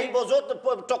ইউথ কোন আহিব যত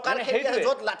টকাৰ খেলি আছে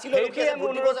যত লাঠি লৈ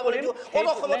ভোট দিব যাব লাগিব কোন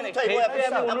অসমত উঠাইব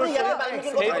আপুনি ইয়াতে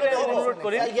বাল্মিকীৰ কথা অনুৰোধ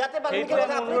কৰি ইয়াতে বাল্মিকীৰ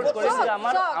কথা আপুনি কৈছে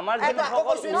আমাৰ যেটা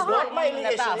নট মাই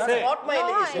এলিগেশন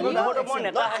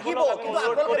নেতা আহিব কিন্তু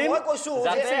আপোনালোকে মই কৈছো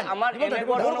যে আমাৰ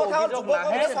এনেকুৱা ধৰণৰ অভিযোগ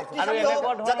নাহে আৰু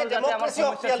এনেকুৱা ধৰণৰ ডেমক্ৰেসি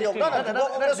শক্তিশালী হোক না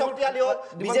কংগ্ৰেছ শক্তিশালী হোক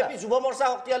বিজেপি যুৱ মৰ্চা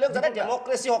শক্তিশালী হোক যাতে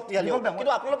ডেমক্ৰেসি শক্তিশালী হোক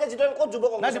কিন্তু আপোনালোকে যেটো ক'ত যুৱ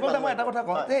কংগ্ৰেছ মই এটা কথা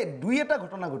কওঁ এই দুই এটা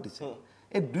ঘটনা ঘটিছে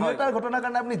এই দুই এটা ঘটনাৰ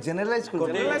কাৰণে আপুনি জেনাৰেলাইজ কৰিব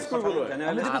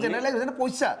আমি যদি জেনাৰেলাইজ যেনে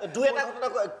পইচা দুই এটা ঘটনা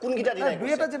কোন গিটা দিলে দুই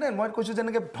এটা যেনে মই কৈছো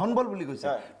যেনেকে ধনবল বুলি কৈছে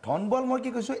ধনবল মই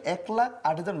কি কৈছো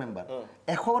 1,08,000 মেম্বাৰ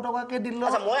 100 টকাকে দিল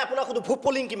আচ্ছা মই আপোনাক খুদু ভোট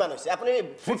পোলিং কিমান হৈছে আপুনি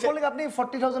ভোট পোলিং আপুনি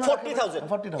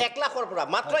 40,000 1 লাখৰ পৰা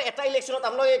মাত্ৰ এটা ইলেকশ্যনত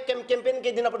আপোনালোকে কেম্পেইন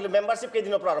কেইদিনৰ পৰা মেম্বাৰশ্বিপ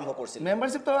কেইদিনৰ পৰা আৰম্ভ কৰিছিল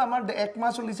মেম্বাৰশ্বিপ তো আমাৰ 1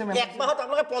 মাহ চলিছে এক মাহত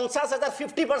আপোনালোকে 50,000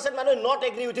 50% মানুহ নট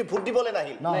এগ্ৰি উঠি ভোট দিবলৈ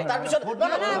নাহিল তাৰ পিছত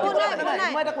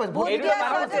মই এটা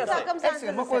কৈছো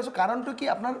মই কৈছো কাৰণটো কি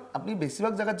আপোনাৰ আপুনি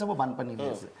বেছিভাগ জায়গাত যাব বানপানী হৈ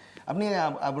আছে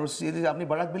আপনি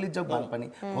বাৰাক ভেলীত যাওক বানপানী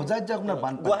হোজাইত যাওক আপোনাৰ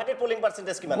বানপানী গুৱাহাটীৰ পোলিং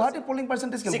পাৰ্চেন্টেজ কিমান গুৱাহাটীৰ পোলিং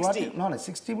পাৰ্চেন্টেজ কি গুৱাহাটী নহয়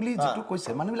 60 বুলি যেটো কৈছে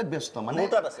মানুহবিলাক ব্যস্ত মানে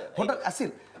ভোট আছিল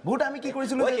ভোট আমি কি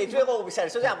কৰিছিলো মই এইটোৱে ক'ব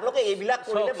বিচাৰিছো যে আপোনালোকে এইবিলাক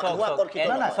কৰিলে মানুহ আকৰ্ষিত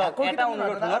না এটা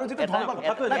অনুৰোধ আৰু যেটো ধনবল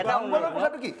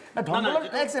কথাটো কি ধনবলৰ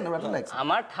এক্সেন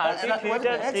আমাৰ 33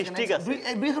 60 আছে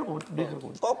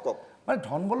কক মানে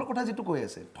ধনবলৰ কথা যেটো কৈ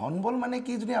আছে ধনবল মানে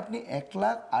কি যদি আপুনি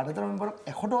 1,08,000 মেম্বাৰক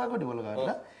 100 টকাকৈ দিব লগা হয়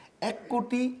না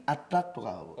 1,08,00,000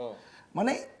 টকা হ'ব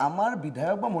মানে আমাৰ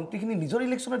বিধায়ক বা মন্ত্ৰীখিনি নিজৰ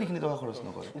ইলেকশ্যনত এইখিনি টকা খৰচ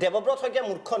নকৰে দেৱব্ৰত শইকীয়া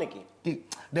মূৰ্খ নেকি ঠিক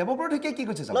দেৱব্ৰত শইকীয়া কি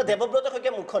কৈছে ন দেৱব্ৰত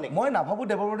শইকীয়া মূৰ্খ নেকি মই নাভাবো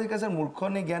দেৱব্ৰত শইকীয়া যে মূৰ্খ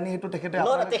নে জ্ঞানী হেতু তেখেতে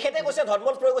তেখেতে কৈছে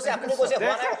ধৰ্মল প্ৰয়োগ কৈছে আপুনি কৈছে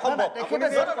হোৱা নাই অসম্ভৱ তেখেতে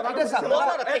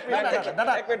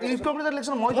দাদা ইউথ কংগ্ৰেছ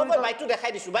ইলেকশ্যন মই বাইটটো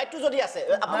দেখাই দিছো বাইটটো যদি আছে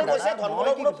আপুনি কৈছে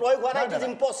ধৰ্মলৰ কোনো প্ৰয়োগ হোৱা নাই ইট ইজ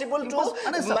ইম্পসিবল টু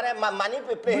মানে মানি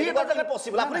পেহেলিবাৰ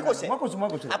পসিবল আপুনি কৈছে মই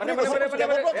কৈছো আপুনি কৈছে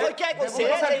দেৱব্ৰত শইকীয়াই কৈছে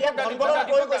যে ইয়াত ধৰ্মলৰ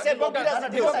প্ৰয়োগ হৈছে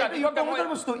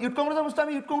ইউথ কংগ্ৰেছৰ বস্তু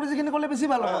আমি ইউথ কংগ্ৰেছ যিখিনি ক'লে বেছি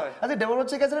ভাল হ'ব আজি দেৱব্ৰত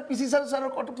শইকীয়া ছাৰে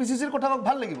পিচিচিৰ কথা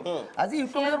ভাল লাগিব আজি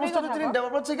ইউথ কংগ্ৰেছৰ বস্তু যদি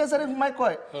দেৱব্ৰত শইকীয়া ছাৰে সোমাই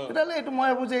কয় তেতিয়াহ'লে এইটো মই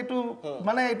ভাবো যে এইটো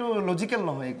মানে এইটো লজিকেল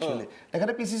নহয় একচুৱেলি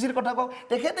তেখেতে পিচিচিৰ কথা কওক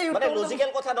তেখেতে মানে লজিকেল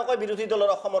কথা নকয় বিৰোধী দলৰ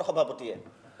অসমৰ সভাপতিয়ে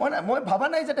মই ভাবা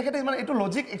নাই যে তেখেতে মানে এইটো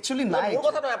লজিক একচুৱেলি নাই মোৰ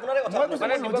কথা নহয় আপোনাৰে কথা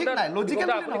মানে লজিক নাই লজিকেল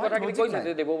আপুনি কথা কি কৈছে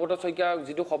যে দেৱব্ৰত শইকীয়া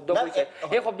যেটো শব্দ কৈছে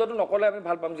সেই শব্দটো নকলে আমি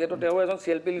ভাল পাম যেটো তেওঁ এজন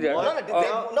সিএলপি লিডাৰ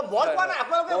মই কোৱা নাই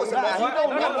আপোনালোকে কৈছে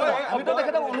আমি তো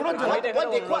তেখেতক অনুৰোধ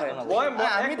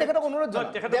আমি তেখেতক অনুৰোধ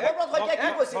দেৱব্ৰত শইকীয়া কি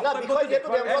কৈছে না বিষয় যেটো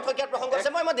দেৱব্ৰত শইকীয়াৰ প্ৰসংগ আছে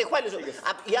মই দেখুৱাই লৈছো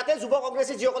ইয়াতে যুৱ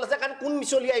কংগ্ৰেছী যিসকল আছে কাৰণ কোন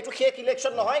মিছলীয়া এইটো শেষ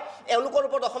ইলেকশ্যন নহয় এওঁলোকৰ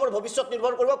ওপৰত অসমৰ ভৱিষ্যত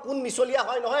নিৰ্ভৰ কৰিব কোন মিছলীয়া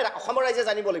হয় নহয় অসমৰ ৰাইজে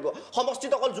জানিব লাগিব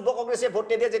সমষ্টিত অকল যুৱ কংগ্ৰেছে ভোট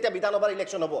নিদিয়ে যেতিয়া বিধানসভাৰ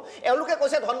ইলেকশ্যন হ'ব এওঁলোকে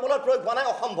কৈছে ধনবলৰ প্ৰয়োগ হোৱা নাই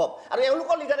অসম্ভৱ আৰু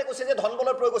এওঁলোকৰ লিডাৰে কৈছে যে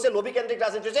ধনবলৰ প্ৰয়োগ হৈছে লবি কেন্দ্ৰিক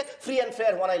ৰাজনীতি হৈছে ফ্ৰী এণ্ড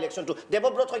ফেয়াৰ হোৱা নাই ইলেকশ্যনটো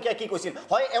দেৱব্ৰত শইকীয়াই কি কৈছিল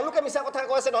হয় এওঁলোকে মিছা কথা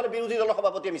কৈছে নহ'লে বিৰোধী দলৰ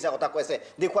সভাপতিয়ে মিছা কথা কৈছে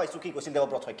দেখুৱাইছো কি কৈছিল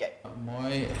দেৱব্ৰত শইকীয়াই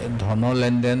মই ধন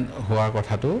লেনদেন হোৱাৰ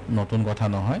কথাটো নতুন কথা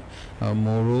নহয়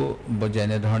মোৰো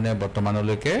যেনেধৰণে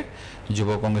বৰ্তমানলৈকে যুৱ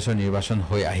কংগ্ৰেছৰ নিৰ্বাচন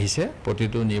হৈ আহিছে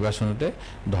প্ৰতিটো নিৰ্বাচনতে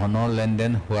ধনৰ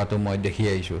লেনদেন হোৱাটো মই দেখি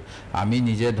আহিছোঁ আমি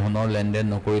নিজে ধনৰ লেনদেন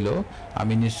নকৰিলেও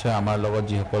আমি নিশ্চয় আমাৰ লগত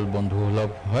যিসকল বন্ধুসুলভ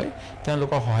হয়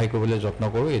তেওঁলোকক সহায় কৰিবলৈ যত্ন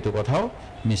কৰোঁ এইটো কথাও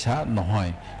মিছা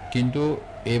নহয় কিন্তু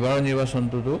এইবাৰৰ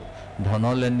নিৰ্বাচনটোতো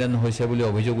ধনৰ লেনদেন হৈছে বুলি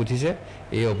অভিযোগ উঠিছে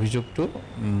এই অভিযোগটো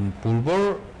পূৰ্বৰ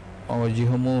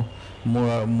যিসমূহ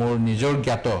মোৰ নিজৰ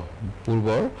জ্ঞাত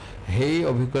পূৰ্বৰ সেই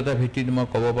অভিজ্ঞতাৰ ভিত্তিত মই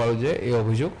ক'ব পাৰোঁ যে এই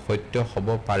অভিযোগ সত্য হ'ব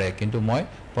পাৰে কিন্তু মই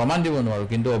প্ৰমাণ দিব নোৱাৰোঁ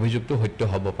কিন্তু অভিযোগটো সত্য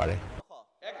হ'ব পাৰে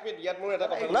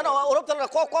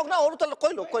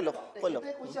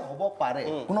হ'ব পাৰে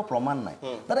কোনো প্ৰমাণ নাই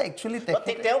দাদা একচুৱেলি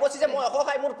তেওঁ কৈছে যে মই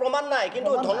অসহায় মোৰ প্ৰমাণ নাই কিন্তু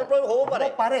ধনৰ প্ৰয়োগ হ'ব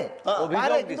পাৰে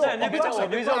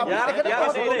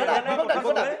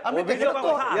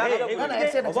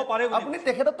আপুনি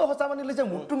তেখেততো সঁচা মানি লৈছে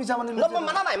মোৰটো মিছা মানি লৈছে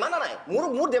মানা নাই মোৰ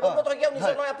দেৱব্ৰত শইকীয়াও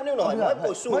নিজৰ নহয় আপুনিও নহয় মই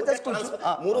কৈছো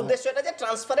মোৰ উদ্দেশ্য এটা যে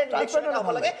ট্ৰান্সপাৰেণ্ট ইলেকশ্যন হ'ব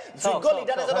লাগে যোগ্য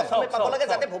লিডাৰ এজন অসমে পাব লাগে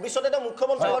যাতে ভৱিষ্যতে তেওঁ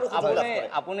মুখ্যমন্ত্ৰী হোৱাৰ সুযোগ লাভ কৰে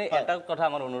আপুনি এটা কথা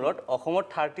আমাৰ অনুৰোধ অসমত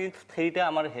 33টা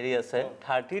আমাৰ হেৰি আছে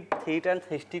 33টা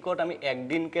ডিষ্ট্ৰিক্টত আমি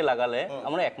একদিনকে লাগালে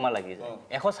আমাৰ একমাহ লাগি যায়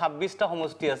 126টা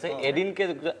সমষ্টি আছে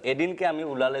এদিনকে আমি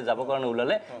ওলালে যাব কাৰণে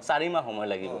ওলালে 4 মাহ সময়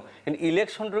লাগিব কিন্তু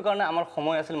ইলেকশ্যনটোৰ কাৰণে আমাৰ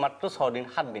সময় আছিল মাত্ৰ 6 দিন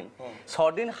 7 দিন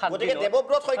 6 দিন 7 দিন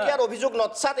দেৱব্ৰত শইকীয়াৰ অভিযোগ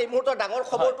নৎসাত এই মুহূৰ্তৰ ডাঙৰ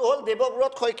খবৰটো হ'ল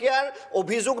দেৱব্ৰত শইকীয়াৰ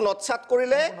অভিযোগ নৎসাত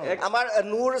কৰিলে আমাৰ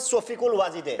নুৰ শফিকুল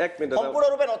ৱাজিদে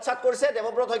সম্পূৰ্ণৰূপে নৎসাত কৰিছে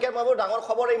দেৱব্ৰত শইকীয়াৰ মই ডাঙৰ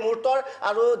খবৰ এই মুহূৰ্তৰ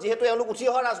আৰু যেহেতু এওঁলোক উঠি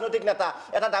অহা ৰাজনৈতিক নেতা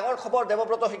এটা ডাঙৰ খবৰ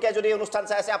দেৱব্ৰত শইকীয়াই যদি এই অনুষ্ঠান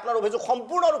চাই আছে আপোনাৰ অভিযোগ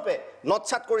সম্পূৰ্ণৰূপে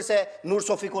নৎসাত কৰিছে নুৰ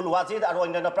শফিকুল ৱাজিদ আৰু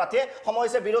অন্যান্য প্ৰাৰ্থীয়ে সময়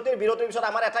হৈছে বিৰতিৰ পিছত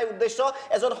আমাৰ এটাই উদ্দেশ্য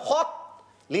এজন সৎ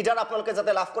লিডাৰ আপোনালোকে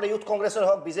যাতে লাভ কৰে ইউথ কংগ্ৰেছৰ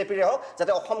হওক বিজেপিৰে হওক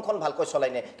যাতে অসমখন ভালকৈ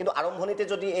চলাই নিয়ে কিন্তু আৰম্ভণিতে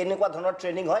যদি এনেকুৱা ধৰণৰ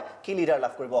ট্ৰেইনিং হয় কি লিডাৰ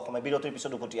লাভ কৰিব অসমে বিৰতিৰ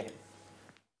পিছত উভতি আহিম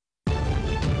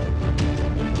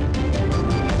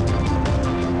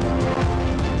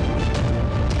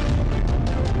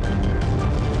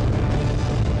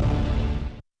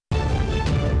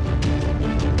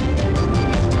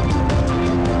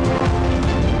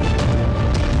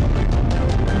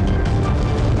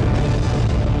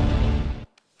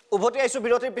উভতি আহিছো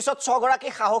বিৰতিৰ পিছত 6 গৰাকী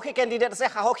সাহসী কেণ্ডিডেট আছে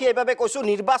সাহসী এইভাবে কৈছো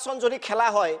নিৰ্বাচন যদি খেলা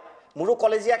হয় মোৰো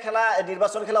কলেজীয়া খেলা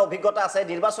নিৰ্বাচন খেলা অভিজ্ঞতা আছে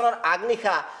নিৰ্বাচনৰ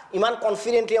আগনিখা ইমান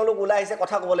কনফিডেন্টলি এওঁলোক ওলাই আহিছে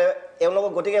কথা ক'বলৈ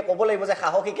এওঁলোকক গতিকে ক'ব লাগিব যে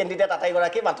সাহসী কেণ্ডিডেট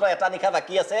আটাইগৰাকী মাত্ৰ এটা নিশা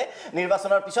বাকী আছে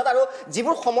নিৰ্বাচনৰ পিছত আৰু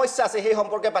যিবোৰ সমস্যা আছে সেই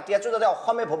সম্পৰ্কে পাতি আছো যাতে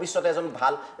অসমে ভৱিষ্যতে এজন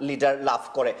ভাল লিডাৰ লাভ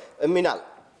কৰে মিনাল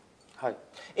হয়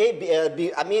এই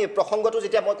আমি প্ৰসংগটো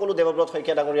যেতিয়া মই ক'লো দেৱব্ৰত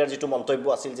শইকীয়া ডাঙৰীয়াৰ যেটো মন্তব্য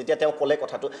আছিল যেতিয়া তেওঁ ক'লে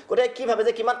কথাটো গতিকে কি ভাবে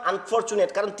যে কিমান আনফৰচুনেট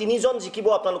কাৰণ তিনিজন জিকিব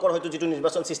আপোনালোকৰ হয়তো যেটো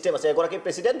নিৰ্বাচন সিস্টেম আছে এগৰাকী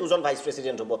প্ৰেসিডেন্ট দুজন ভাইস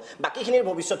প্ৰেসিডেন্ট হ'ব বাকিখিনিৰ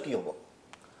ভৱিষ্যত কি হ'ব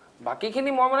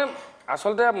বাকিখিনি মই মানে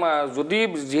আসলতে যদি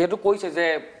যেহেতু কৈছে যে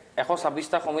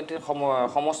 126টা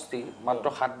সমষ্টি মাত্ৰ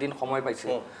 7 দিন সময় পাইছে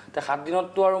তে 7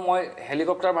 দিনতটো আৰু মই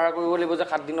হেলিকপ্টাৰ ভাড়া কৰিব লাগিব যে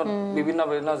 7 দিনত বিভিন্ন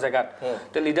জেগাত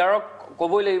তে লিডাৰক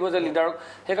কবই লাগিব যে লিডাৰক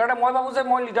হেকাৰণে মই ভাবো যে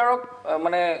মই লিডাৰক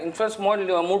মানে ইনফ্লুয়েন্স মই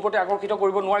মোৰ প্ৰতি আকৰ্ষিত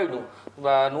কৰিব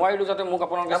নোৱাৰিলো যাতে মোক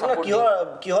আপোনালোকে সাপোৰ্ট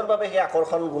কিহৰ বাবে হে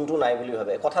আকৰ্ষণ গুণটো নাই বুলি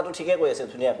ভাবে কথাটো ঠিকে কৈ আছে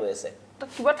ধুনিয়া কৈ আছে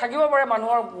কিবা থাকিব পাৰে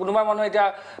মানুহৰ কোনোবা মানুহ এতিয়া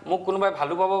মোক কোনোবাই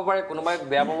ভালো পাব পাৰে কোনোবাই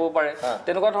বেয়া পাব পাৰে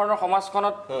তেনেকুৱা ধৰণৰ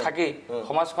সমাজখনত থাকি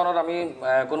সমাজখনত আমি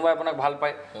কোনোবাই আপোনাক ভাল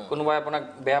পায় কোনোবাই আপোনাক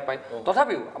বেয়া পায়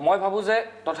তথাপিও মই ভাবো যে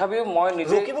তথাপিও মই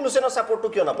নিজে ৰকিবুল হুছেইনৰ সাপোৰ্টটো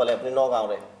কিয় নাপালে আপুনি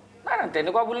নগাঁৱৰে না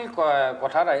তেনেকুৱা বুলি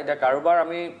কথা নাই এটা কাৰোবাৰ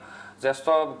আমি জ্যেষ্ঠ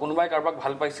কোনোবাই কাৰোবাক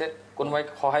ভাল পাইছে কোনোবাই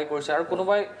সহায় কৰিছে আৰু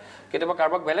কোনোবাই কেতিয়াবা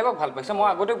কাৰোবাক বেলেগক ভাল পাইছে মই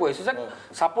আগতে কৈছো যে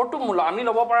সাপোৰ্টটো আমি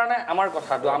ল'ব পৰা নাই আমাৰ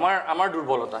কথাটো আমাৰ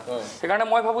দুৰ্বলতা সেইকাৰণে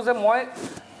মই ভাবো যে মই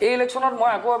এই ইলেকশ্যনত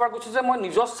মই আকৌ এবাৰ কৈছো যে মই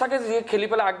নিজস্বাকে যি খেলি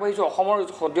পেলাই আগবাঢ়িছো অসমৰ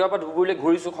সদিয়া বা ধুবুৰীলৈ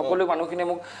ঘূৰিছো সকলো মানুহখিনিয়ে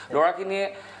মোক ল'ৰাখিনিয়ে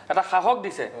এটা সাহস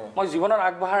দিছে মই জীৱনত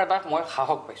আগবাঢ়াৰ এটা মই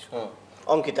সাহস পাইছো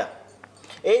অংকিতা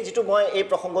এই যেটো মই এই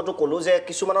প্ৰসংগটো ক'লো যে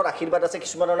কিছুমানৰ আশীৰ্বাদ আছে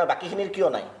কিছুমানৰ না বাকিখিনিৰ কিয়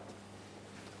নাই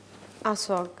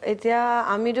আসক এতিয়া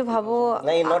আমিতো ভাবো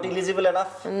নাই নট এলিজিবল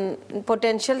এনাফ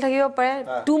পটেনশিয়াল থাকিব পাৰে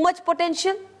too much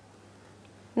potential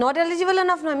not eligible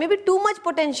enough নহয় মেবি টু মাচ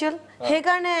পটেনশিয়াল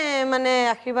সেইকাৰণে মানে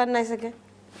আশীৰ্বাদ নাই চাগে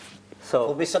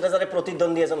ভৱিষ্যতে যাতে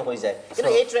প্ৰতিদ্বন্দ্বী এজন হৈ যায়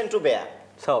কিন্তু এই ট্ৰেণ্ডটো বেয়া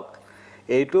চক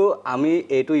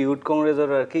এইটো ইউথ কংগ্ৰেছৰ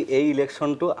আৰু কি এই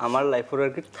ইলেকশ্যনটো আমাৰ লাইফৰ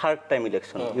আৰু কি থাৰ্ড টাইম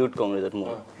ইলেকশ্যন ইউথ কংগ্ৰেছৰ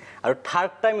মোৰ আৰু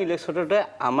থাৰ্ড টাইম ইলেকশ্যনতে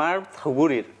আমাৰ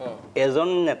ধুবুৰীৰ এজন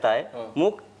নেতাই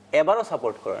মোক এবাৰো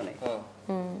সাপোৰ্ট কৰা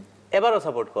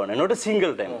নাই নট এ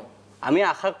সিঙ্গল টাইম আমি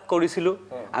আশা কৰিছিলো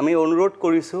আমি অনুৰোধ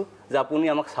কৰিছো যে আপুনি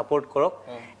আমাক সাপোৰ্ট কৰক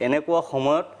এনেকুৱা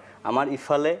সময়ত আমাৰ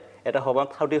ইফালে এটা সভা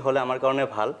ঠাউটি হলে আমাৰ কাৰণে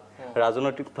ভাল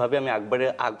ৰাজনৈতিকভাৱে আমি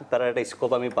আগবাঢ়াৰ এটা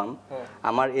স্কোপ আমি পাম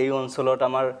আমাৰ এই অঞ্চলত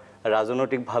আমাৰ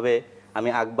ৰাজনৈতিকভাৱে আমি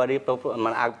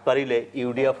আগবাঢ়িলে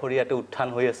ইউডিএফৰ ইয়াতে উত্থান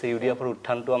হৈ আছে ইউডিএফৰ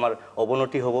উত্থানটো আমাৰ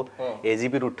অৱনতি হ'ব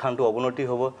এজিপিৰ উত্থানটো অৱনতি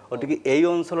হ'ব গতিকে এই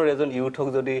অঞ্চলৰ এজন ইউথক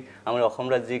যদি আমাৰ অসম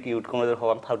ৰাজ্যিক ইউথ কংগ্ৰেছৰ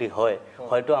সভাপতি হয়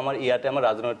হয়তো আমাৰ ইয়াতে আমাৰ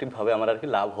ৰাজনৈতিকভাৱে আমাৰ আৰু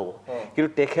লাভ হ'ব কিন্তু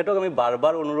তেখেতক আমি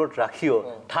বাৰ অনুৰোধ ৰাখিও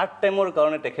থাৰ্ড টাইমৰ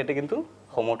কাৰণে তেখেতে কিন্তু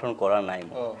সমৰ্থন কৰা নাই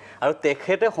আৰু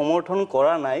তেখেতে সমৰ্থন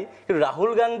কৰা নাই কিন্তু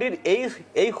ৰাহুল গান্ধীৰ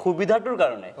এই সুবিধাটোৰ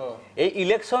কাৰণে এই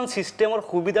ইলেকশ্যন সিস্টেমৰ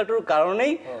সুবিধাটোৰ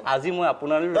কাৰণেই আজি মই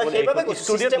আপোনাৰ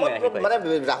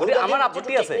আমাৰ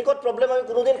আপত্তি আছে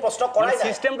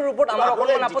সিস্টেমটোৰ ওপৰত আমাৰ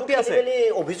অকণমান আপত্তি আছে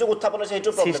অভিযোগ উত্থাপন হৈছে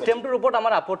সেইটো সিস্টেমটোৰ ওপৰত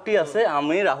আমাৰ আপত্তি আছে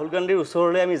আমি ৰাহুল গান্ধীৰ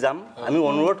ওচৰলৈ আমি যাম আমি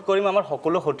অনুৰোধ কৰিম আমাৰ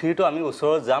সকলো সতীৰ্থ আমি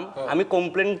ওচৰত যাম আমি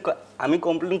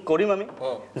কমপ্লেইন কৰিম আমি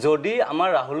যদি আমাৰ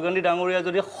ৰাহুল গান্ধী ডাঙৰীয়া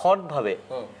যদি সৎভাৱে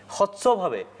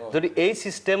স্বচ্ছভাৱে যদি এই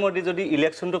সিস্টেমত যদি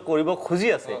ইলেকশ্যনটো কৰিব খুজি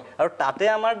আছে আৰু তাতে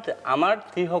আমাৰ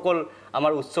যিসকল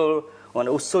আমাৰ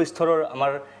উচ্চ স্তৰৰ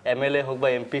আমাৰ MLA হওক বা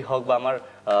MP হওক বা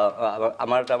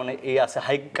আমাৰ তাৰমানে এই আছে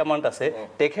হাই কমাণ্ড আছে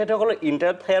তেখেতসকলৰ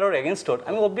ইণ্টাৰফেয়াৰৰ এগেইনষ্টত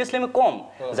আমি অবভিয়াছলি আমি কম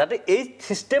যাতে এই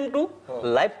সিস্টেমটো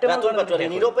লাইফ টাইমৰ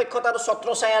নিৰপেক্ষতা আৰু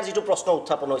ছত্ৰছায়াৰ যিটো প্ৰশ্ন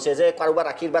উত্থাপন হৈছে যে কাৰোবাৰ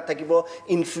আশীৰ্বাদ থাকিব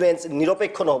ইনফ্লুৱেঞ্চ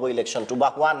নিৰপেক্ষ নহ'ব ইলেকশ্যনটো বা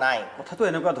হোৱা নাই কথাটো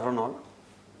এনেকুৱা ধৰণৰ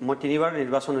মই 3বাৰ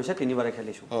নিৰ্বাচন হৈছে 3বাৰে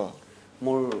খেলিছোঁ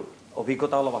মোৰ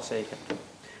অভিজ্ঞতা অলপ আছে এই ক্ষেত্ৰত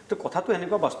তো কথাটো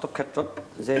এনেকুৱা বাস্তৱ ক্ষেত্ৰত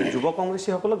যে যুৱ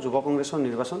কংগ্ৰেছীসকলক যুৱ কংগ্ৰেছৰ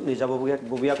নিৰ্বাচন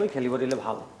নিজাববীয়াকৈ খেলিব দিলে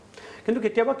ভাল কিন্তু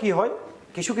কেতিয়াবা কি হয়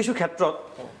কিছু ক্ষেত্ৰত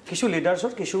কিছু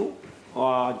লিডাৰ্ছৰ কিছু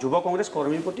যুৱ কংগ্ৰেছ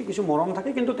কৰ্মীৰ প্ৰতি কিছু মৰম থাকে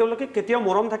কিন্তু তেওঁলোকে কেতিয়াও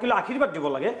মৰম থাকিলে আশীৰ্বাদ দিব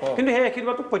লাগে কিন্তু সেই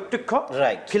আশীৰ্বাদটো প্ৰত্যক্ষ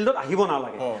ফিল্ডত আহিব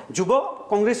নালাগে যুৱ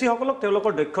কংগ্ৰেছীসকলক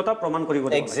তেওঁলোকৰ দক্ষতা প্ৰমাণ কৰিব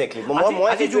লাগে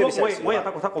মই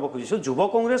এটা কথা ক'ব খুজিছোঁ যুৱ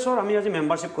কংগ্ৰেছৰ আমি আজি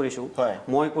মেম্বাৰশ্বিপ কৰিছোঁ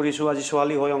মই কৰিছোঁ আজি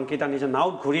ছোৱালী হৈ অংকিতা নিজে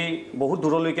নাওত ঘূৰি বহুত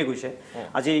দূৰলৈকে গৈছে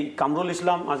আজি কামৰুল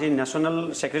ইছলাম আজি নেশ্যনেল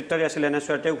ছেক্ৰেটাৰী আছিল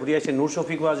NSY তেওঁ ঘূৰি আহিছে নুৰ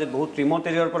শফিকো আজি বহুত ৰিমট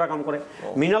এৰিয়াৰ পৰা কাম কৰে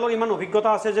মৃণালৰ ইমান অভিজ্ঞতা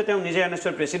আছে যে তেওঁ নিজে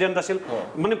NSY প্ৰেচিডেণ্ট আছিল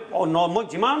মানে মই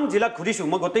যিমান জিলাত ঘূৰিছোঁ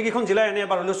মই গোটেইকেইখন জিলা এনে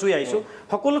এবাৰ হ'লেও চুই আহিছোঁ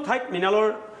সকলো ঠাইত মৃণালৰ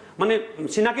মানে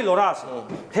চিনাকি ল'ৰা আছে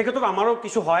সেই ক্ষেত্ৰত আমাৰো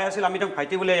কিছু সহায় আছিল আমি তেওঁক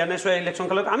ভাইটি বুলি NSY ইলেকশ্যন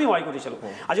খেলত আমি সহায় কৰিছিলোঁ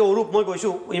আজি অৰূপ মই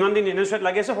গৈছোঁ ইমান দিন NSYত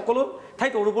লাগি আছে সকলো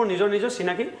ঠাইত অৰূপৰ নিজৰ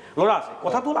চিনাকি ল'ৰা আছে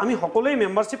কথাটো আমি সকলোৱে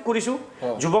মেম্বাৰশ্বিপ কৰিছোঁ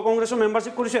যুৱ কংগ্ৰেছৰ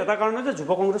মেম্বাৰশ্বিপ কৰিছোঁ এটা কাৰণে যে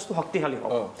যুৱ কংগ্ৰেছটো শক্তিশালী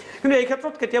হ'ব কিন্তু এই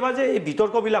ক্ষেত্ৰত কেতিয়াবা যে এই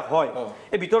বিতৰ্কবিলাক হয়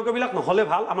এই বিতৰ্কবিলাক নহ'লে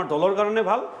ভাল আমাৰ দলৰ কাৰণে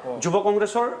ভাল যুৱ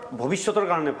কংগ্ৰেছৰ ভৱিষ্যতৰ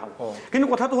কাৰণে ভাল কিন্তু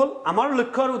কথাটো হ'ল আমাৰ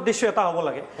লক্ষ্য আৰু উদ্দেশ্য এটা হ'ব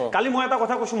লাগে কালি মই এটা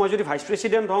কথা কৈছোঁ মই যদি ভাইচ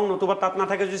প্ৰেচিডেণ্ট হওঁ নতুবা তাত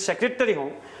নাথাকে যদি ছেক্ৰেটাৰী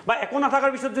হওঁ বা একো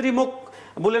নাথাকাৰ পিছত যদি মোক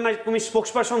বোলে নাই তুমি স্পোক্স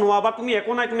পাৰ্চন হোৱা বা তুমি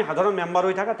একো নাই তুমি সাধাৰণ মেম্বাৰ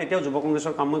হৈ থাকা তেতিয়াও যুৱ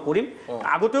কংগ্ৰেছৰ কাম মই কৰিম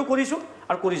আগতেও কৰিছোঁ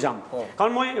আৰু কৰি যাম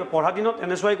কাৰণ মই পঢ়া দিনত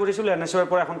NSY কৰিছিলোঁ NSYৰ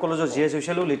পৰা এখন কলেজৰ GS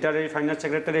হৈছিলোঁ লিটাৰেৰী ফাইনেন্স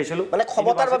ছেক্ৰেটাৰী হৈছিলোঁ মানে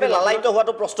ক্ষমতাৰ বাবে লালায়িত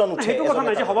হোৱাটো প্ৰশ্ন নুঠে সেইটো কথা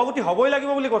নাই যে সভাপতি হ'বই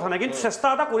লাগিব বুলি কথা নাই কিন্তু চেষ্টা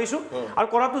এটা কৰিছোঁ আৰু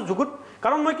কৰাটো যুগুত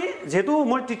কাৰণ মই কি যেহেতু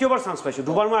মই তৃতীয়বাৰ চান্স পাইছোঁ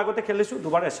দুবাৰ মই আগতে খেলিছোঁ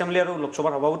দুবাৰ এছেম্বলি আৰু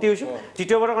লোকসভাৰ সভাপতি হৈছোঁ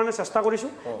তৃতীয়বাৰৰ কাৰণে চেষ্টা কৰিছোঁ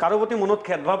কাৰো প্ৰতি মনত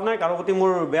খেদভাৱ নাই কাৰো প্ৰতি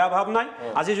মোৰ বেয়া ভাৱ নাই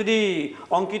আজি যদি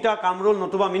অংকিতা কামৰুল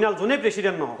নতুবা মৃণাল যোনে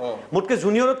প্ৰেচিডেণ্ট নহয় মোতকৈ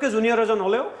জুনিয়ৰতকৈ জুনিয়ৰ এজন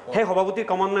হ'লেও সেই সভাপতিৰ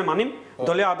ক্ৰমান্বয়ে মানিম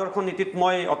দলীয় আদৰ্শ নীতিত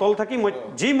মই অটল থাকি মই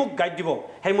যি মোক গাইড দিব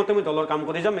সেইমতে মই দলৰ কাম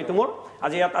কৰি যাম এইটো মোৰ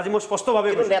আজি মই স্পষ্টভাৱে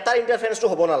নেতাৰ ইণ্টাৰফেৰেঞ্চটো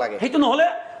হ'ব নালাগে সেইটো নহ'লে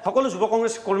সকলো যুৱ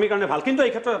কংগ্ৰেছ কৰ্মীৰ কাৰণে ভাল কিন্তু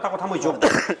এই ক্ষেত্ৰত এটা কথা মই যোগ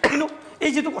কিন্তু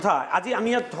এই যিটো কথা আজি আমি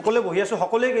ইয়াত সকলোৱে বহি আছোঁ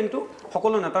সকলোৱে কিন্তু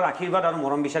সকলো নেতাৰ আশীৰ্বাদ আৰু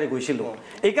মৰম বিচাৰি গৈছিলোঁ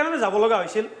এইকাৰণে যাব লগা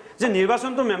হৈছিল যে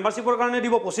নিৰ্বাচনটো মেম্বাৰশ্বিপৰ কাৰণে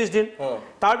দিব 25 দিন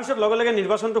তাৰপিছত লগে লগে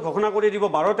নিৰ্বাচনটো ঘোষণা কৰি দিব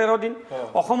 12-13 দিন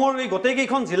অসমৰ এই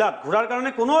গোটেইকেইখন জিলাত ঘূৰাৰ কাৰণে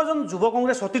কোনো এজন যুৱ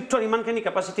কংগ্ৰেছ সতীৰ্থৰ ইমানখিনি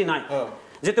কেপাচিটি নাই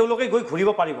যে তেওঁলোকে গৈ ঘূৰিব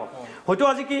পাৰিব হয়তো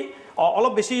আজি কি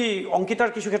অলপ বেছি অংকিতাৰ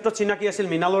কিছু ক্ষেত্ৰত চিনাকি আছিল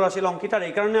মৃণালৰ আছিল অংকিতাৰ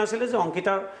এইকাৰণে আছিলে যে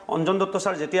অংকিতাৰ অঞ্জন দত্ত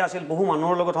ছাৰ যেতিয়া আছিল বহু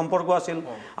মানুহৰ লগত সম্পৰ্ক আছিল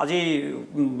আজি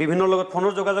বিভিন্ন লগত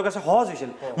ফোনৰ যোগাযোগ আছে সহজ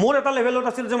হৈছিল মোৰ এটা লেভেলত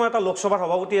আছিল যে মই এটা লোকসভাৰ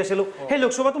সভাপতি আছিলোঁ সেই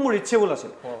লোকসভাটো মোৰ ৰিচেবল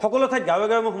আছিল সকলো ঠাইত গাঁৱে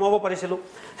গাঁৱে মই সোমাব পাৰিছিলোঁ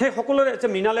সেই সকলোৰে যে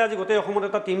মৃণালে আজি গোটেই অসমত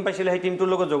এটা টীম পাইছিলে সেই টীমটোৰ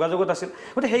লগত যোগাযোগত আছিল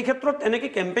গতিকে সেই ক্ষেত্ৰত এনেকৈ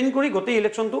কেম্পেইন কৰি গোটেই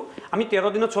ইলেকশ্যনটো আমি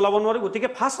 13 দিনত চলাব নোৱাৰোঁ গতিকে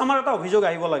ফাৰ্ষ্ট আমাৰ এটা অভিযোগ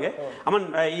আহিব লাগে আমাৰ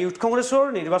ইউথ কংগ্ৰেছৰ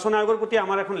নিৰ্বাচন আয়োগৰ প্ৰতি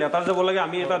আমাৰ এখন লেটাৰ যাব লাগে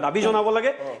আমি এটা দাবী জনাব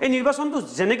লাগে এই নিৰ্বাচনটো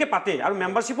যেনেকৈ পাতে আৰু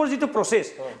মেম্বাৰশ্বিপৰ যিটো প্ৰচেছ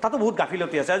তাতো বহুত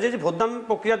গাফিলতি আছে আজি ভোটদান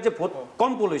প্ৰক্ৰিয়াত যে ভোট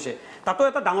কম পোল হৈছে তাতো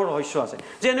এটা ডাঙৰ ৰহস্য আছে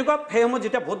যে এনেকুৱা সেই সময়ত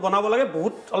যেতিয়া ভোট বনাব লাগে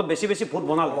বহুত অলপ বেছি ভোট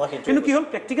বনালে কিন্তু কি হ'ল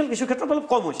প্ৰেক্টিকেল কিছু ক্ষেত্ৰত অলপ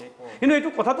কম হৈছে কিন্তু এইটো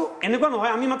কথাটো এনেকুৱা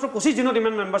নহয় আমি মাত্ৰ 25 দিনত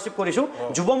ইমান মেম্বাৰশ্বিপ কৰিছোঁ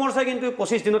যুৱ মৰ্চাই কিন্তু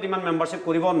 25 দিনত ইমান মেম্বাৰশ্বিপ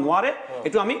কৰিব নোৱাৰে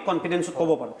এইটো আমি কনফিডেন্সত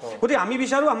ক'ব পাৰোঁ গতিকে আমি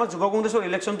বিচাৰোঁ আমাৰ যুৱ কংগ্ৰেছৰ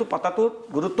ইলেকশ্যনটো পাতাটো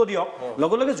গুৰুত্ব দিয়ক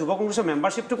লগে লগে যুৱ কংগ্ৰেছৰ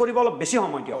মেম্বাৰশ্বিপটো কৰিব অলপ বেছি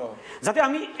সময় দিয়ক যাতে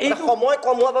আমি এই সময়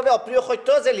কম হোৱাৰ বাবে অপ্ৰিয় সত্য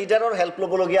যে লিডাৰৰ হেল্প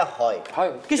ল'বলগীয়া হয়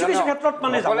কিছু ক্ষেত্ৰত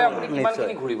মানে আপুনি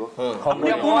কিমানখিনি ঘূৰিব আপুনি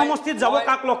কোন সমষ্টিত যাব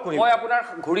কাক লগ কৰিব মই আপোনাৰ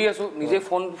ঘূৰি আছোঁ নিজে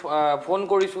ফোন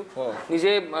কৰিছোঁ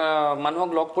নিজে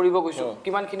মানুহক লগ কৰিব গৈছোঁ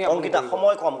কিমানখিনি অংকিতা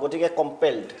সময় কম গতিকে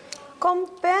কম্পেলড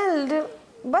compelled,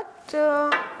 but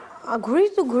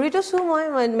ঘূৰিটো চু মই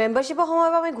মেম্বাৰশ্বিপৰ সময়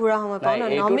পৰা আমি ঘূৰা সময় পাওঁ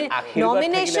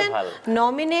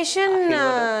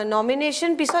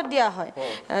নমিনেশ্যন পিছত দিয়া হয়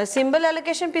চিম্বল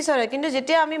এলোকেশ্যন পিছত হয় কিন্তু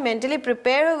যেতিয়া আমি মেণ্টেলি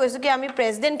প্ৰিপেয়াৰ হৈ গৈছোঁ কি আমি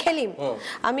প্ৰেচিডেণ্ট খেলিম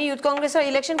আমি ইউথ কংগ্ৰেছৰ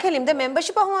ইলেকশ্যন খেলিম তে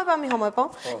মেম্বাৰশ্বিপৰ সময় পৰা আমি সময় পাওঁ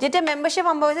যেতিয়া মেম্বাৰশ্বিপ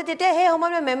আৰম্ভ হৈছে তেতিয়া সেই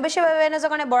সময়ত মই মেম্বাৰশ্বিপ এৱেৰনেছৰ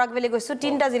কাৰণে বৰাক ভেলী গৈছোঁ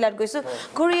 3টা জিলাত গৈছোঁ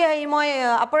ঘূৰি আহি মই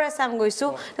আপাৰ আছাম গৈছোঁ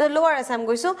লোৱাৰ আছাম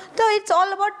গৈছোঁ তো it's all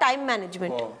about time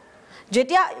management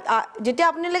যেতিয়া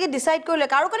আপোনালোকে ডিসাইড কৰিলে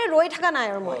কাৰো কাৰণে ৰৈ থকা নাই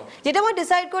আৰু মই যেতিয়া মই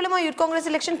ডিসাইড কৰিলে মই ইউথ কংগ্ৰেছ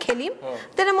ইলেকশ্যন খেলিম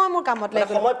তেনে মই মোৰ কামত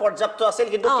লাগিম সময় পৰ্যাপ্ত আছিল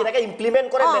কিন্তু কিনাকে ইমপ্লিমেন্ট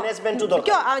কৰে মেনেজমেন্টটো দৰকাৰ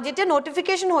কিয় যেতিয়া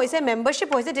নটিফিকেশন হৈছে মেম্বাৰশ্বিপ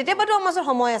হৈছে তেতিয়া বাটো আমাৰ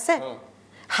সময় আছে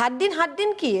 7 দিন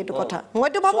কি এটো কথা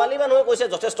মইতো ভাবো ছোৱালী মানুহে কৈছে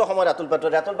যথেষ্ট সময় ৰাতুল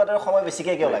পাটৰ সময়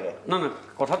বেছিকে কিয় লাগে না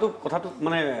কথাটো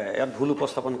মানে ইয়াত ভুল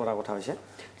উপস্থাপন কৰা কথা হৈছে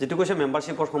যেটো কৈছে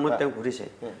মেম্বাৰশ্বিপৰ সময়ত তেওঁ ঘূৰিছে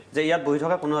যে ইয়াত বহি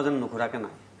থকা কোনো এজন নুঘূৰাকে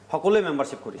নাই সকলোৱে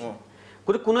মেম্বাৰশ্বিপ কৰিছে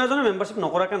কোনো এজনে মেম্বাৰশ্বিপ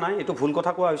নকৰাকে নাই এটো ভুল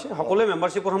কথা কোৱা হৈছে সকলোৱে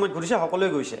মেম্বাৰশ্বিপৰ সময়ত ঘূৰিছে সকলোৱে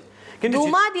গৈছে কিন্তু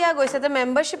দুমা দিয়া গৈছে যে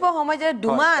মেম্বাৰশ্বিপৰ সময় যে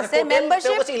দুমা আছে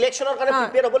মেম্বাৰশ্বিপ ইলেকশ্যনৰ কাৰণে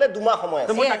প্ৰিপেয়াৰ হ'বলে দুমা সময়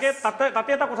আছে মই তাতে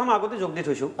এটা কথা মই আগতে যোগ দি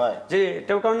থৈছো যে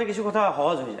তেওঁৰ কাৰণে কিছু কথা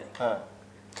সহজ হৈ যায়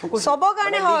সবৰ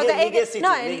কাৰণে হয় লেগেসি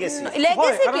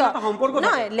কিয়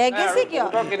নহয় লেগেসি কিয়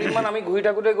কেইদিনমান আমি ঘূৰি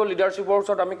থাকোতে গো লিডাৰশ্বিপৰ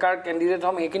ওচৰত আমি কাৰ কেণ্ডিডেট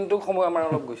হ'ম কিন্তু সময় আমাৰ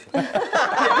অলপ গৈছে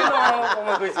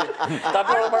সময় গৈছে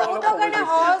তাতে অলপ কাৰণে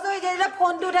সহজ হৈ যায়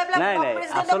ফোনটো উঠাই পেলাই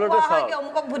প্ৰেচিডেণ্টক কোৱা হয়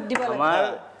অমুকক ভোট দিব লাগে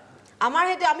আমাৰ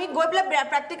হেতে আমি গৈ পেলাই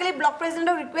প্ৰ্যাকটিক্যালি ব্লক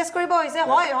প্ৰেচিডেণ্টক ৰিকুৱেষ্ট কৰিব হৈছে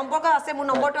হয় সম্পৰ্ক আছে মোৰ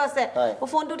নম্বৰটো আছে মই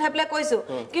ফোনটো উঠাই পেলাই কৈছো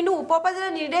কিন্তু ওপৰৰ পৰা যে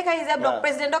নিৰ্দেশ আহি যায় ব্লক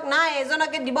প্ৰেচিডেণ্টক নাই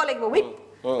এজনকে দিব লাগিব উইপ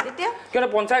কিয়নো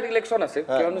পঞ্চায়ত ইলেকশ্যন আছে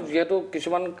কিয়নো যেহেতু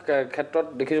কিছুমান ক্ষেত্ৰত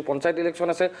দেখিছো পঞ্চায়ত ইলেকশ্যন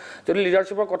আছে যদি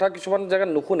লিডাৰশ্বিপৰ কথা কিছুমান জায়গা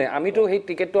নুশুনে আমিতো সেই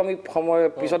টিকেটটো আমি সময়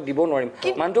পিছত দিব নোৱাৰিম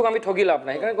মানুহটোক আমি ঠগি লাভ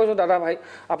নাই সেইকাৰণে কৈছো দাদা ভাই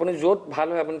আপুনি য'ত ভাল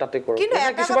হয় আপুনি তাতে কৰক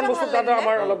কিছুমান বস্তু দাদা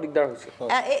আমাৰ অলপ দিগদাৰ হৈছে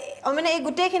মানে এই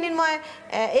গোটেইখিনিত মই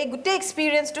এই গোটেই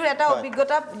এক্সপিৰিয়েঞ্চটোৰ এটা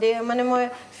অভিজ্ঞতা মানে মই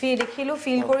দেখিলো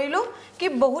ফিল কৰিলো কি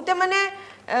বহুতে মানে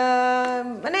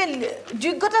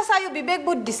যোগ্যতা চাইও বিবেক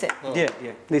বুদ্ধ দিছে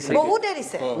বহুতে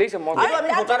দিছে আমি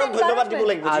ভোটাৰক ধন্যবাদ দিব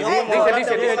লাগিব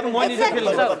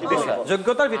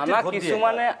যোগ্যতাৰ ভিত্তিত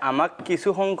কিছুমানে আমাক কিছু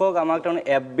সংখ্যক আমাক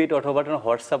এফবিত অথবা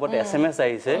হোৱাটছআপত SMS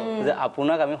আহিছে যে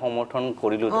আপোনাক আমি সমৰ্থন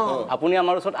কৰিলো আপুনি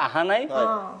আমাৰ ওচৰত আহা নাই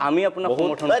আমি আপোনাক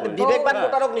সমৰ্থন কৰিলো বিবেকবান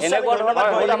ভোটাৰক নিশ্চয়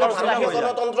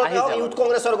গণতন্ত্ৰ ইউথ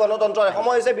কংগ্ৰেছৰ গণতন্ত্ৰ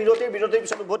সময় হৈছে বিৰতিৰ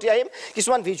পিছত উভতি আহিম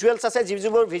কিছুমান ভিজুৱেলছ আছে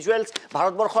যিবোৰ ভিজুৱেলছ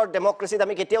ভাৰতবৰ্ষৰ ডেমক্ৰেচিত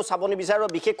আমি কেতিয়াও চাব নিবিচাৰো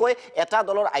বিশেষকৈ এটা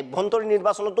দলৰ আভ্যন্তৰীণ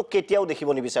নিৰ্বাচনতো কেতিয়াও দেখিব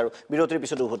নিবিচাৰো বিৰতিৰ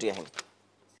পিছত উভতি আহিম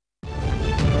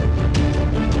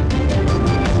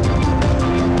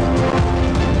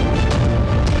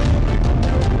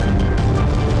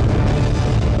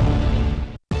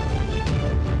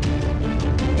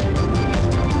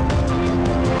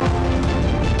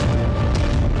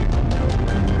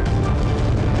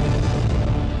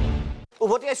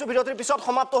উভতি আইছো বিৰতিৰ পিছত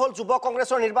সমাপ্ত হ'ল যুৱ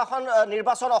কংগ্ৰেছৰ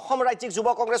নিৰ্বাচন অসম ৰাজ্যিক যুৱ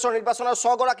কংগ্ৰেছৰ নিৰ্বাচনৰ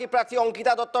 6 গৰাকী প্ৰাৰ্থী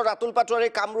অংকিতা দত্ত ৰাতুল পাটোৱাৰী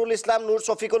কামৰুল ইছলাম নুৰ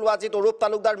শফিকুল ৱাজিদ অৰূপ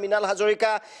তালুকদাৰ মিনাল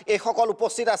হাজৰিকা এই সকল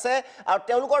উপস্থিত আছে আৰু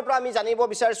তেওঁলোকৰ পৰা আমি জানিব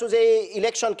বিচাৰিছো যে এই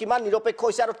ইলেকশ্যন কিমান নিৰপেক্ষ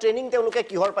হৈছে আৰু ট্ৰেইনিং তেওঁলোকে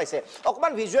কিহৰ পাইছে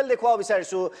অকমান ভিজুৱেল দেখুৱাব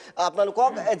বিচাৰিছো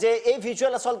আপোনালোকক যে এই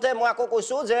ভিজুৱেল আসলতে মই আকৌ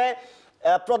কৈছো যে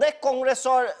প্ৰদেশ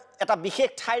কংগ্ৰেছৰ এটা বিশেষ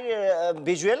ঠাইৰ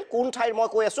ভিজুৱেল কোন ঠাইৰ মই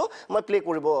কৈ আছো মই প্লে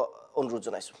কৰিব অনুৰোধ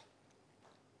জনাইছো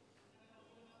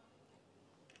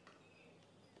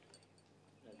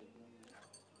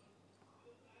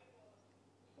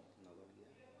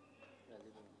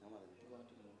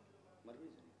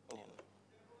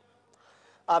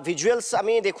ভিজুৱেলছ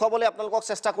আমি দেখুৱাবলৈ আপোনালোকক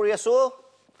চেষ্টা কৰি আছো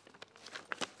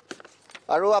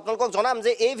আৰু আপোনালোকক জনাম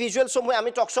যে এই ভিজুৱেলছসমূহ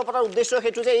আমি টক শ্ব' পতাৰ উদ্দেশ্য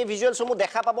সেইটো যে এই ভিজুৱেলছসমূহ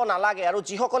দেখা পাব নালাগে আৰু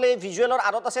যিসকলে এই ভিজুৱেলৰ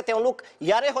আঁৰত আছে তেওঁলোক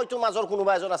ইয়াৰে হয়তো মাজৰ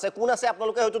কোনোবা এজন আছে কোন আছে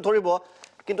আপোনালোকে হয়তো ধৰিব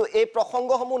কিন্তু এই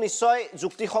প্ৰসংগসমূহ নিশ্চয়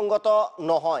যুক্তিসংগত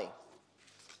নহয়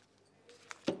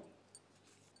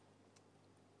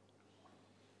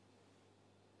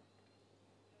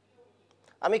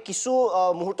আমি কিছু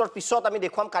মুহূৰ্তৰ পিছত আমি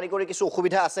দেখুৱাম কাৰিকৰী কিছু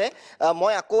অসুবিধা আছে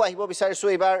মই আকৌ আহিব বিচাৰিছো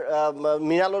এবাৰ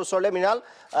মিনালৰ ওচৰলে মিনাল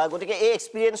গতিকে এই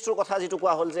এক্সপেৰিয়েন্সটোৰ কথা যেটো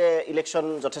কোৱা হ'ল যে ইলেকশ্যন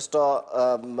যথেষ্ট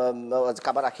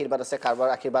কাবাৰ আশীৰ্বাদ আছে কাৰবাৰ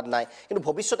আশীৰ্বাদ নাই কিন্তু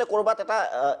ভৱিষ্যতে কৰবাত এটা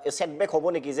সেটবেক হ'ব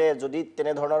নেকি যে যদি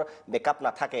তেনে ধৰণৰ বেকআপ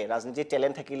নাথাকে ৰাজনীতিৰ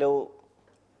টেলেন্ট থাকিলেও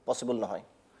পসিবল নহয়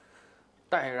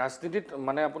তাই ৰাজনীতিত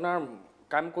মানে আপোনাৰ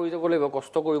কাম কৰি যাব লাগিব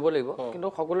কষ্ট কৰিব লাগিব কিন্তু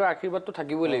সকলোৰ আশীৰ্বাদটো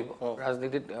থাকিবই লাগিব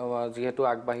ৰাজনীতিত যেহেতু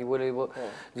আগবাঢ়িবই লাগিব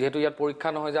যেহেতু ইয়াত পৰীক্ষা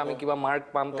নহয় যে আমি কিবা মাৰ্ক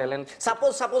পাম টেলেন্ট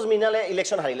সাপোজ মিনালে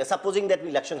ইলেকশ্যন হাৰিলে সাপোজিং দ্যাট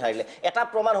ইলেকশ্যন হাৰিলে এটা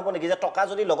প্ৰমাণ হ'ব নেকি যে টকা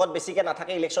যদি লগত বেছিকে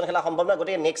নাথাকে ইলেকশ্যন খেলা সম্ভৱ নহয়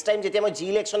গতিকে নেক্সট টাইম যেতিয়া মই জি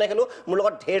ইলেকশ্যনে খেলো মোৰ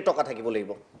লগত ঢেৰ টকা থাকিব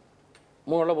লাগিব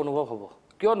মোৰ অলপ অনুভৱ হ'ব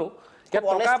কিয়নো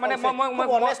টকা মানে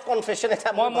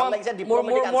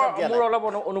মোৰ অলপ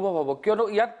অনুভৱ হ'ব কিয়নো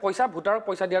ইয়াত পইচা ভোটাৰক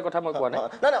পইচা দিয়াৰ কথা মই কোৱা নাই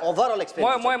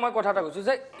মই কথা এটা কৈছোঁ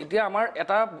যে এতিয়া আমাৰ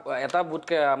এটা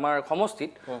বুথকে আমাৰ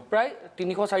সমষ্টিত প্ৰায়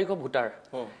 300-400 ভোটাৰ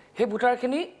সেই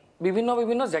ভোটাৰখিনি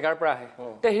বিভিন্ন জেগাৰ পৰা আহে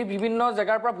তে সেই বিভিন্ন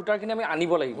জেগাৰ পৰা ভোটাৰখিনি আমি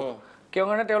আনিব লাগিব কিয়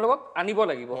কাৰণে তেওঁলোকক আনিব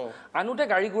লাগিব আনোতে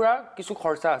গাড়ী ঘোঁৰা কিছু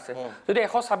খৰচা আছে যদি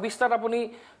 126টাত আপুনি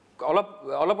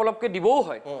অলপকে দিবও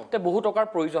হয় তে বহু টকাৰ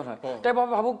প্ৰয়োজন হয় তাই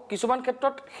ভাবো কিছুমান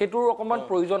ক্ষেত্ৰত হেতুৰ অকমান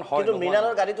প্ৰয়োজন হয় কিন্তু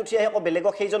মিনাৰৰ গাড়ীত উঠি আহে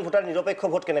বেলেগক সেইজন ভোটাৰ নিৰপেক্ষ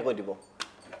ভোট কেনেকৈ দিব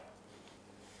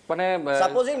মানে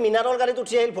সাপোজিং মিনাৰৰ গাড়ীত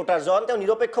উঠি আহিল ভোটাৰজন তেওঁ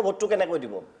নিৰপেক্ষ ভোটটো কেনেকৈ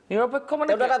দিব নিৰপেক্ষ মানে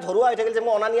এটা ধৰুৱা হৈ থাকিল যে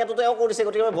মই অনানিয়াটো তেওঁ কৰিছে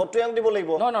গতিকে ভোটটো তেওঁ দিব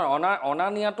লাগিব নহয়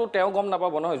অনানিয়াটো তেওঁ গম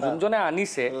নাপাব নহয় যোনজনে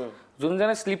আনিছে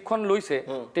যোনজনে স্লিপখন লৈছে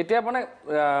তেতিয়া মানে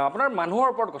আপোনাৰ মানুহৰ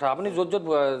ওপৰত কথা আপুনি য'ত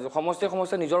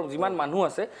সমস্যা নিজৰ যিমান মানুহ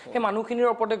আছে সেই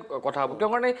মানুহখিনিৰ ওপৰতে কথা হ'ব কিয়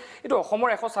কাৰণে এইটো অসমৰ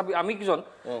 126 আমি কিজন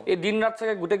এই দিন ৰাত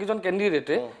চাগে গোটেইকেইজন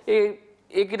কেণ্ডিডেটে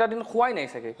এইকেইটা দিন খোৱাই নাই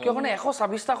চাগে কিয় কাৰণে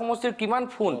 126টা সমষ্টিৰ কিমান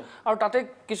ফোন আৰু তাতে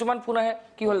কিছুমান ফোন আহে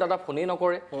কি হ'ল দাদা ফোনেই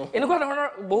নকৰে এনেকুৱা ধৰণৰ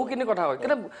বহুখিনি কথা হয়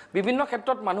কিন্তু বিভিন্ন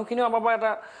ক্ষেত্ৰত মানুহখিনিও আমাৰ পৰা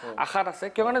এটা আশাত আছে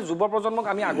কিয় কাৰণে যুৱ প্ৰজন্মক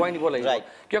আমি আগুৱাই নিব লাগিব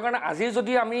কিয় কাৰণে আজি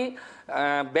যদি আমি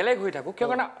বেলেগ হৈ থাকোঁ কিয়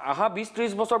কাৰণে অহা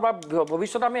 20-30 বছৰ বা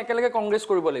ভৱিষ্যতে আমি একেলগে কংগ্ৰেছ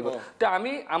কৰিব লাগিব তে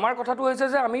আমাৰ কথাটো হৈছে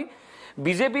যে আমি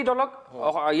বিজেপি দলক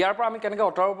ইয়াৰ পৰা আমি কেনেকৈ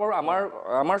অতৰাব পাৰোঁ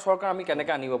আমাৰ চৰকাৰ আমি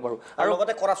কেনেকৈ আনিব পাৰোঁ আৰু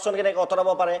লগতে কৰাপশ্যন কেনেকৈ অতৰাব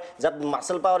পাৰে যাত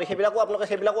মাছল পাৱাৰ সেইবিলাকো আপোনালোকে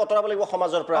সেইবিলাকো অতৰাব লাগিব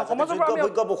সমাজৰ পৰা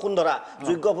যোগ্য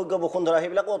বসুন্ধৰা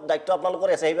সেইবিলাকো দায়িত্ব আপোনালোকৰ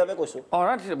আছে সেইবাবে কৈছোঁ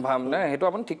সেইটো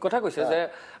আপুনি ঠিক কথা কৈছে যে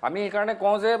আমি সেইকাৰণে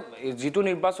কওঁ যে যিটো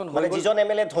নিৰ্বাচন মানে যিজন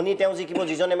MLA ধনী তেওঁ জিকিব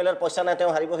যিজন MLAৰ পইচা নাই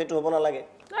তেওঁ হাৰিব সেইটো হ'ব নালাগে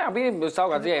আমি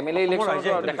চাওক আজি MLA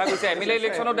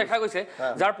ইলেকশ্যনত দেখা গৈছে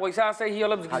যাৰ পইচা আছে সি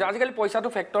অলপ আজিকালি পইচাটো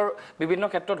ফেক্টৰ বিভিন্ন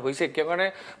ক্ষেত্ৰত হৈছে কিয় কাৰণে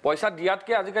পইচা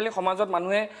দিয়াতকৈ আজিকালি সমাজত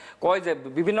মানুহে কয় যে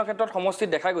বিভিন্ন ক্ষেত্ৰত সমষ্টিত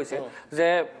দেখা গৈছে যে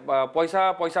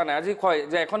পইচা নাই আজি কয়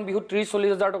যে এখন বিহুত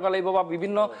 30-40 হাজাৰ টকা লাগিব বা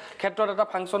বিভিন্ন ক্ষেত্ৰত এটা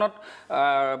ফাংচনত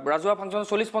ৰাজহুৱা ফাংচনত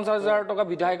 40-50 হাজাৰ টকা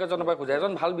বিধায়ক এজনৰ পৰা খোজে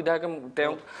এজন ভাল বিধায়কে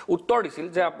তেওঁক উত্তৰ দিছিল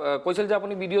যে কৈছিল যে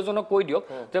আপুনি বিডিঅ'জনক কৈ দিয়ক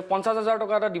যে 50 হাজাৰ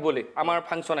টকা এটা দিবলৈ আমাৰ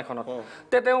ফাংচন এখনত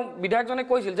তে তেওঁ বিধায়কজনে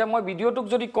কৈছিল যে মই বিডিঅ'টোক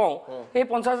যদি কওঁ সেই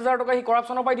 50 হাজাৰ টকা সি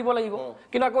কৰাপশ্যনৰ পৰাই দিব লাগিব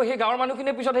কিন্তু আকৌ সেই গাঁৱৰ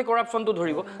মানুহখিনিয়ে পিছত সেই কৰাপশ্যনটো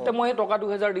ধৰিব তে মই সেই টকা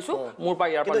 2000 দিছোঁ মোৰ পাই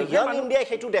ইয়াৰ কিন্তু ইয়াং ইণ্ডিয়াই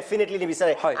সেইটো ডেফিনেটলি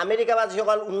নিবিচাৰে আমেৰিকা বা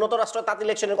যিসকল উন্নত ৰাষ্ট্ৰ তাত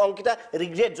ইলেকশ্যনৰ অংকিতা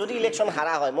ৰিগ্ৰেট যদি ইলেকশ্যন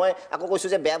হাৰা হয় মই আকৌ কৈছোঁ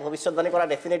যে বেয়া ভৱিষ্যতবাণী কৰা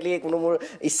ডেফিনেটলি কোনো মোৰ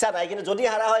ইচ্ছা নাই কিন্তু যদি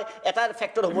হাৰা হয় এটা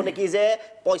ফেক্টৰ হ'ব নেকি যে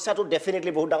পইচাটো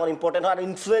ডেফিনেটলি বহুত ডাঙৰ ইম্পৰ্টেণ্ট হয় আৰু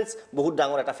ইনফ্লুৱেঞ্চ বহুত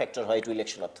ডাঙৰ এটা ফেক্টৰ হয় এইটো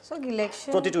ইলেকশ্যনত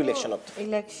প্ৰতিটো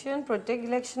প্ৰত্যেক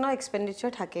ইলেকশ্যনৰ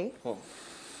এক্সপেণ্ডিচাৰ থাকেই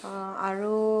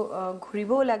আৰু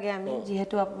ঘূৰিবও লাগে আমি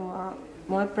যিহেতু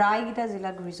মই প্ৰায়কেইটা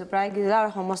জিলাত ঘূৰিছোঁ প্ৰায় জিলা আৰু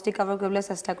সমষ্টি কাভাৰ কৰিবলৈ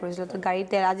চেষ্টা কৰিছিলোঁ তো গাড়ী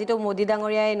তেল আজিতো মোদী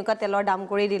ডাঙৰীয়াই এনেকুৱা তেলৰ দাম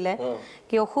কৰি দিলে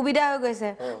কি অসুবিধা হৈ গৈছে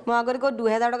মই আগতে ক'ত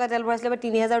 2000 টকা তেল ভৰাইছিলোঁ বা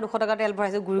 3200 টকা তেল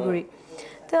ভৰাইছোঁ ঘূৰি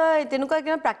তো তেনেকুৱা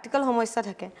কিমান প্ৰেক্টিকেল সমস্যা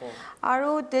থাকে আৰু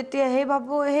তেতিয়া সেই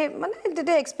ভাবোঁ সেই মানে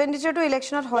তেতিয়া এক্সপেণ্ডিচাৰটো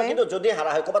ইলেকশ্যনত হয় কিন্তু যদি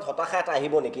হাৰা হয় ক'ৰবাত হতাশা এটা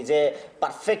আহিব নেকি যে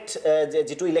পাৰফেক্ট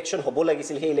যিটো ইলেকশ্যন হ'ব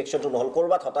লাগিছিল সেই ইলেকশ্যনটো নহ'ল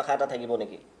ক'ৰবাত হতাশা এটা থাকিব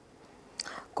নেকি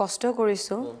কষ্ট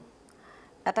কৰিছোঁ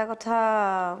এটা কথা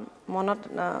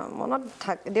মনত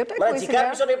থাকে দেউতাই কৈছিলে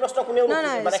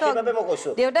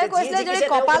দেউতাই কৈছিলে যদি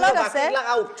কপালত আছে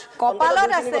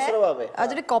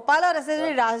যদি কপালত আছে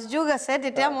যদি ৰাজযোগ আছে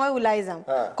তেতিয়া মই ওলাই যাম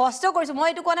কষ্ট কৰিছোঁ মই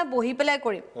এইটো কোৱা নাই বহি পেলাই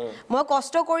কৰিম মই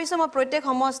কষ্ট কৰিছোঁ মই প্ৰত্যেক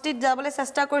সমষ্টিত যাবলৈ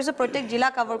চেষ্টা কৰিছোঁ প্ৰত্যেক জিলা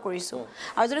কাভাৰ কৰিছোঁ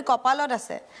আৰু যদি কপালত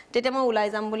আছে তেতিয়া মই ওলাই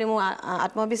যাম বুলি মোৰ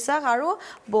আত্মবিশ্বাস আৰু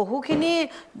বহুখিনি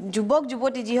যুৱক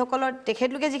যুৱতী যিসকলৰ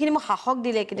তেখেতলোকে যিখিনি মোক সাহস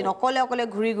দিলে এইকেইদিন অকলে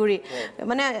ঘূৰি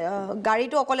মানে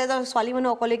গাড়ীটো অকলে যাওঁ ছোৱালী মানুহ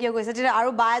অকলে কিয় গৈছে তেতিয়া আৰু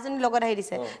বা এজনী লগত আহি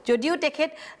দিছে যদিও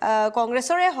তেখেত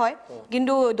কংগ্ৰেছৰে হয়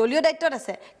কিন্তু দলীয় দায়িত্বত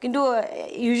আছে কিন্তু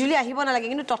ইউজুৱেলি আহিব নালাগে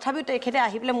কিন্তু তথাপিও তেখেতে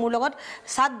আহি পেলাই মোৰ লগত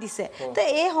সাথ দিছে তো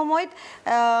এই সময়ত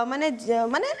মানে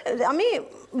আমি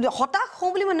হতাশ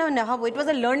হওঁ বুলি মানে নাভাবোঁ it was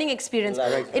a learning experience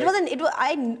it was এইটো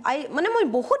আই মানে মই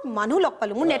বহুত মানুহ লগ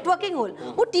পালোঁ মোৰ নেটৱৰ্কিং হ'ল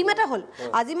মোৰ টীম এটা হ'ল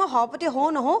আজি মই সভাপতি হওঁ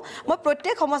নহওঁ মই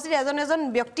প্ৰত্যেক সমষ্টিত এজন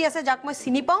ব্যক্তি আছে যাক মই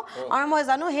চিনি পাওঁ আৰু মই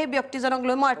জানো সেই ব্যক্তিজনক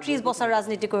লৈ মই 30 বছৰ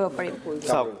ৰাজনীতি কৰিব পাৰিম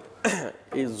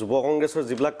এই যুৱ কংগ্ৰেছৰ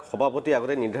যিবিলাক সভাপতি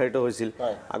আগতে নিৰ্ধাৰিত হৈছিল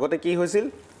আগতে কি হৈছিল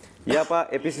ইয়াৰ পৰা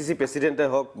APCC প্ৰেচিডেণ্টে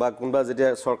হওক বা কোনোবা যেতিয়া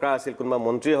চৰকাৰ আছিল কোনোবা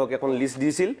মন্ত্ৰীয়ে হওক এখন লিষ্ট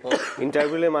দিছিল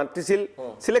ইণ্টাৰভিউলৈ মাতিছিল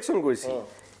চিলেকশ্যন কৰিছিল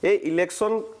এই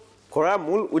ইলেকশ্যন কৰাৰ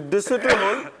মূল উদ্দেশ্যটো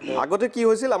হ'ল আগতে কি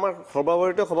হৈছিল আমাৰ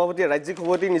সৰ্বভাৰতীয় সভাপতিয়ে ৰাজ্যিক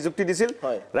সভাপতি নিযুক্তি দিছিল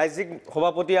ৰাজ্যিক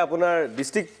সভাপতিয়ে আপোনাৰ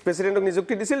ডিষ্ট্ৰিক্ট প্ৰেচিডেণ্টক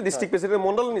নিযুক্তি দিছিল ডিষ্ট্ৰিক্ট প্ৰেচিডেণ্ট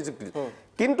মণ্ডলক নিযুক্তি দিছিল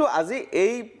কিন্তু আজি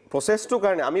এই প্ৰচেছটোৰ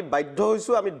কাৰণে আমি বাধ্য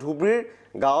হৈছোঁ আমি ধুবুৰীৰ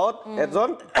গাঁৱত এজন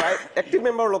এক্টিভ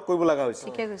মেম্বাৰ লগ কৰিব লগা হৈছে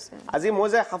আজি মই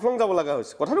যে হাফলং যাব লগা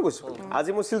হৈছে কথাটো কৈছোঁ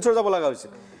আজি মই শিলচৰ যাব লগা হৈছে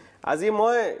আজি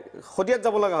মই সদিয়াত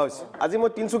যাব লগা হৈছে আজি মই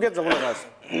তিনচুকীয়াত যাব লগা হৈছে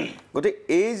গতিকে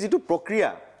এই যিটো প্ৰক্ৰিয়া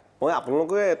মই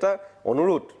আপোনালোকে এটা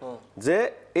অনুৰোধ যে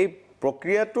এই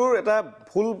প্ৰক্ৰিয়াটোৰ এটা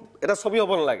ভুল এটা ছবি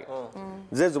হ'ব নালাগে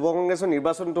যে যুৱ কংগ্ৰেছৰ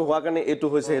নিৰ্বাচনটো হোৱাৰ কাৰণে এইটো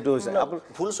হৈছে সেইটো হৈছে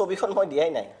ভুল ছবিখন মই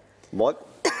দিয়াই নাই মই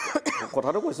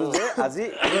কথাটো কৈছোঁ যে আজি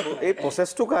এই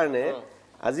প্ৰচেছটোৰ কাৰণে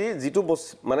আজি যিটো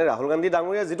মানে ৰাহুল গান্ধী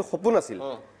ডাঙৰীয়া যিটো সপোন আছিল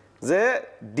যে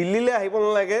দিল্লীলৈ আহিব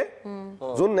নালাগে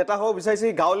যোন নেতা হ'ব বিচাৰিছে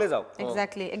গাঁৱলৈ যাওক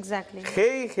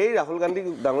সেই ৰাহুল গান্ধী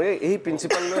ডাঙৰীয়া এই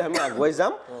প্ৰিন্সিপাল লৈ আমি আগুৱাই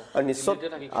যাম আৰু নিশ্চয়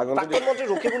প্ৰাক্তন মন্ত্ৰী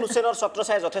ৰকিবুল হুছেইনৰ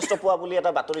ছত্ৰছায়া যথেষ্ট পোৱা বুলি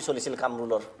এটা বাতৰি চলিছিল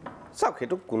কামৰুলৰ চাওক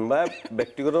সেইটো কোনোবাই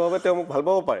ব্যক্তিগতভাৱে তেওঁ মোক ভাল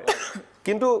পাব পাৰে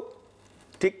কিন্তু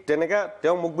ঠিক তেনেকা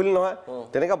তেওঁ মোক বুলি নহয়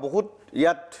তেনেকা বহুত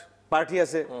ইয়াত পাৰ্টি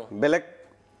আছে বেলেগ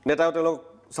নেতাও তেওঁলোক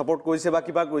ছাপোৰ্ট কৰিছে বা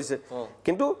কিবা কৰিছে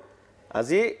কিন্তু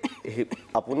আজি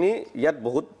আপুনি ইয়াত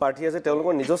বহুত পাৰ্টি আছে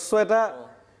তেওঁলোকৰ নিজস্ব এটা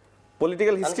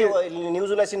পলিটিকেল হিষ্ট্ৰী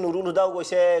নিউজ ওলাইছে নুৰুল হুদাও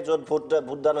গৈছে য'ত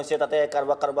ভোটদান হৈছে তাতে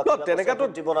কাৰোবাক তেনেকাতো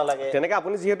দিব নালাগে তেনেকা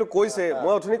আপুনি যিহেতু কৈছে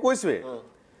মই অথনি কৈছোৱে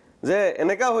যে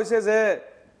এনেকা হৈছে যে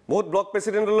বহুত ব্লক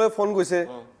প্ৰেচিডেণ্টলৈ ফোন গৈছে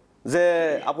যে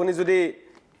আপুনি যদি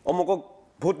অমুকক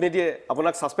ভোট নিদিয়ে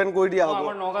আপোনাক ছাছপেণ্ড কৰি দিয়া হ'ব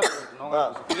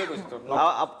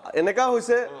এনেকা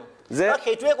হৈছে যে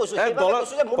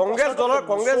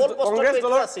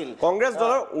কংগ্ৰেছ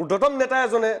দলৰ ঊৰ্ধতম নেতা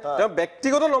এজনে তেওঁ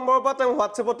ব্যক্তিগত নম্বৰৰ পৰা তেওঁ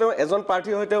হোৱাটছএপত তেওঁ এজন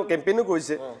প্ৰাৰ্থীৰ হৈ তেওঁ কেম্পেইনো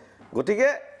কৰিছে গতিকে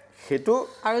সেইটো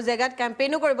আৰু জেগাত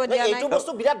কেম্পেইনো কৰিব দিয়া নাই এইটো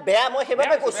বস্তু বিৰাট বেয়া মই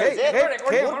সেইবাবে কৈছো যে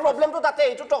মোৰ প্ৰবলেমটো তাতে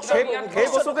এইটো টকশ্ব সেই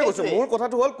বস্তুতে কৈছো মোৰ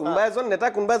কথাটো হ'ল কোনোবা এজন নেতা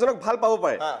কোনোবা এজনক ভাল পাব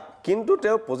পাৰে কিন্তু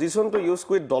তেওঁ পজিশ্যনটো ইউজ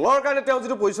কৰি দলৰ কাৰণে তেওঁ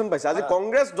যিটো পজিশ্যন পাইছে আজি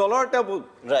কংগ্ৰেছ দলৰ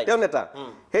তেওঁ নেতা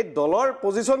সেই দলৰ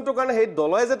পজিশ্যনটোৰ কাৰণে সেই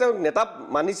দলে যে তেওঁ নেতা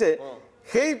মানিছে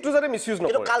সেইটো যাতে মিছইউজ নকৰে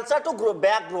কিন্তু কালচাৰটো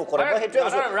বেয়া গ্ৰো কৰে মই সেইটোৱে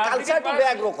কৈছো কালচাৰটো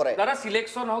বেয়া গ্ৰো কৰে দাদা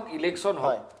সিলেকশন হওক ইলেকশন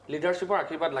হয় লিডাৰশ্বিপৰ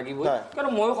আশীৰ্বাদ লাগিবই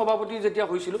কাৰণ মই সভাপতি যেতিয়া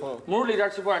হৈছিল মোৰ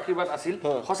লিডাৰশ্বিপৰ আশীৰ্বাদ আছিল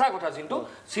সঁচা কথা কিন্তু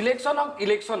সিলেকশন হওক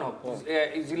ইলেকশন হওক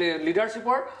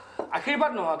লিডাৰশ্বিপৰ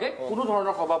আশীৰ্বাদ নহকে কোনো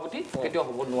ধৰণৰ সভাপতি কেতিয়াও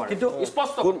হ'ব নোৱাৰে কিন্তু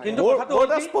স্পষ্ট কিন্তু কথাটো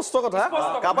এটা স্পষ্ট কথা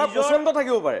কাবাৰ পছন্দ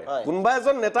থাকিব পাৰে কোনোবা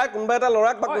এজন নেতা কোনোবা এটা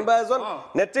লৰাক বা কোনোবা এজন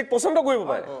নেত্ৰীক পছন্দ কৰিব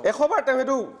পাৰে 100 বাৰ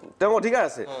তেওঁ অধিকাৰ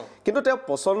আছে কিন্তু তেওঁ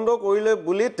পছন্দ কৰিলে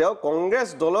বুলি তেওঁ কংগ্ৰেছ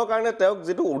দলৰ কাৰণে তেওঁক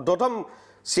যিটো ঊৰ্ধতম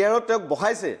শ্বেয়াৰত তেওঁক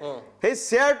বহাইছে সেই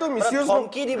শ্বেয়াৰটো মিছইউজ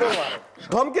ধমকি দিব নোৱাৰে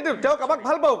ধমকি তেওঁ কাবাক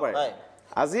ভাল পাব পাৰে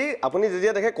আজি আপুনি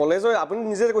যেতিয়া দেখে কলেজৰ আপুনি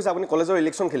নিজে কৈছে আপুনি কলেজৰ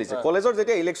ইলেকশ্যন খেলিছে কলেজৰ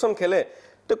যেতিয়া ইলেকশ্যন খেলে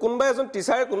তো কোনোবা এজন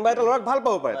টিচাৰে কোনোবা এটা ল'ৰাক ভাল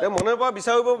পাব পাৰে তেওঁ মনৰ পৰা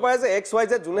বিচাৰিব পাৰে যে এক্স ৱাই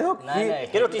জেড যোনে হওক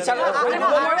কিন্তু টিচাৰ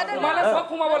তোমালে সব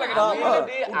সোমাব লাগে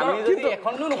আমি যদি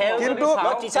এখন কিন্তু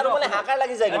টিচাৰ মানে হাকাৰ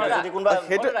লাগি যায় যদি কোনোবা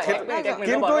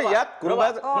কিন্তু ইয়াত কোনোবা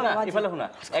ইফালে শুনা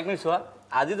এক মিনিট চোৱা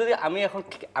আজি যদি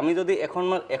আমি যদি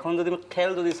এখন যদি খেল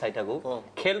যদি চাই থাকো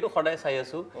খেলটো সদায় চাই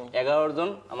আছো 11 জন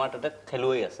আমাৰ তাতে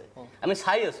খেলুৱৈ আছে আমি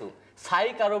চাই আছো চাই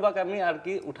কাৰোবাক আমি আৰ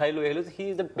কি উঠাই লৈ আহিলো he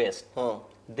is the best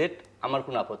date আমাৰ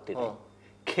কোনো আপত্তি নাই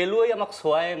খেলুৱৈ আমাক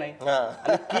সোৱাই নাই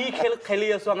আমি কি খেল খেলি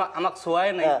আছো আমাক সোৱাই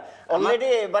নাই অলৰেডি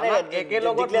মানে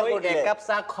একেলগত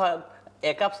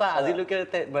একাপ চাহ আজিলৈকে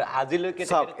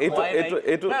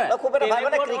এইটো খুব এটা ভাল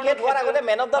মানে ক্ৰিকেট হোৱাৰ আগতে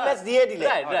মেন অফ দা মেচ দিয়ে দিলে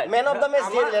মেন অফ দা মেচ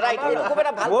দিয়ে দিলে ৰাইট এইটো খুব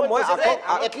এটা ভাল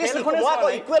এটলিষ্ট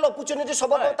ইকুৱেল অপৰচুনিটি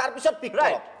সবক তাৰ পিছত পিক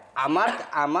ৰাইট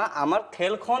আমাৰ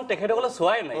খেলখন তেখেতসকলে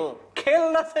সোৱাই নাই খেল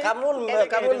নাছে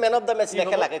Kamrul man of the match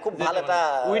নেখেলাকে খুব ভাল এটা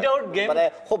উইদাউট গেম মানে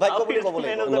সৌভাগ্য বুলি ক'ব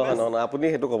লাগিব নহয় আপুনি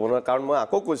সেইটো ক'ব নোৱাৰে কাৰণ মই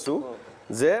আকৌ কৈছো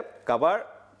যে কাবাৰ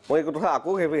মই এই কথা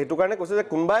আকৌ সেইটো কাৰণে কৈছো যে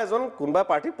কোনোবা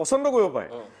পাৰ্টি পছন্দ কৰিব পাৰে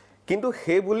কিন্তু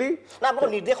সেই বুলি না আপোনাৰ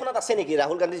নিৰ্দেশনাত আছে নেকি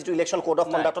ৰাহুল গান্ধী যিটো ইলেকশ্যন কোড অফ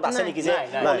কণ্ডাক্টত আছে নেকি যে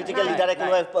পলিটিক্যাল লিডাৰে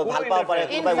কোনোবাই ভাল পাব পাৰে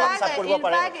কোনোবাই হোৱাটছআপ কৰিব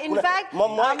পাৰে ইনফ্যাক্ট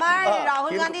আমাৰ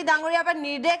ৰাহুল গান্ধী ডাঙৰীয়াৰ পৰা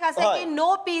নিৰ্দেশ আছে কি নো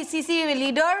PCC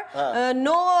leader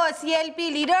no CLP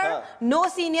leader no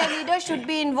senior leader should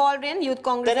be involved in youth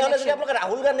Congress তেনেহলে যদি আপোনালোকে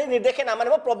ৰাহুল গান্ধীৰ নিৰ্দেশে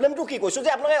নামানিব প্ৰবলেমটো কি কৈছো যে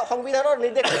আপোনালোকে সংবিধানৰ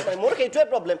নিৰ্দেশ মানে মোৰ সেইটোৱে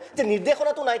প্ৰবলেম যে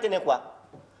নিৰ্দেশনাটো নাই তেনেকুৱা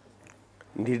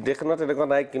নিৰ্দেশনা তেনেকুৱা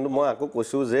নাই কিন্তু মই আকৌ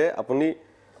কৈছো যে আপুনি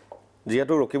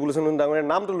যিহেতু ৰকিবুল হুছেইন ডাঙৰীয়াৰ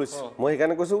নামটো লৈছে মই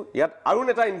সেইকাৰণে কৈছো ইয়াত আৰু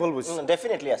নেতা ইনভলভ হৈছে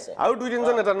ডেফিনেটলি আছে আৰু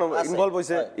 2-3জন নেতা ইনভলভ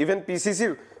হৈছে ইভেন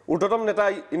পিসিসিৰ ঊৰ্ধতম নেতা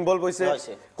ইনভলভ হৈছে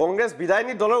কংগ্ৰেছ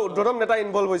বিধায়িনী দলৰ ঊৰ্ধতম নেতা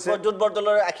ইনভলভ হৈছে প্ৰদ্যুৎ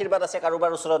বৰদলৈৰ আশীৰ্বাদ আছে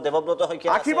কাৰোবাৰ ওচৰত দেৱব্ৰত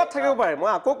শইকীয়া আশীৰ্বাদ থাকিব পাৰে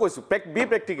মই আকৌ কৈছো বি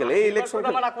প্ৰেক্টিকেল এই ইলেকশ্যন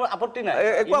আপত্তি নাই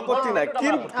একো আপত্তি নাই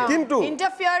কিন্তু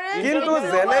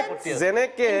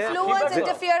যেনেকে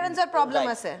ইন্টাৰফিয়াৰেন্সৰ প্ৰবলেম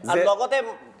আছে আৰু লগতে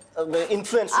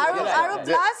ইনফ্লুৱেন্স আৰু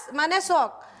প্লাস মানে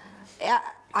চক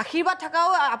আশীৰ্বাদ থাকাও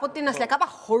আপত্তি নাছিলে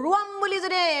কাবাক হৰুৱাম বুলি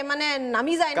যদি মানে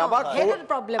নামি যায় ন হেটো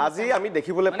প্ৰবলেম আজি আমি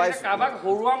দেখিবলৈ পাইছো কাবাক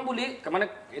হৰুৱাম বুলি মানে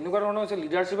এনেকুৱা ধৰণৰ হৈছে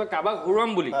লিডাৰশ্বিপে কাবাক হৰুৱাম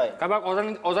বুলি কাবাক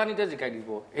অজানিতে জিকাই দিব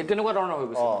এই তেনেকুৱা ধৰণৰ হৈ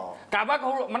গৈছে কাবাক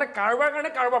মানে কাৰোবাৰ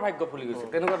কাৰণে কাৰোবাৰ ভাগ্য ফুলি গৈছে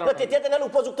তেনেকুৱা ধৰণৰ তেতিয়া তেনেহলে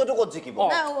উপযুক্তটো ক'ত জিকিব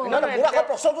না মোৰ আকৌ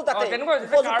প্ৰশ্নটো তাতে তেনেকুৱা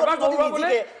কাৰোবাক হৰুৱাম বুলি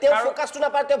তেওঁ ফোকাসটো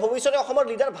নাপায় তেওঁ ভৱিষ্যতে অসমৰ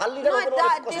লিডাৰ ভাল লিডাৰ হ'ব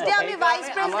তেতিয়া আমি ভাইস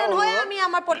প্ৰেসিডেন্ট হৈ আমি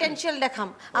আমাৰ পটেনশিয়াল দেখাম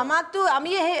আমাকতো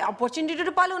আমি এই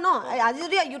অপৰচুনিটিটো পালো ন আজি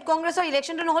যদি ইউথ কংগ্ৰেছৰ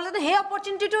ইলেকশনটো নহলে সেই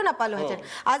অপৰচুনিটিটো নাপালো হেতেন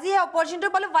আজি এই অপৰচুনিটি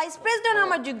পালো ভাইস প্ৰেসিডেন্ট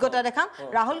আমাৰ যোগ্যতা দেখাম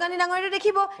ৰাহুল গান্ধী ডাঙৰীয়াই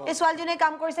দেখিব এই ছোৱালীজনে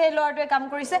কাম কৰিছে এই লৰাটোৱে কাম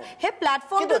কৰিছে সেই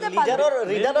প্ল্যাটফৰ্মটোতে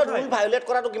লিডাৰৰ ৰুল ভায়োলেট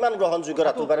কৰাটো কিমান গ্ৰহণযোগ্য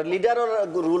ৰাটো বাৰু লিডাৰৰ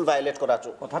ৰুল ভায়োলেট কৰাটো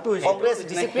কথাটো কংগ্ৰেছ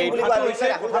ডিসিপ্লিন বুলি কোৱা হৈছে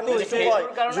ৰাহুল গান্ধী যিটো কয়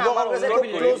যুৱ কংগ্ৰেছে খুব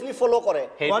ক্লোজলি ফলো কৰে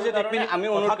আমি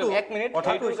অনুৰোধ কৰিম এক মিনিট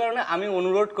কথাটোৰ কাৰণে আমি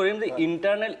অনুৰোধ কৰিম যে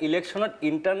ইন্টাৰনেল ইলেকশনত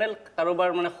ইন্টাৰনেল কাৰোবাৰ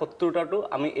মানে শত্ৰুতাটো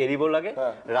আমি এৰিব লাগে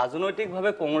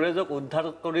ৰাজনৈতিকভাৱে কংগ্ৰেছক উদ্ধাৰ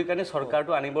কৰি কানে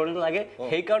চৰকাৰটো আনিব লাগে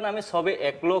সেই কাৰণে আমি সবে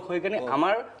একলগ হৈ কানে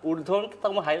আমাৰ ঊৰ্ধ্বন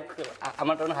আমাৰ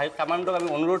হাই কমাণ্ডক আমি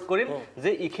অনুৰোধ কৰিম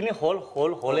যে ইখিনি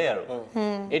হলে আৰু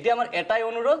এতিয়া আমাৰ এটাই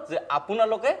অনুৰোধ যে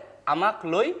আপোনালোকে আমাক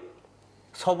লৈ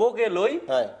সবকে লৈ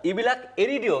ইবিলাক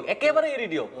এৰি দিয়ক একেবাৰে এৰি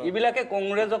দিয়ক ইবিলাকে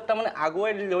কংগ্ৰেছক তাৰ মানে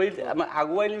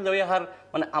আগুৱাই লৈ আহাৰ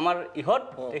মানে আমাৰ ইহত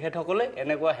তেখেতসকলে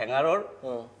এনেকুৱা হেঙাৰৰ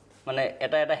মানে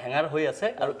এটা হেঙাৰ হৈ আছে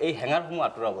আৰু এই হেঙাৰসমূহ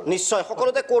আঁতৰাব নিশ্চয়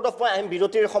সকলোতে কোড অফ আহিম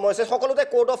বিৰতিৰ সময় আছে সকলোতে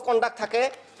কোড অফ কণ্ডাক্ট থাকে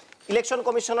ইলেকশন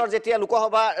কমিশনৰ যেতিয়া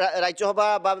লোকসভা ৰাজ্যসভা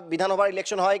বা বিধানসভাৰ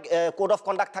ইলেকশন হয় কোড অফ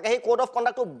কণ্ডাক্ট থাকে সেই কোড অফ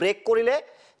কণ্ডাক্টটো ব্ৰেক কৰিলে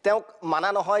তেওঁক মানা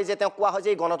নহয় যে তেওঁ কোৱা হয়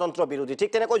যে গণতন্ত্ৰ বিৰোধী ঠিক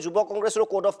তেনেকৈ যুৱ কংগ্ৰেছৰ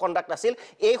কোড অফ কণ্ডাক্ট আছিল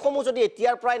এইসমূহ যদি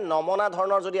এতিয়াৰ প্ৰায় নমনা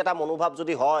ধৰণৰ যদি এটা মনোভাৱ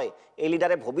যদি হয় এই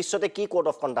লিডাৰে ভৱিষ্যতে কি কোড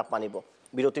অফ কণ্ডাক্ট মানিব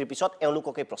বিৰতিৰ পিছত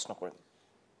এওঁলোককে প্ৰশ্ন কৰিম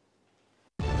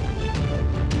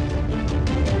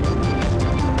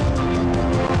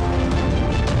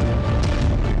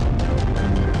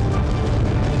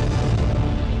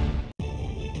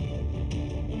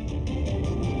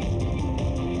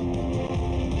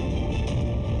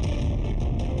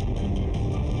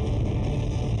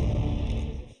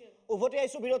উভতি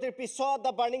আইছো বিৰতিৰ পিছত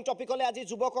দ্য বাৰ্নিং টপিকলে আজি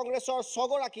যুৱ কংগ্ৰেছৰ 6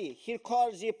 গৰাকী শীৰ্ষৰ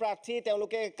যি প্ৰাৰ্থী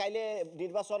তেওঁলোকে কাইলে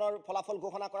নিৰ্বাচনৰ ফলাফল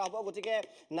ঘোষণা কৰা হ'ব গতিকে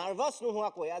নাৰ্ভাছ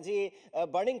নোহোৱাকৈ আজি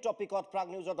বাৰ্নিং টপিকত প্ৰাগ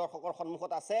নিউজৰ দৰ্শকৰ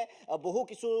সন্মুখত আছে বহু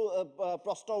কিছু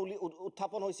প্ৰশ্ন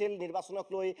উত্থাপন হৈছিল নিৰ্বাচনক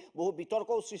লৈ বহু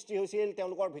বিতৰ্কও সৃষ্টি হৈছিল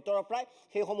তেওঁলোকৰ ভিতৰৰ প্ৰায়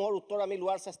সেই সমূহৰ উত্তৰ আমি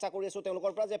লোৱাৰ চেষ্টা কৰি আছো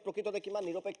তেওঁলোকৰ পৰা যে প্ৰকৃততে কিমান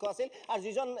নিৰপেক্ষ আছিল আৰু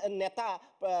যিজন নেতা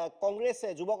কংগ্ৰেছে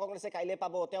যুৱ কংগ্ৰেছে কাইলে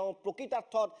পাব তেওঁ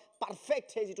প্ৰকৃতাৰ্থত পাৰফেক্ট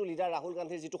সেই যিটো লিডাৰ ৰাহুল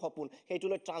গান্ধীৰ যিটো সপোন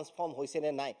সেইটোলৈ ট্ৰান্সফৰ্ম হৈছে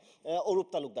নে নাই অৰূপ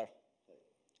তালুকদাৰ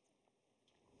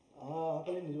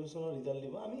সকলে নিৰ্বাচনৰ ৰিজাল্ট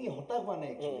দিব আমি হঠাৎ হোৱা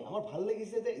নাই আমাৰ ভাল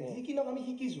লাগিছে যে যি কি নক আমি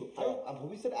শিকিছো আৰু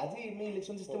ভৱিষ্যত আজি আমি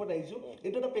ইলেকশ্যন চিষ্টেমত আহিছো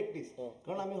এইটো এটা প্ৰেক্টিচ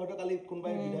কাৰণ আমি হয়তো কালি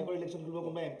কোনোবাই বিধায়কৰ ইলেকশ্যন খেলিব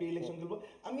কোনোবাই এমপি ইলেকশ্যন খেলিব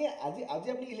আমি আজি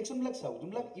আপুনি ইলেকশ্যনবিলাক চাওক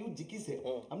যোনবিলাক ইউথ জিকিছে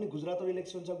আপুনি গুজৰাটৰ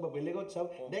ইলেকশ্যন চাওক বা বেলেগত চাওক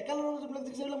ডেকালৰ যোনবিলাক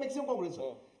জিকিছে সেইবিলাক মেক্সিমাম কংগ্ৰেছ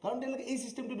কাৰণ তেওঁলোকে এই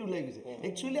চিষ্টেমটো ওলাই গৈছে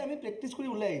একচুৱেলি আমি প্ৰেক্টিচ কৰি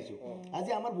ওলাই আহিছো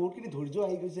আজি আমাৰ বহুতখিনি ধৈৰ্য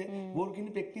আহি গৈছে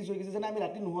বহুতখিনি প্ৰেক্টিচ হৈ গৈছে যেনে আমি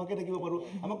ৰাতি নোহোৱাকৈ থাকিব পাৰোঁ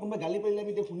আমাক কোনোবাই গালি পাৰিলে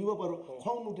আমি এতিয়া শুনিব পাৰোঁ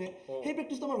খং নুঠে সেই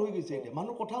প্ৰেক্টিচটো আমাৰ হৈ গৈছে এতিয়া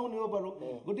মানুহ কথা শুনিব পাৰোঁ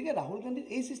গতিকে ৰাহুল গান্ধীৰ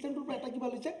এই চিষ্টেমটোৰ পৰা এটা কিবা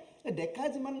লৈছে ডেকা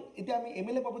যিমান এতিয়া আমি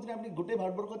MLA পাব যদি আপুনি গোটেই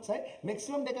ভাৰতবৰ্ষত চাই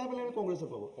মেক্সিমাম ডেকা পেলাই আমি কংগ্ৰেছত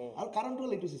পাব আৰু কাৰণটো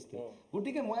হ'ল এইটো চিষ্টেম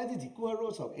গতিকে মই আজি জিকো আৰু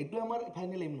চাওক এইটো আমাৰ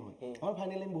ফাইনেল এম নহয় আমাৰ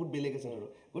ফাইনেল এম বহুত বেলেগ আছে আৰু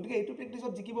গতিকে এইটো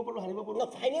প্ৰেক্টিচত জিকিব পাৰোঁ হাৰিব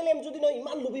পাৰোঁ ফাইনেল এম যদি নহয়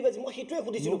ইমান লুবিবাজি মই সেইটোৱে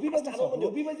সুধিছিলোঁ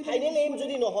ফাইনেল এম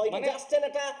যদি নহয় জাষ্ট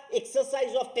এটা এক্সাৰসাইজ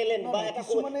অফ টেলেন্ট বা এটা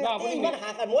ইমান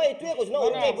হাকাৰ মই এইটোৱে কৈছো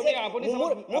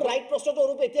মোৰ ৰাইট প্ৰশ্নটো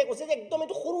অৰূপ এতিয়াই কৈছে যে একদম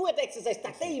এইটো সৰু এটা এক্সাৰসাইজ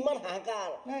তাতে ইমান হাকাৰ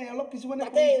নাই অলপ কিছুমানে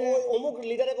তাতে অমুক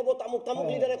লিডাৰে ক'ব তামুক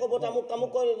লিডাৰে ক'ব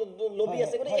তামুক লবি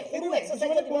আছে গতিকে এই সৰু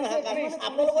এক্সাৰসাইজত ইমান হাকাৰ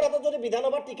আপোনালোকৰ হাতত যদি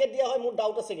বিধানসভাৰ টিকেট দিয়া হয় মোৰ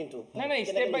ডাউট আছে কিন্তু নাই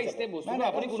ষ্টেপ বাই ষ্টেপ বস্তু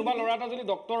আপুনি কোনোবা ল'ৰা এটা যদি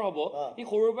ডক্টৰ হ'ব ই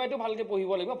সৰুৰ পৰাইতো ভালকে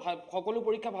পঢ়িব লাগিব সকলো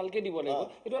পৰীক্ষা ভালকে দিব লাগিব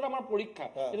এইটো এটা আমাৰ পৰীক্ষা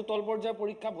এইটো তল পৰ্যায়ৰ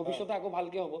পৰীক্ষা ভৱিষ্যতে আকৌ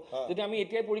ভালকে হ'ব যদি আমি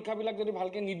এতিয়াই পৰীক্ষাবিলাক যদি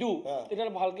ভালকে নিদো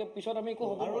তেতিয়াহ'লে ভালকে পিছত আমি একো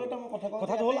হ'ব আৰু এটা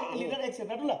কথাটো হ'ল লিডাৰ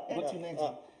এক্সেপ্ট আটুলা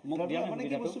মানে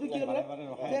কি বস্তুটো কি হ'ল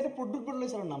এটা প্ৰদ্যুৎ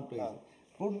বৰদলৈছাৰৰ নামটো আহিছে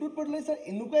প্ৰদ্যুৎ বৰদলৈছাৰ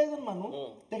এনেকুৱা এজন মানুহ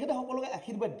তেখেতে সকলোকে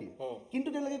আশীৰ্বাদ দিয়ে কিন্তু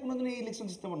তেওঁলোকে কোনোদিন এই ইলেকশ্যন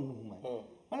চিষ্টেমত নোসোমায়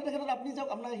মানে তেখেতক আপুনি যাওক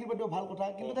আপোনাক আশীৰ্বাদ দিব ভাল কথা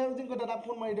কিন্তু তেওঁ যদি কয় দাদা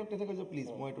ফোন মাৰি দিয়ক তেখেতে কৈছে প্লিজ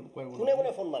মই এইটো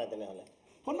কোনে ফোন মাৰে তেনেহ'লে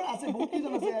ফোন আছে বহুত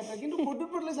কেইজন আছে কিন্তু প্ৰদ্যুৎ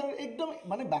বৰদলৈছাৰ একদম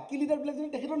মানে বাকী লিডাৰবিলাক যদি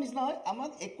তেখেতৰ নিচিনা হয়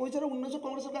আমাক 21 আৰু 19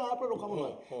 কংগ্ৰেছৰ অহাৰ পৰা ৰখাব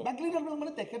নোৱাৰে বাকী লিডাৰবিলাক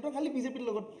মানে তেখেতৰ খালি বিজেপিৰ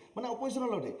লগত মানে অপজিশ্যনৰ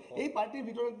লগতে এই পাৰ্টিৰ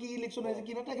ভিতৰত কি ইলেকশ্যন হৈছে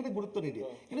কি নহয় তেখেতে গুৰুত্ব নিদিয়ে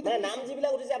কিন্তু নাম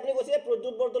যিবিলাক উঠিছে আপুনি কৈছে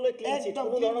প্ৰদ্যুৎ বৰদলৈ ক্লিন চিট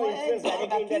কোনো ধৰণৰ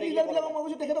ইনফ্লুৱেঞ্চ বাকী লিডাৰবিলাকক মই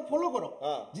কৈছোঁ তেখেতক ফ'ল' কৰক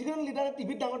যিকেইজন লিডাৰে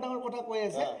টিভিত ডাঙৰ কথা কৈ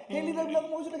আছে সেই লিডাৰবিলাকক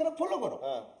মই কৈছোঁ তেখেতক ফ'ল' কৰক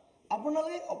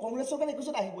আপোনালোকে কংগ্ৰেছ চৰকাৰ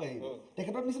একোচত আহিব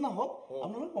তেখেতৰ নিচিনা হওক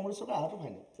আপোনালোকে কংগ্ৰেছ চৰকাৰ অহাটো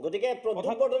ফাইনেল গতিকে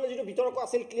প্ৰদ্যুৎ বৰদলৈ যিটো বিতৰ্ক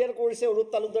আছিল ক্লিয়াৰ কৰিছে অৰূপ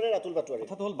তালুকদাৰে ৰাতুল বাটুৱাৰী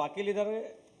কথাটো হ'ল বাকী লিডাৰে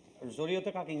জৰিয়তে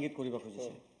কাক ইংগিত কৰিব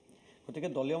খুজিছে গতিকে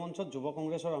দলীয় মঞ্চত যুৱ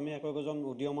কংগ্ৰেছৰ আমি একোজন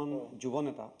উদীয়মান যুৱ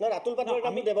নেতা ৰাতুল বাটুৱাৰী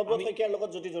আমি দেৱব্ৰত শইকীয়াৰ লগত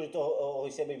যদি জড়িত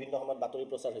হৈছে বিভিন্ন সময়ত বাতৰি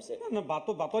প্ৰচাৰ হৈছে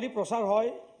বাতৰি প্ৰচাৰ হয়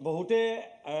বহুতে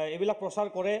এইবিলাক প্ৰচাৰ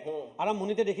কৰে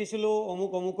আৰম্ভণিতে দেখিছিলোঁ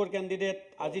অমুকৰ কেণ্ডিডেট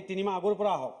আজি 3 মাহ আগৰ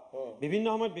পৰা আহক বিভিন্ন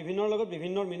সময়ত বিভিন্নৰ লগত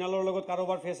বিভিন্ন মিনালৰ লগত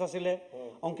কাৰোবাৰ ফেচ আছিলে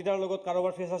অংকিতাৰ লগত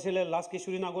কাৰোবাৰ ফেচ আছিলে লাষ্ট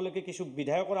কিছুদিন আগলৈকে কিছু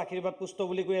বিধায়কৰ আশীৰ্বাদ পুষ্ট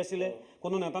বুলি কৈ আছিলে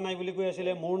কোনো নেতা নাই বুলি কৈ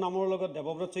আছিলে মোৰ নামৰ লগত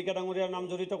দেৱব্ৰত শইকীয়া ডাঙৰীয়াৰ নাম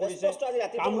জড়িত কৰিছে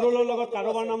কামৰুলৰ লগত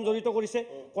কাৰোবাৰ নাম জড়িত কৰিছে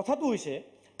কথাটো হৈছে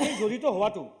এই জড়িত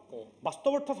হোৱাটো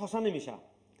বাস্তৱৰ্থত সঁচা নে মিছা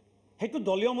সেইটো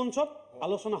দলীয় মঞ্চত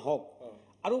আলোচনা হওক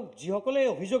আৰু যিসকলে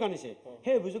অভিযোগ আনিছে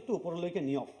সেই অভিযোগটো ওপৰলৈকে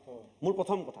নিয়ক মোৰ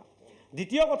প্ৰথম কথা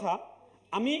দ্বিতীয় কথা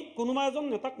আমি কোনোবা এজন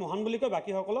নেতাক মহান বুলি কয়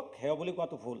বাকীসকলক হেয় বুলি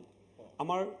কোৱাটো ভুল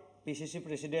আমাৰ PCC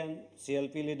president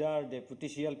CLP leader deputy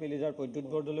CLP leader Pradyut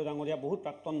Bordoloi ডাঙৰীয়া বহুত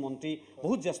প্ৰাক্তন মন্ত্ৰী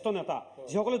বহুত জ্যেষ্ঠ নেতা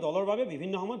যিসকলে দলৰ বাবে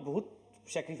বিভিন্ন সময়ত বহুত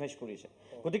ছেক্ৰিফাইচ কৰিছে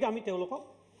গতিকে আমি তেওঁলোকক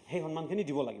সেই সন্মানখিনি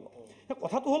দিব লাগিব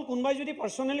কথাটো হ'ল কোনোবাই যদি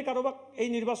পাৰ্চনেলি কাৰোবাক এই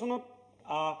নিৰ্বাচনত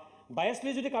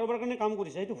বায়াছলি যদি কাৰোবাৰ কাৰণে কাম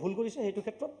কৰিছে সেইটো ভুল কৰিছে সেইটো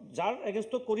ক্ষেত্ৰত যাৰ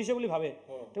এগেইনষ্টত কৰিছে বুলি ভাবে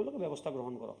তেওঁলোকে ব্যৱস্থা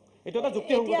গ্ৰহণ কৰক এইটো এটা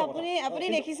যুক্তিসংগত কথা আপুনি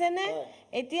দেখিছে নে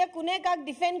এতিয়া কোনে কাক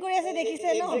ডিফেন্ড কৰি আছে দেখিছে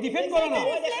ন ডিফেন্ড কৰা না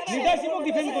লিডাৰশ্বিপক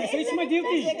ডিফেন্ড কৰিছে ইটস মাই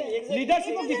ডিউটি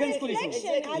লিডাৰশ্বিপক ডিফেন্স কৰিছে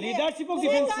লিডাৰশ্বিপক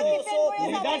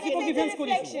ডিফেন্স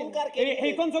কৰিছে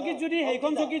সেইখন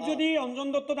চকীত যদি অঞ্জন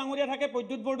দত্ত ডাঙৰীয়া থাকে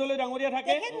প্ৰদ্যুৎ বৰদলৈ ডাঙৰীয়া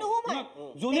থাকে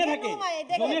যোনে থাকে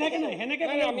নাই হেনেকে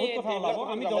বহুত কথা ওলাব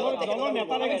আমি দলৰ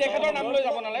নেতা লাগে তেখেতৰ নাম লৈ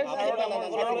যাব নালাগে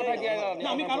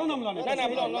আমি কাৰো নাম লোৱা নাই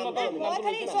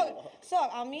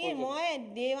মই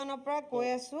ডে ওৱানৰ পৰা কৈ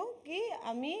আছো কি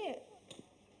আমি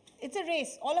it's a race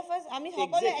all of us আমি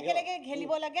সকলোৱে একেলগে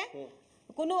খেলিব লাগে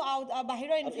কোনো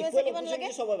বাহিৰৰ ইনফ্লুয়েন্স থাকিব নালাগে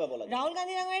ৰাহুল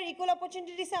গান্ধী ডাঙৰীয়াৰ ইকুৱেল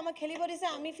অপৰচুনিটি দিছে আমাক খেলিব দিছে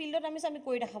আমি ফিল্ডত আমি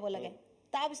কৰি দেখাব লাগে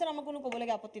তাৰপিছত আমাক কোনো ক'ব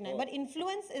লাগে আপত্তি নাই বাট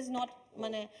ইনফ্লুয়েন্স ইজ নট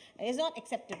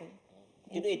একচেপ্টেবল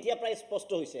কিন্তু এতিয়া প্ৰায় স্পষ্ট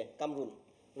হৈছে কামৰুল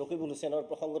ৰকিবুল হুছেইনৰ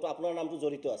প্ৰসংগটো আপোনাৰ নামটো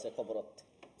জড়িত আছে খবৰত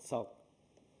চাওক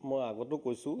মই আগতো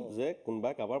কৈছোঁ যে কোনোবা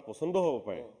কাৰোবাৰ পচন্দ হ'ব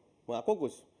পাৰে মই আকৌ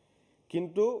কৈছোঁ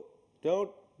কিন্তু তেওঁ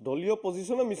দলীয়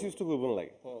পজিশ্যনৰ মিছইউজটো কৰিব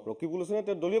নালাগে ৰকিবুল হুছেইনে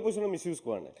তেওঁ দলীয় পজিশ্যনৰ মিছইউজ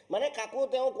কৰা নাই মানে কাকো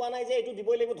তেওঁ কোৱা নাই যে এইটো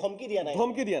দিবই লাগিব ধমকি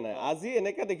দিয়া নাই আজি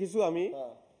এনেকৈ দেখিছোঁ আমি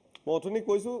মই অথনি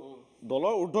কৈছোঁ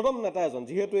দলৰ ঊৰ্ধ্বতম নেতা এজন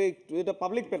যিহেতু এটা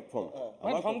পাব্লিক প্লেটফৰ্ম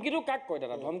ধমকিটো কাক কয়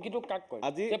দাদা ধমকিটো কাক কয়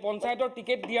আজি পঞ্চায়তৰ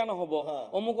টিকেট দিয়া নহ'ব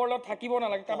অমুকৰ লগত থাকিব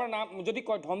নালাগে কাৰোবাৰ নাম যদি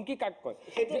কয় ধমকি কাক কয়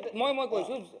মই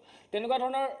কৈছোঁ তেনেকুৱা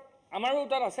ধৰণৰ আমাৰো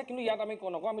তাত আছে কিন্তু ইয়াত আমি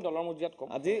নকওঁ আমি দলৰ মজিয়াত কওঁ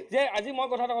যে আজি মই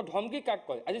কথা এটা ধমকি কাক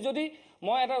কয় আজি যদি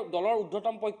মই এটা দলৰ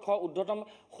ঊৰ্ধ্বতম পক্ষ ঊৰ্ধ্বতম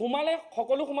সোমালে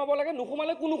সকলো সোমাব লাগে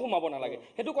নোসোমালে কোনো সোমাব নালাগে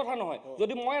সেইটো কথা নহয়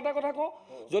যদি মই এটা কথা কওঁ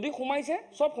যদি সোমাইছে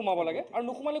চব সোমাব লাগে আৰু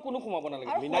নোসোমালে কোনো সোমাব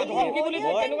নালাগে ধমকি বুলি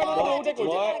তেনেকুৱা বহুতে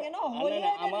কৈছে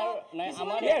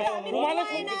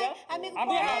আমি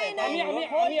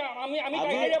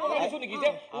ক্ৰাইটেৰিয়া বনাই দিছোঁ নেকি যে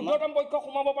ঊৰ্ধ্বতম পক্ষ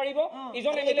সোমাব পাৰিব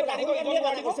ইজন MLA পাৰিব ইজন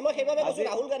পাৰিব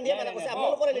ৰাহুল গান্ধীয়ে মানে কৈছে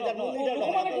আপোনালোকৰ লিডাৰ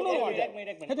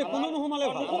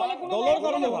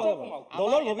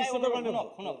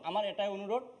আমাৰ এটাই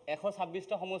অনুৰোধ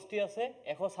 126টা সমষ্টি আছে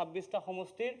 126টা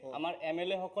সমষ্টিৰ আমাৰ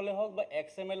MLA সকলে হওক বা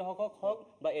XMLA হওক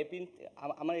বা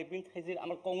আমাৰ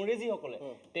আমাৰ কংগ্ৰেছীসকলে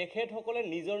তেখেতসকলে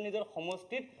নিজৰ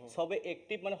সমষ্টিত সবে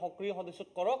এক্টিভ মানে সক্ৰিয় সদস্য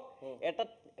কৰক এটা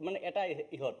মানে এটা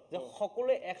ইহত যে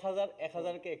সকলোৱে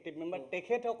 1000কে এক্টিভ মেম্বাৰ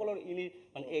তেখেতসকলৰ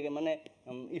মানে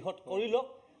ইহত কৰি লওক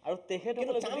আৰু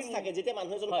তেখেতসকলে চান্স থাকে যেতিয়া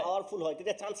মানুহ এজন পাৱাৰফুল হয়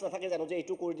তেতিয়া চান্স নাথাকে জানো যে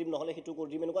এইটো কৰি দিম নহ'লে সেইটো কৰি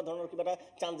দিম এনেকুৱা ধৰণৰ কিবা এটা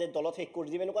চান্স যে দলত শেষ কৰি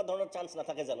দিম এনেকুৱা ধৰণৰ চান্স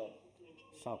নাথাকে জানো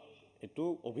চাওক এইটো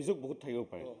অভিযোগ বহুত থাকিব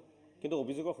পাৰে কিন্তু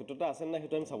অভিযোগৰ সত্যতা আছে নাই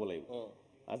সেইটো আমি চাব লাগিব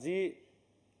আজি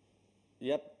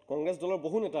ইয়াত কংগ্ৰেছ দলৰ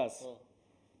বহু নেতা আছে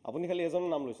আপুনি খালি এজনৰ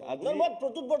নাম লৈছে আজি মই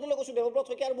প্ৰদ্যুৎ বৰদলৈ কৈছোঁ দেৱব্ৰত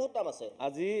শইকীয়াৰ বহুত নাম আছে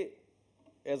আজি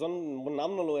এজন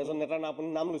নাম নলওঁ এজন নেতাৰ নাম আপুনি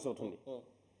নাম লৈছে অথনি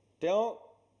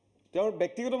তেওঁৰ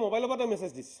ব্যক্তিগত মোবাইলৰ পৰা তেওঁ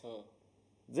মেছেজ দিছে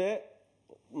যে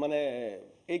মানে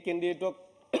এই কেণ্ডিডেটক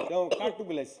তেওঁ কাৰ্ডটো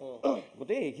বিলাইছে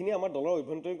গতিকে এইখিনি আমাৰ দলৰ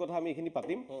অভ্যন্তৰীণ কথা আমি এইখিনি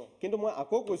পাতিম কিন্তু মই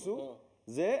আকৌ কৈছোঁ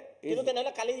যে কিন্তু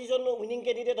তেনেহ'লে কালি যিজন উইনিং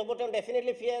কেণ্ডিডেট হ'ব তেওঁ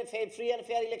ডেফিনেটলি ফ্ৰী এণ্ড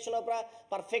ফেয়াৰ ইলেকশ্যনৰ পৰা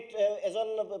পাৰফেক্ট এজন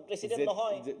প্ৰেচিডেণ্ট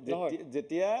নহয়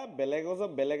যেতিয়া বেলেগ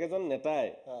এজন নেতাই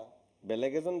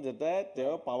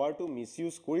তেওঁৰ পাৱাৰটো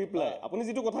মিছইউজ কৰি পেলাই আপুনি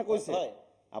যিটো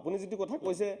কথা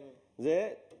কৈছে যে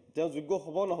তেওঁ যোগ্য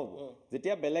হ'ব নহ'ব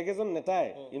যেতিয়া বেলেগ এজন নেতাই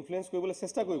ইনফ্লুয়েঞ্চ কৰিবলৈ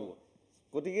চেষ্টা কৰিব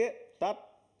গতিকে তাত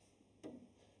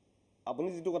আপুনি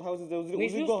যিটো কথা কৈছে যে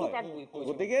অযোগ্য হয়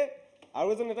গতিকে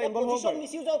আৰু এজন নেতা ইনভলভ হ'ব পজিশন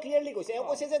মিসইউজ ক্লিয়াৰলি কৈছে এও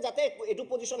কৈছে যে যাতে এটো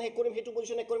পজিশন হেক কৰিম হেতু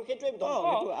পজিশন হেক কৰিম হেতুৱে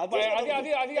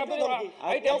আজি আপুনি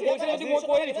তেওঁ কৈছে যদি মই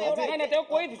কৈ দিছো নাই তেওঁ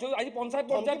কৈ দিছো আজি পঞ্চায়ত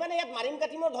পৰ্যায়ত মানে ইয়াত মাৰিম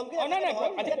কাটিমৰ ধমকি নাই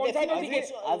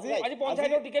আজি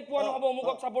পঞ্চায়তৰ টিকেট পোৱা নহব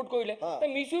অমুকক সাপোৰ্ট কৰিলে তে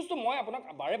মিসইউজটো মই আপোনাক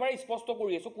বাৰে বাৰে স্পষ্ট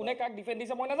কৰি আছো কোনে কাক ডিফেন্ড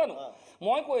দিছে মই নাজানো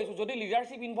মই কৈ আছো যদি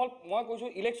লিডাৰশ্বিপ ইনভলভ মই কৈছো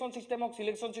ইলেকশ্যন সিস্টেমক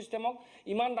সিলেকশ্যন সিস্টেমক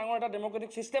ইমান ডাঙৰ এটা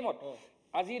ডেমক্ৰেটিক সিস্টেমত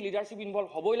আজি লিডাৰশ্বিপ ইনভলভ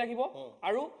হ'বই লাগিব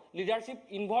আৰু লিডাৰশ্বিপ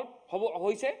ইনভলভ হ'ব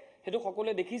হৈছে হেতু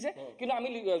সকলোৱে দেখিছে কিন্তু আমি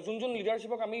যোন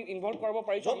লিডাৰশ্বিপক আমি ইনভলভ কৰাব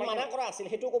পাৰিছো মানা কৰা আছিল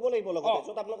হেতু ক'ব লাগিব লগতে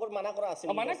যত আপোনালোকৰ মানা কৰা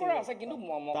আছে কিন্তু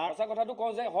সঁচা কথাটো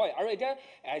কওঁ যে হয় আৰু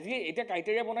এতিয়া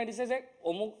ক্ৰাইটেৰিয়া বনাই দিছে যে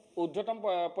অমুক ঊৰ্ধ্বতম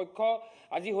পক্ষ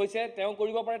আজি হৈছে তেওঁ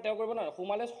কৰিব পাৰে তেওঁ কৰিব নোৱাৰে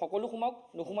সোমালে সকলো সোমাওক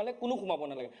নোসোমালে কোনো সোমাব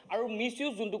নালাগে আৰু মিছ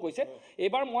ইউজ যোনটো কৈছে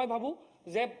এইবাৰ মই ভাবো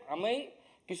যে আমি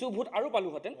কিছু ভোট আৰু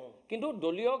পালোহেঁতেন কিন্তু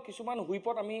দলীয় কিছুমান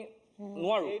হুইপত আমি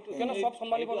নোৱাৰো কিয়নো সব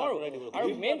চম্ভালিব নোৱাৰো আৰু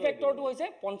মেইন ফেক্টৰটো হৈছে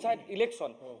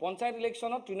পঞ্চায়ত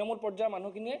ইলেকশ্যনত তৃণমূল পৰ্যায়ৰ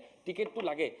মানুহখিনিয়ে টিকেটটো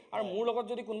লাগে আৰু মোৰ লগত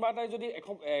যদি কোনোবা এটাই যদি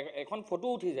এখন ফটো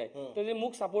উঠি যায় যদি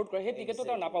মোক ছাপোৰ্ট কৰে সেই টিকেটটো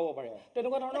তেওঁ নাপাব পাৰে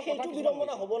তেনেকুৱা ধৰণৰ কথা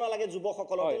বিড়ম্বনা হ'ব নালাগে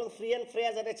যুৱকসকলক তেওঁলোক ফ্ৰী এণ্ড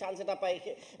ফেয়াৰ যাতে চান্স এটা পায়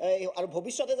আৰু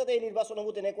ভৱিষ্যতে যাতে এই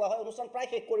নিৰ্বাচনসমূহ তেনেকুৱা হয় অনুষ্ঠান প্ৰায়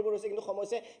শেষ কৰিব লৈছে কিন্তু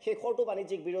সমস্যা শেষৰটো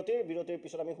বাণিজ্যিক বিৰতিৰ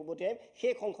পিছত আমি উভতি আহিম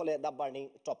শেষ অংশলে দ্য বাৰ্নিং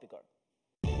টপিকৰ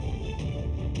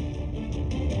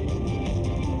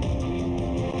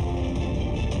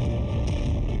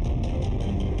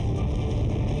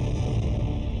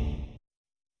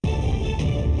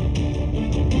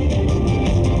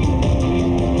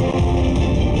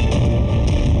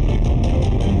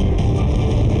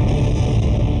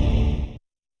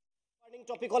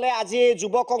টপিকলে আজি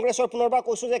যুৱ কংগ্ৰেছৰ পুনৰবাৰ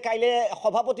কৈছো যে কাইলে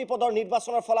সভাপতি পদৰ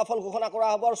নিৰ্বাচনৰ ফলাফল ঘোষণা কৰা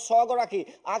হ'ব আৰু 6 গৰাকী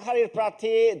আগশাৰীৰ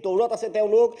প্ৰাৰ্থী দৌৰত আছে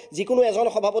তেওঁলোক যিকোনো এজন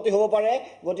সভাপতি হ'ব পাৰে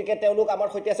গতিকে তেওঁলোক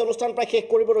আমাৰ সৈতে আছে অনুষ্ঠান প্ৰায় শেষ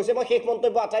কৰিব লৈছে মই শেষ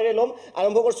মন্তব্য আটাইৰে লম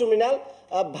আৰম্ভ কৰিছো মৃণাল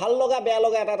ভাল লগা বেয়া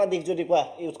লগা এটা দিশ যদি কোৱা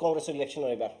ইউথ কংগ্ৰেছৰ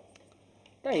ইলেকশ্যনৰ এবাৰ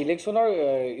ইলেকশ্যনৰ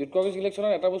ইউথ কংগ্ৰেছ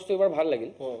ইলেকশ্যনৰ এটা বস্তু এবাৰ ভাল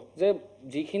লাগিল যে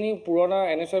যিখিনি পুৰণা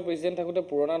এনএছআই প্ৰেচিডেণ্ট থাকোঁতে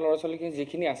পুৰণা ল'ৰা ছোৱালীখিনি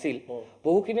যিখিনি আছিল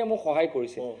বহুখিনিয়ে মোক সহায়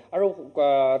কৰিছে আৰু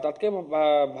তাতকৈ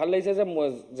ভাল লাগিছে যে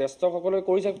জ্যেষ্ঠসকলে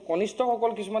কৰিছে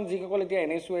কনিষ্ঠসকল কিছুমান যিসকল এতিয়া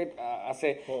এনএছআইত আছে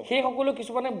সেইসকলেও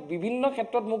কিছুমানে বিভিন্ন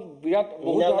ক্ষেত্ৰত মোক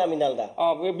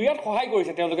বিৰাট সহায়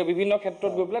কৰিছে তেওঁলোকে বিভিন্ন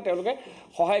ক্ষেত্ৰত গৈ পেলাই তেওঁলোকে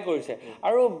সহায় কৰিছে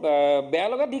আৰু বেয়া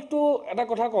লগা দিশটো এটা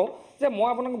কথা কওঁ যে মই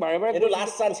আপোনাক বাৰে বাৰে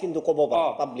লাষ্ট চান্স কিন্তু ক'ব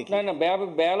পাব্লিক নাই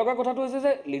বেয়া লগা কথাটো হৈছে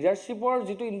যে লিডাৰশ্বিপৰ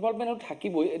যিটো ইনভলভমেণ্ট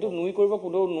থাকিবই এইটো নুই কৰিব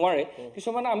কোনেও নোৱাৰে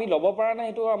কিছুমানে আমি ল'ব পৰা নাই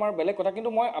সেইটো আমাৰ বেলেগ কথা কিন্তু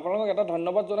মই আপোনালোকক এটা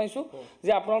ধন্যবাদ জনাইছোঁ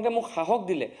যে আপোনালোকে মোক সাহস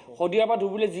দিলে শদিয়া বা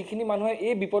ধুবুৰীলৈ যিখিনি মানুহে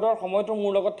এই বিপদৰ সময়তো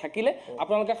মোৰ লগত থাকিলে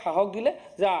আপোনালোকে সাহস দিলে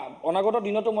যে অনাগত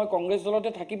দিনতো মই কংগ্ৰেছ দলতে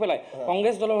থাকি পেলাই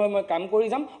কংগ্ৰেছ দলৰ হৈ মই কাম কৰি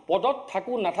যাম পদত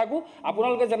থাকোঁ নাথাকোঁ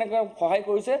আপোনালোকে যেনেকৈ সহায়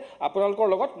কৰিছে আপোনালোকৰ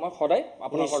লগত মই সদায়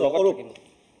আপোনালোকৰ লগত থাকিম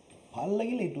ভাল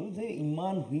লাগিল এইটো যে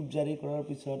ইমান হুইপ জাৰি কৰাৰ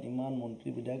পিছত ইমান মন্ত্ৰী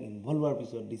বিধায়ক ইনভলভ হোৱাৰ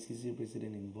পিছত ডিচিচিৰ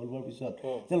প্ৰেচিডেণ্ট ইনভলভ হোৱাৰ পিছত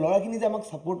যে ল'ৰাখিনি যে আমাক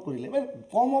ছাপোৰ্ট কৰিলে মানে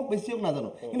কম হওক বেছি হওক নাজানো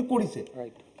কিন্তু কৰিছে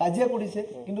কাজিয়া কৰিছে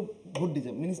কিন্তু ভোট দিছে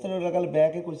মিনিষ্টাৰৰ লগালে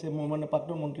বেয়াকৈ কৈছে মোৰ মানে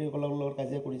প্ৰাক্তন মন্ত্ৰীসকলৰ লগত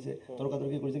কাজিয়া কৰিছে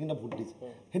তৰ্কাতৰ্কি কৰিছে কিন্তু ভোট দিছে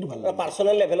সেইটো ভাল লাগে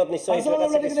পাৰ্চনেল লেভেলত নিশ্চয়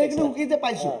কিন্তু সুখী যে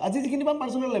পাইছোঁ আজি যিখিনি পাম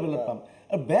পাৰ্চনেল লেভেলত পাম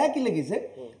আৰু বেয়া কি লাগিছে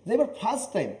যে এইবাৰ ফাৰ্ষ্ট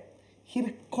টাইম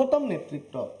শীৰ্ষতম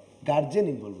নেতৃত্ব গাৰ্জেন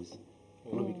ইনভলভ হৈছে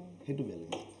সেইটো বেয়া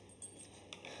লাগিছে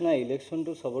নাই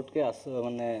ইলেকশ্যনটো চবতকৈ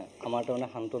মানে আমাৰ তাৰমানে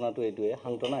সান্তনাটো এইটোৱে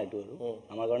সান্তনা এইটো আৰু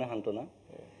আমাৰ কাৰণে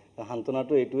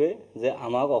সান্তনাটো এইটোৱে যে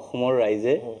আমাক অসমৰ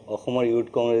ৰাইজে অসমৰ ইউথ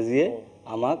কংগ্ৰেছীয়ে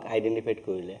আমাক আইডেণ্টিফাইড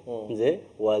কৰিলে যে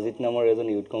ৱাজিদ নামৰ এজন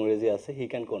ইউথ কংগ্ৰেছী আছে হি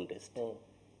কেন কণ্টেষ্ট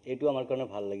এইটো আমাৰ কাৰণে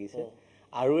ভাল লাগিছে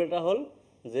আৰু এটা হ'ল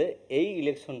যে এই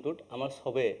ইলেকশ্যনটোত আমাৰ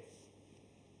চবে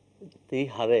এই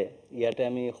হাৰে ইয়াতে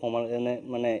আমি সমানে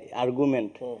মানে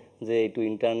আৰ্গুমেণ্ট যে এইটো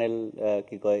ইণ্টাৰনেল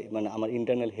কি কয় মানে আমাৰ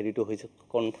ইণ্টাৰনেল হেৰিটো হৈছে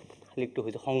কনফ্লিক্টটো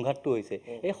হৈছে সংঘাতটো হৈছে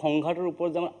এই সংঘাতৰ ওপৰত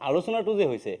যে আমাৰ আলোচনাটো যে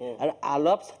হৈছে আৰু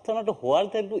আলাপ আলোচনাটো হোৱাৰ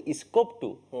টাইমটো স্কোপটো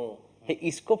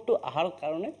সেই স্কোপটো অহাৰ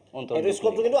কাৰণে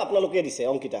স্কোপটো কিন্তু আপোনালোকে দিছে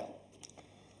অংকিতা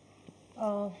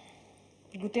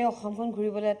গোটেই অসমখন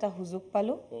ঘূৰিবলৈ এটা সুযোগ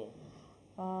পালোঁ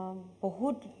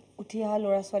বহুত উঠি অহা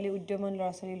ল'ৰা ছোৱালী উদ্যমন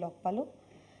ল'ৰা ছোৱালী লগ পালোঁ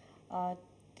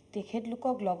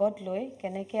তেখেতলোকক লগত লৈ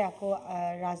কেনেকৈ আকৌ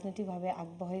ৰাজনৈতিকভাৱে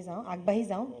আগবাঢ়ি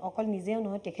যাওঁ অকল নিজেও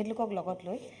নহয় তেখেতলোকক লগত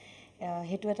লৈ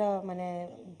সেইটো এটা মানে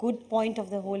good point of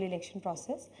the whole election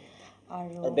process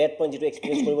আৰু বেড পইণ্ট যিটো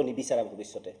এক্সপিৰিয়েঞ্চ কৰিব নিবিচাৰা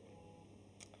ভৱিষ্যতে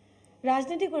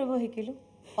ৰাজনীতি কৰিব শিকিলোঁ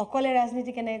অকলে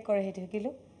ৰাজনীতি কেনেকৈ কৰে সেইটো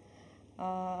শিকিলোঁ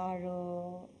আৰু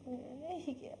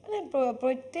মানে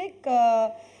প্ৰত্যেক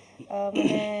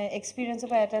মানে এক্সপিৰিয়েঞ্চৰ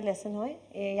পৰা এটা লেচন হয়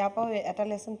ইয়াৰ পৰাও এটা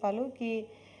লেচন পালোঁ কি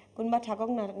কোনোবা থাকক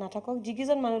নাথাকক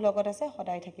যিকেইজন মানুহ লগত আছে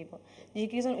সদায় থাকিব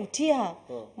যিকেইজন উঠি অহা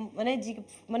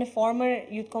মানে ফৰ্মাৰ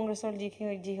ইউথ কংগ্ৰেছৰ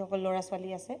যিসকল ল'ৰা ছোৱালী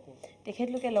আছে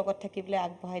তেখেতলোকে লগত থাকি পেলাই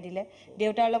আগবঢ়াই দিলে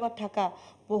দেউতাৰ লগত থকা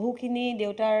বহুখিনি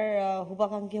দেউতাৰ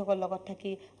শুভাকাংক্ষীসকল লগত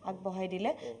থাকি আগবঢ়াই দিলে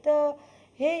তো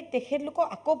সেই তেখেতলোকক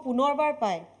আকৌ পুনৰবাৰ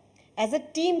পায় এজ এ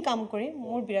টিম কাম কৰি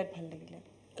মোৰ বিৰাট ভাল লাগিলে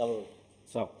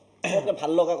চাওক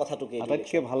ভাল লগা কথাটো কি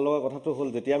আটাইতকৈ ভাল লগা কথাটো হ'ল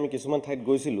যেতিয়া আমি কিছুমান ঠাইত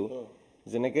গৈছিলোঁ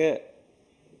যেনেকৈ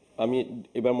আমি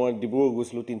এইবাৰ মই ডিব্ৰুগড়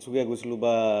গৈছিলোঁ তিনিচুকীয়া গৈছিলোঁ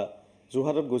বা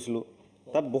যোৰহাটত গৈছিলোঁ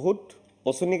তাত বহুত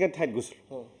অচিনাকি ঠাইত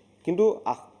গৈছিলোঁ কিন্তু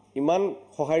ইমান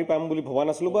সঁহাৰি পাম বুলি ভবা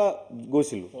নাছিলোঁ বা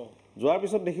গৈছিলোঁ যোৱাৰ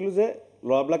পিছত দেখিলোঁ যে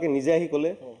ল'ৰাবিলাকে নিজে আহি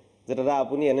ক'লে যে দাদা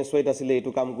আপুনি NSYত আছিলে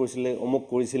এইটো কাম কৰিছিলে অমুক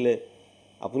কৰিছিলে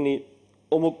আপুনি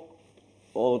অমুক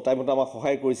টাইমত আমাক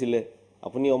সহায় কৰিছিলে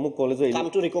আপুনি অমুক কলেজৰ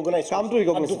কামটো ৰিকগনাইজ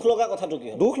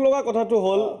দুখ লগা কথাটো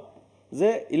হ'ল যে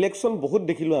ইলেকশ্যন বহুত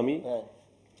দেখিলোঁ আমি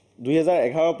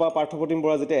 2011 পৰা পাৰ্থপ্ৰতিম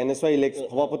বৰা যেতিয়া NSY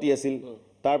সভাপতি আছিল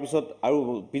তাৰপিছত আৰু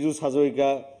পীযুষ হাজৰিকা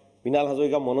বিনাল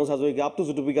হাজৰিকা মনোজ হাজৰিকা আপ টু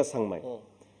জ্যোতিপ্ৰকাশ চাংমাই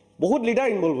বহুত লিডাৰ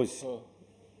ইনভলভ হৈছে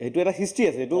এইটো এটা হিষ্ট্ৰী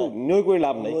আছে এইটো নিয়ৰ কৰি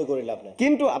লাভ নাই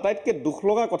কিন্তু আটাইতকৈ দুখ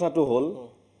লগা কথাটো হ'ল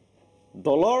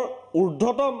দলৰ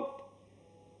ঊৰ্ধ্বতম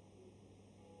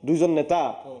দুইজন নেতা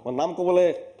মই নাম ক'বলৈ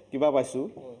কিবা পাইছোঁ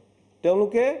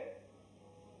তেওঁলোকে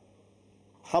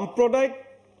সাম্প্ৰদায়িক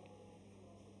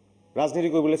ৰাজনীতি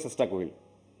কৰিবলৈ চেষ্টা কৰিল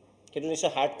সেইটো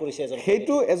নিশ্চয় হাৰ্ট কৰিছে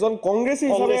সেইটো এজন কংগ্ৰেছী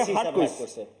হিচাপে হাৰ্ট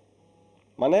কৰিছে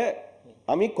মানে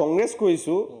আমি কংগ্ৰেছ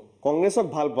কৰিছোঁ কংগ্ৰেছক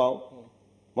ভাল পাওঁ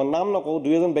মই নাম নকওঁ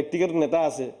দুই এজন ব্যক্তিগত নেতা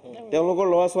আছে তেওঁলোকৰ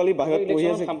ল'ৰা ছোৱালী বাহিৰত পঢ়ি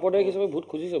আছে সাম্প্ৰদায়িক হিচাপে ভোট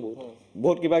খুজিছে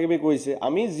বহুত কিবা কিবি কৰিছে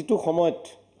আমি যিটো সময়ত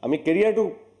আমি কেৰিয়াৰটো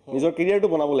নিজৰ কেৰিয়াৰটো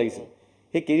বনাব লাগিছে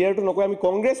সেই কেৰিয়াৰটো নকৰি আমি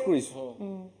কংগ্ৰেছ কৰিছোঁ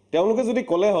তেওঁলোকে যদি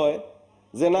ক'লে হয়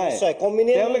যে নাই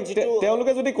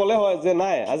তেওঁলোকে যদি ক'লে হয় যে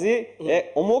নাই আজি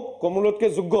অমুক কমলতকৈ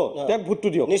যোগ্য তেওঁক ভোটটো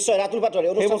দিয়ক নিশ্চয় ৰাতুল পাটোৱাৰী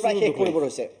অনুষ্ঠান প্ৰায় শেষ কৰিব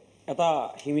হৈছে এটা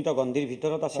সীমিত গণ্ডিৰ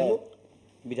ভিতৰত আছিলোঁ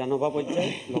বিধানসভা পৰ্যায়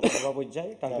লোকসভা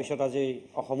পৰ্যায় তাৰপিছত আজি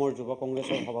অসমৰ যুৱ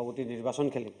কংগ্ৰেছৰ সভাপতি নিৰ্বাচন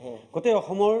খেলি গোটেই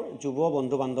অসমৰ যুৱ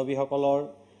বন্ধু বান্ধৱীসকলৰ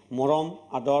মৰম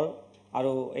আদৰ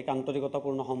আৰু এক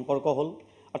আন্তৰিকতাপূৰ্ণ সম্পৰ্ক হ'ল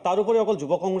আৰু তাৰোপৰি অকল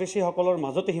যুৱ কংগ্ৰেছীসকলৰ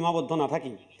মাজতে সীমাবদ্ধ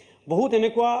নাথাকি বহুত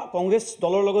এনেকুৱা কংগ্ৰেছ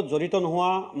দলৰ লগত জড়িত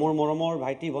নোহোৱা মোৰ মৰমৰ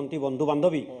ভাইটি ভণ্টি বন্ধু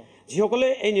বান্ধৱী যিসকলে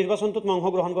এই নিৰ্বাচনটোত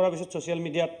অংশগ্ৰহণ কৰাৰ পিছত ছ'চিয়েল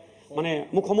মিডিয়াত মানে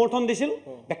মোক সমৰ্থন দিছিল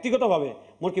ব্যক্তিগতভাৱে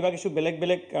মোৰ কিবা কিছু বেলেগ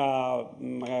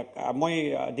মই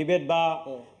ডিবেট বা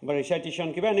ৰিচাইটেশ্যন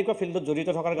কিবা এনেকুৱা ফিল্ডত জড়িত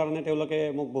থকাৰ কাৰণে তেওঁলোকে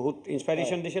মোক বহুত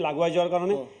ইনস্পাইৰেশ্যন দিছিল আগুৱাই যোৱাৰ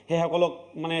কাৰণে সেইসকলক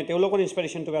মানে তেওঁলোকৰ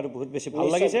ইনস্পাইৰেশ্যনটো আৰু বহুত বেছি ভাল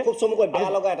লাগিছে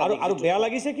আৰু বেয়া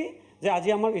লাগিছে কি যে আজি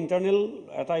আমাৰ ইণ্টাৰনেল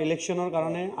এটা ইলেকশ্যনৰ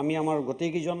কাৰণে আমি আমাৰ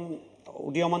গোটেইকেইজন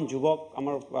উদীয়মান যুৱক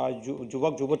আমাৰ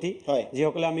যুৱক যুৱতী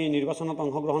যিসকলে আমি নিৰ্বাচনত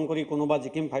অংশগ্ৰহণ কৰি কোনোবা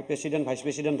জিকিম প্ৰেছিডেণ্ট ভাইচ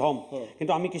প্ৰেছিডেণ্ট হ'ম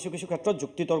কিন্তু আমি কিছু ক্ষেত্ৰত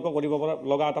যুক্তি তৰ্ক কৰিব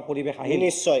লগা এটা পৰিৱেশ আহিল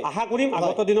আশা কৰিম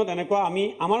আগত দিনত এনেকুৱা আমি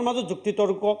আমাৰ মাজত যুক্তি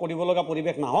তৰ্ক কৰিব লগা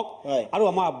পৰিৱেশ নাহক আৰু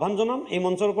আমাৰ আহ্বান জনাম এই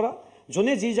মঞ্চৰ পৰা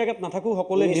যোনে যি জায়গাত নাথাকো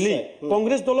সকলোৱে মিলি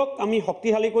কংগ্ৰেছ দলক আমি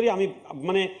শক্তিশালী কৰি আমি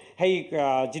মানে সেই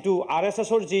যিটো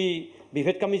RSSৰ যি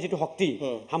বিভেদকামী যিটো শক্তি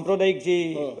সাম্প্ৰদায়িক যি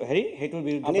হেৰি সেইটোৰ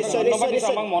বিৰুদ্ধে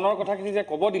আমাক মনৰ কথাখিনি যে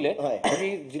ক'ব দিলে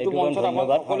যিটো মঞ্চত আমাক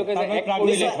সকলোকে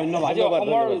যে ধন্যবাদ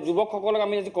অসমৰ যুৱকসকলক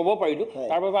আমি আজি ক'ব পাৰিলোঁ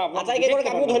তাৰ বাবে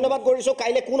আপোনাক ধন্যবাদ কৰিছোঁ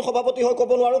কাইলৈ কোন সভাপতি হৈ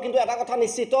ক'ব নোৱাৰোঁ কিন্তু এটা কথা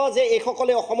নিশ্চিত যে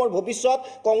এইসকলে অসমৰ ভৱিষ্যত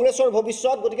কংগ্ৰেছৰ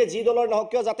ভৱিষ্যত গতিকে যি দলৰ নহওক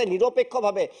কিয় যাতে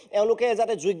নিৰপেক্ষভাৱে এওঁলোকে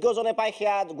যাতে যোগ্যজনে পায়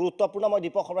সেয়া গুৰুত্বপূৰ্ণ মই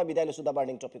দীপক শৰ্মা বিদায় লৈছোঁ দ্য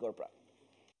বাৰ্ণিং টপিকৰ পৰা